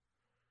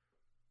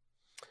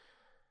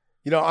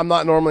 I'm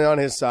not normally on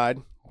his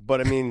side, but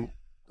I mean,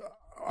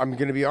 I'm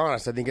going to be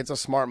honest. I think it's a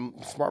smart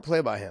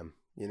play by him.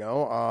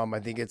 I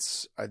think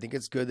it's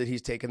good that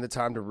he's taken the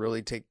time to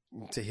really to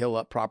heal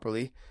up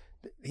properly.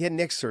 He had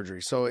neck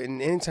surgery, so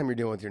anytime you're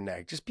dealing with your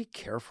neck, just be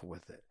careful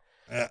with it.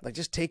 Like,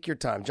 just take your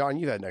time. John,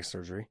 you've had neck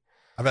surgery.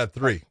 I've had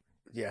 3.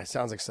 Yeah,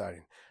 sounds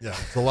exciting. Yeah,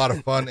 it's a lot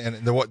of fun.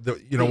 And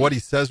what he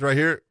says right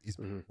here,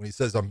 when he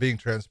says I'm being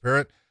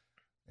transparent,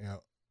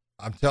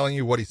 I'm telling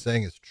you what he's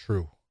saying is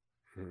true.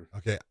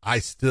 Okay,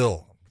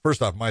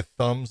 first off, my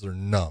thumbs are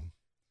numb.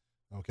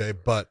 Okay,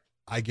 but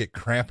I get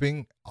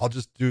cramping. I'll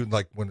just do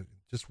when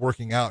just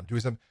working out,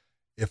 doing something.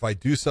 If I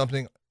do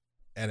something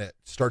and it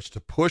starts to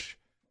push,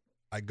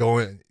 I go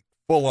in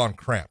full on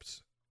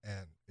cramps.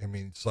 And I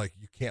mean, it's like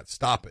you can't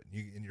stop it.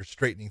 And you're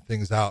straightening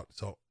things out.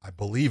 So I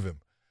believe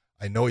him.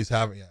 I know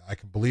I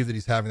can believe that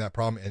he's having that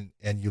problem.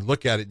 And you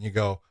look at it and you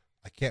go,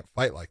 I can't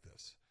fight like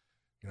this.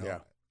 Yeah.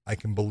 I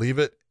can believe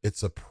it.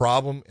 It's a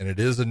problem, and it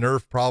is a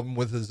nerve problem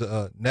with his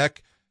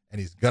neck, and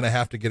he's going to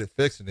have to get it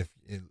fixed. And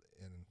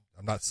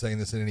I'm not saying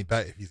this in any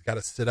bad, if he's got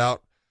to sit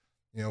out,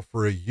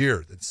 for a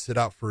year, then sit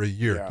out for a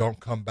year. Yeah. Don't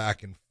come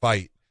back and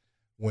fight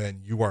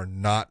when you are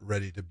not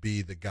ready to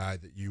be the guy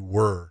that you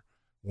were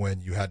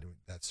when you had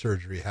that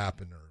surgery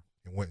happen, or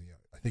when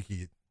I think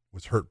he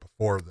was hurt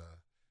before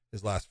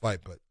his last fight.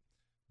 But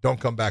don't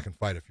come back and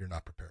fight if you're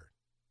not prepared.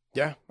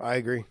 Yeah, I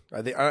agree.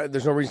 I think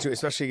there's no reason to,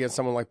 especially against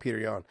someone like Peter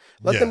Yan.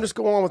 Let them just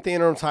go on with the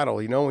interim title.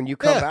 When you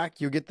come back,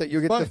 you're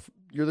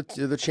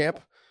the champ.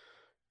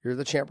 You're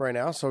the champ right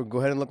now. So go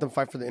ahead and let them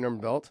fight for the interim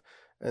belt.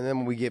 And then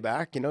when we get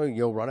back,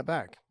 you'll run it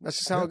back. That's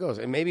just how it goes.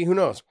 And maybe, who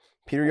knows,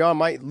 Peter Yan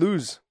might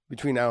lose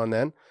between now and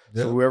then.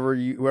 Yeah. So whoever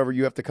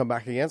you have to come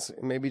back against,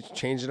 maybe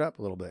change it up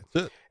a little bit.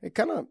 It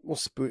kind of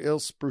it'll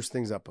spruce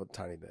things up a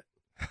tiny bit.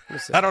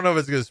 I don't know if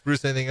it's going to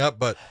spruce anything up,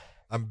 but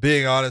I'm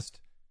being honest.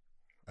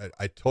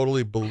 I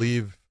totally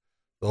believe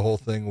the whole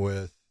thing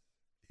with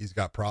he's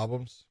got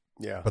problems.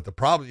 Yeah. But the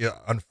problem,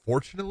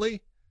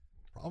 unfortunately,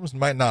 problems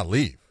might not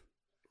leave.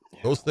 Yeah,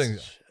 those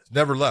things it's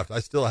never left. I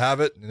still have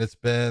it, and it's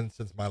been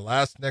since my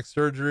last neck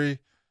surgery.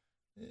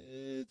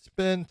 It's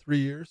been 3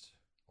 years.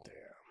 Damn.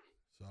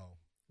 So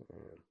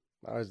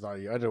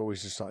I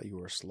always just thought you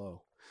were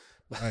slow.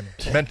 I'm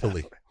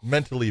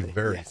mentally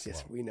very slow.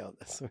 Yes, we know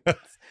this.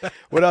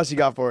 What else you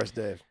got for us,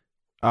 Dave?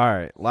 All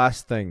right,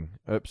 last thing.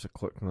 Oops, I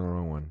clicked on the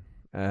wrong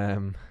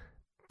one.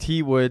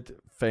 T Wood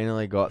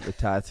finally got the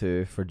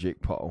tattoo for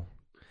Jake Paul,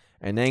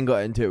 and then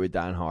got into it with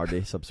Dan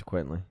Hardy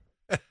subsequently.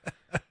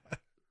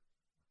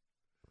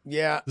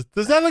 Yeah.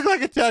 Does that look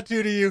like a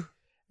tattoo to you?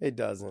 It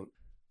doesn't.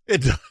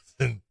 It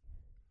doesn't.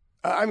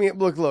 I mean,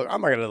 look.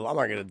 I'm not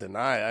gonna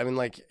deny it. I mean,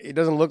 like, it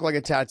doesn't look like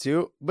a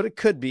tattoo, but it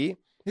could be.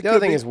 The other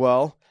thing as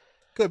well,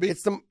 could be.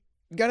 It's you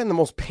got it in the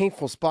most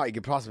painful spot you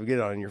could possibly get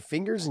it on your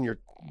fingers and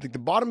the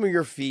bottom of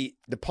your feet,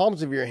 the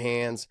palms of your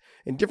hands,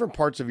 and different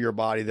parts of your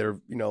body that are,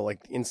 like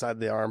inside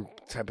the arm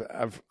type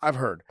of. I've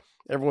heard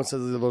everyone says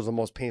that those are the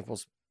most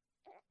painful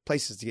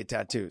places to get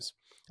tattoos.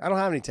 I don't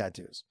have any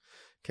tattoos.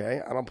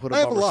 Okay, I don't put a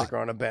bumper sticker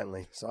on a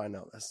Bentley, so I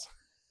know this.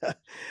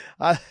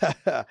 But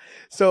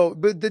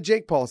the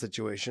Jake Paul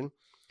situation,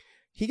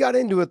 he got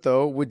into it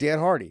though with Dan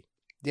Hardy.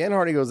 Dan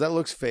Hardy goes, "That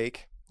looks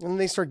fake," and then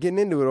they start getting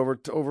into it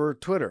over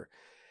Twitter,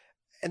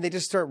 and they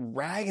just start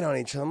ragging on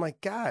each other. I'm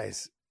like,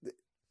 guys,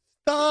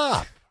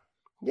 stop.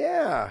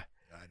 Yeah,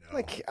 I know.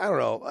 Like, I don't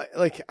know.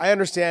 Like, I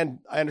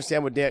understand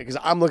what Dan, because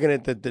I'm looking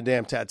at the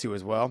damn tattoo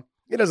as well.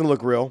 It doesn't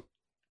look real.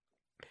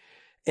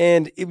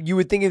 And you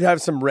would think it'd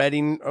have some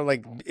redding, or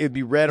like it'd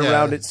be red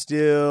around it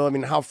still. I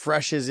mean, how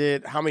fresh is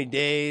it? How many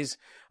days?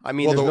 I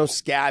mean, there's no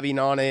scabbing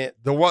on it.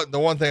 The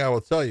one thing I will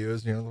tell you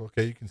is,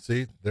 okay, you can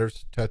see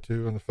there's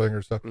tattoo on the finger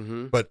and stuff,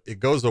 but it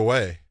goes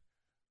away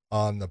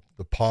on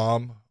the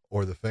palm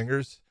or the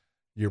fingers.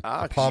 Your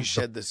palm, you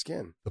shed the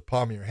skin. The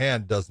palm of your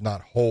hand does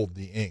not hold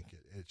the ink;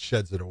 it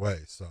sheds it away.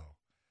 So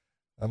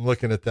I'm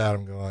looking at that.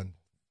 I'm going,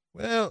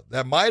 well,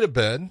 that might have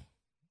been,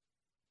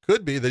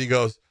 could be that he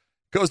goes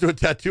to a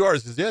tattoo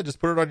artist, says, yeah, just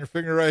put it on your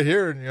finger right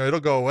here and it'll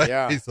go away.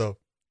 Yeah. So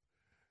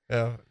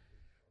yeah.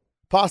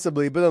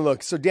 Possibly, but then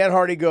look, so Dan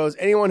Hardy goes,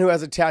 anyone who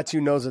has a tattoo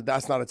knows that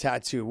that's not a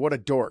tattoo. What a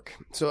dork.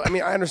 So I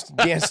mean, I understand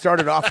Dan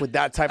started off with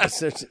that type of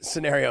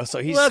scenario,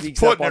 so he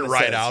speaks up on putting it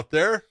right out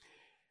there.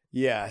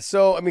 Yeah.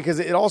 So I mean, because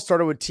it all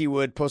started with T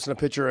Wood posting a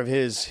picture of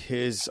his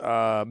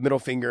middle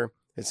finger.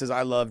 It says,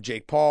 "I love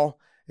Jake Paul."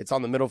 It's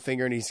on the middle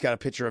finger, and he's got a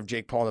picture of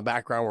Jake Paul in the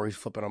background where he's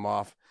flipping him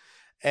off.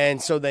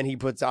 And so then he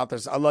puts out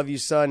this, "I love you,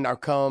 son. Now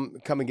come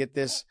and get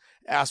this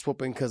ass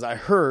whooping because I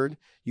heard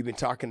you've been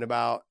talking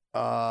about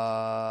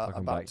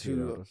talking back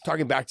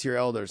to your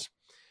elders."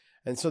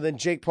 And so then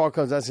Jake Paul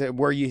comes out and says,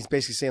 he's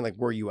basically saying, like,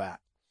 where are you at?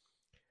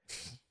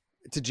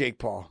 To Jake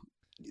Paul.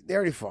 They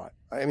already fought.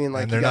 I mean,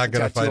 like, and they're not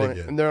going to fight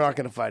again. And they're not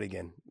going to fight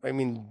again. I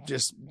mean,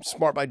 just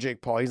smart by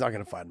Jake Paul. He's not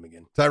going to fight him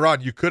again.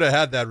 Tyrone, you could have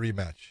had that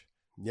rematch.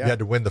 Yeah. You had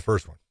to win the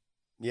first one.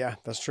 Yeah,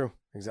 that's true.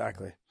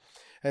 Exactly.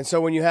 And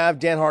so when you have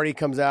Dan Hardy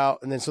comes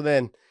out, and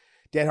then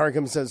Dan Hardy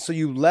comes and says, "So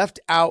you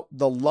left out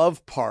the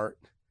love part,"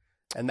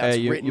 and that's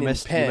written in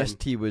pen. You missed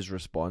T Wood's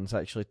response,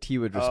 actually. T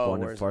Wood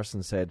responded first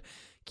and said,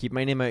 "Keep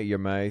my name out of your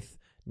mouth.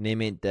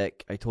 Name ain't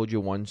dick. I told you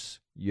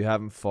once, you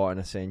haven't fought in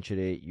a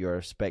century. You're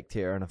a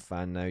spectator and a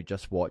fan now.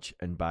 Just watch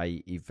and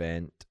buy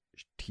event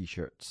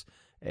t-shirts.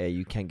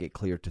 You can't get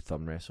cleared to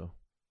thumb wrestle."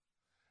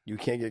 You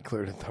can't get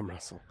cleared to thumb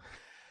wrestle.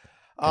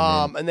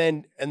 And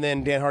then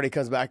Dan Hardy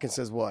comes back and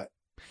says what?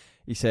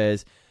 He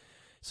says,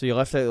 "So you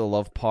left out the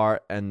love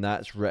part, and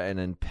that's written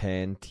in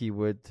pen, T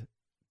Wood.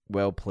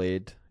 Well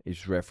played."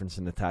 He's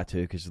referencing the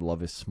tattoo because the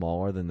love is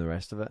smaller than the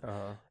rest of it.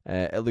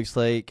 It looks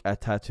like a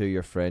tattoo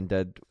your friend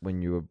did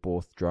when you were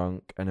both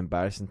drunk. An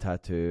embarrassing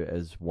tattoo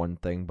is one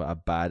thing, but a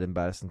bad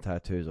embarrassing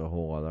tattoo is a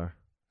whole other.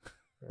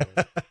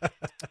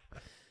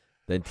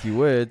 Then T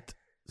Wood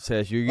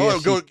says,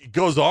 it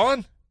goes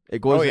on?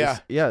 It goes, oh,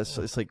 yeah.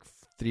 It's like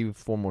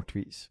 3-4 more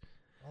tweets.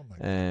 Oh, my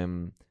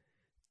God.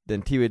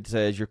 Then T Wood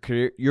says, your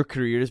career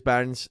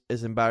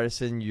is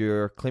embarrassing.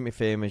 Your claim to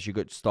fame is you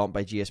got stomped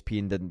by GSP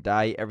and didn't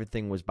die.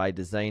 Everything was by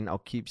design. I'll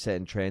keep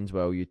setting trends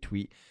while you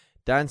tweet.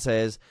 Dan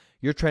says,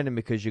 you're trending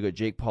because you got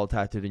Jake Paul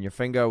tattooed in your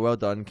finger. Well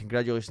done.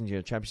 Congratulations on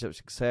your championship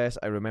success.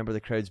 I remember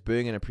the crowd's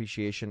booing in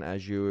appreciation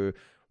as you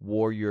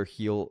wore your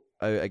heel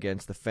out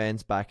against the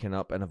fence, backing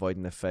up and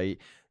avoiding the fight.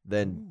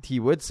 Then T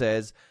Wood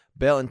says,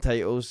 belt and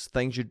titles,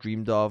 things you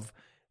dreamed of.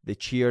 They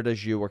cheered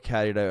as you were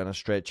carried out on a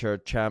stretcher.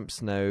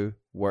 Champs now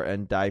were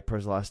in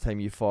diapers last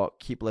time you fought.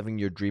 Keep living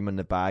your dream in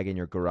the bag in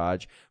your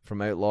garage.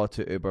 From outlaw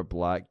to Uber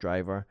black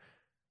driver.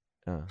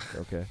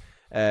 Okay.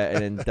 And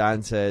then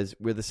Dan says,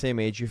 we're the same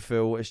age, you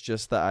fool. It's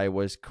just that I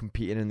was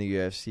competing in the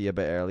UFC a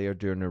bit earlier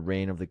during the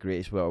reign of the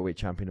greatest welterweight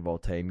champion of all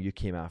time. You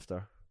came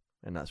after.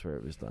 And that's where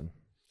it was done.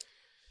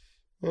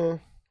 Yeah.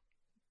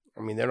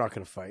 I mean, they're not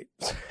going to fight.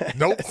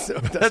 Nope. So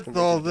That's the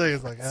whole thing.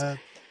 It's like, not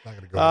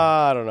going to go.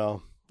 I don't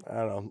know.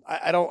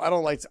 I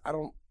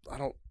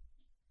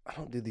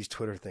don't do these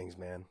Twitter things,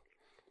 man.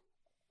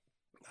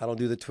 I don't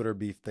do the Twitter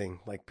beef thing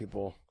like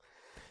people.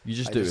 You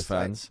just do it with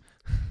fans.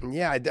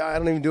 I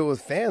don't even do it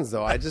with fans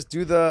though. I just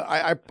do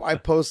I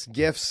post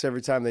GIFs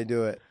every time they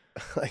do it.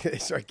 Like they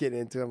start getting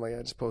into it. I'm like,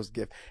 I just post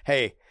GIF.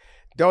 Hey,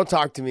 don't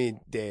talk to me,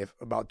 Dave,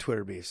 about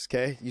Twitter beefs,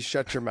 okay? You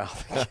shut your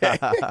mouth, okay?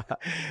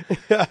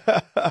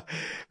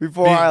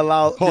 before I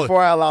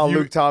allow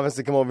Luke Thomas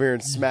to come over here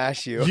and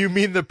smash you. You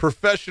mean the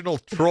professional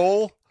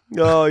troll?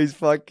 Oh, he's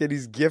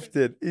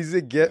gifted. He's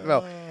a gift.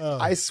 No,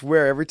 I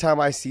swear, every time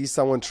I see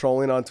someone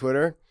trolling on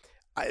Twitter,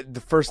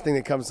 the first thing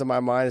that comes to my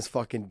mind is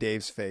fucking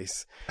Dave's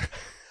face.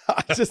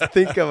 I just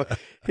think of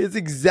his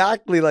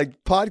exactly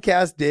like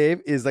Podcast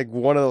Dave is like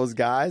one of those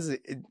guys.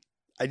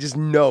 I just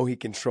know he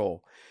can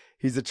troll.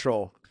 He's a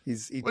troll.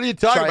 What are you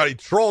talking about? He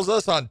trolls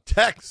us on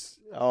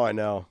text. Oh, I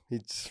know.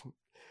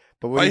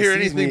 But when I hear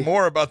anything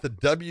more about the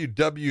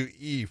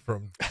WWE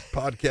from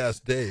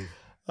Podcast Dave,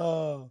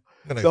 I'm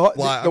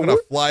gonna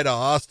fly to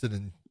Austin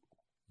and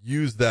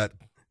use that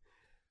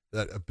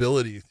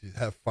ability to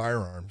have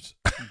firearms.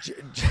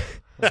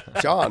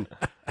 John,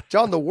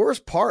 the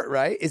worst part,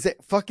 right, is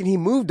that fucking he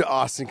moved to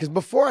Austin, because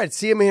before I'd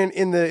see him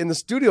in the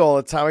studio all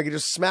the time. I could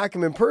just smack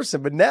him in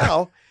person, but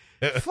now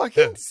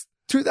fucking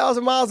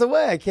 2,000 miles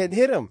away, I can't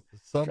hit him.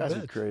 Drives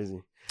me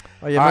crazy.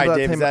 Oh yeah,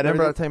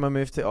 remember that time I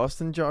moved to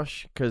Austin,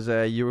 Josh? Because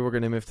you were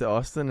going to move to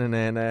Austin, and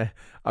then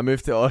I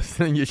moved to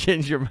Austin, and you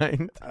changed your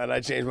mind. And I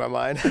changed my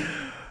mind.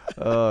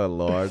 Oh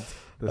Lord,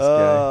 this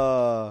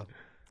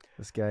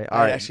guy.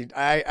 I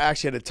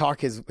actually had to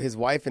talk his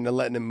wife into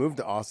letting him move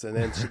to Austin,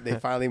 and they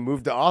finally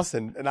moved to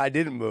Austin, and I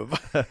didn't move.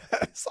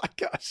 It's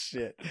like, oh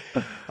shit.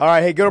 All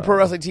right, hey, go to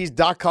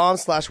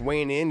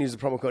ProWrestlingTees.com/weighing-in. Use the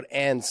promo code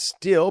and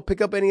still pick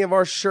up any of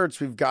our shirts.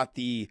 We've got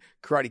the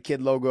Karate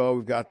Kid logo,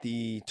 we've got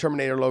the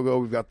Terminator logo,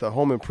 we've got the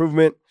Home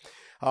Improvement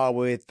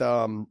with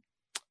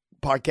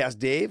Podcast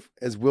Dave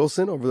as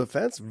Wilson over the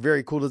fence.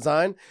 Very cool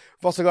design.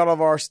 We've also got all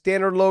of our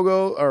standard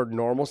logo, or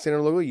normal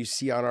standard logo you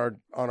see on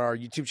our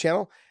YouTube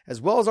channel, as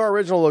well as our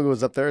original logo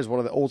is up there as one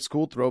of the old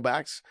school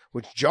throwbacks,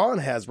 which John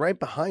has right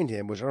behind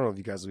him, which I don't know if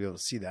you guys will be able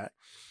to see that,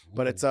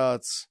 but it's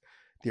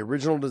the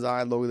original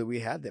design logo that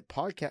we had. That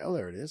podcast. Oh,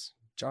 there it is.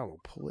 John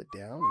will pull it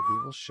down and he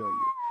will show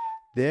you.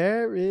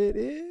 There it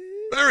is.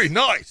 Very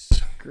nice.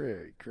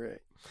 Great.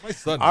 My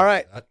son. All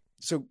right.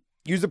 So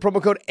use the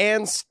promo code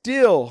and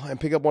still and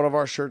pick up one of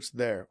our shirts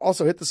there.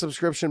 Also hit the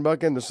subscription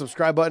button, the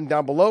subscribe button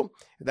down below,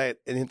 and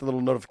hit the little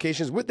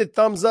notifications with the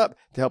thumbs up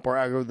to help our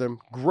algorithm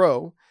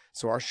grow,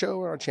 so our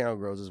show and our channel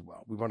grows as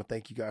well. We want to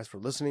thank you guys for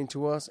listening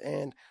to us,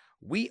 and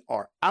we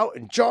are out.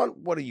 And John,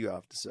 what do you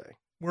have to say?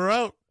 We're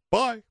out.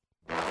 Bye.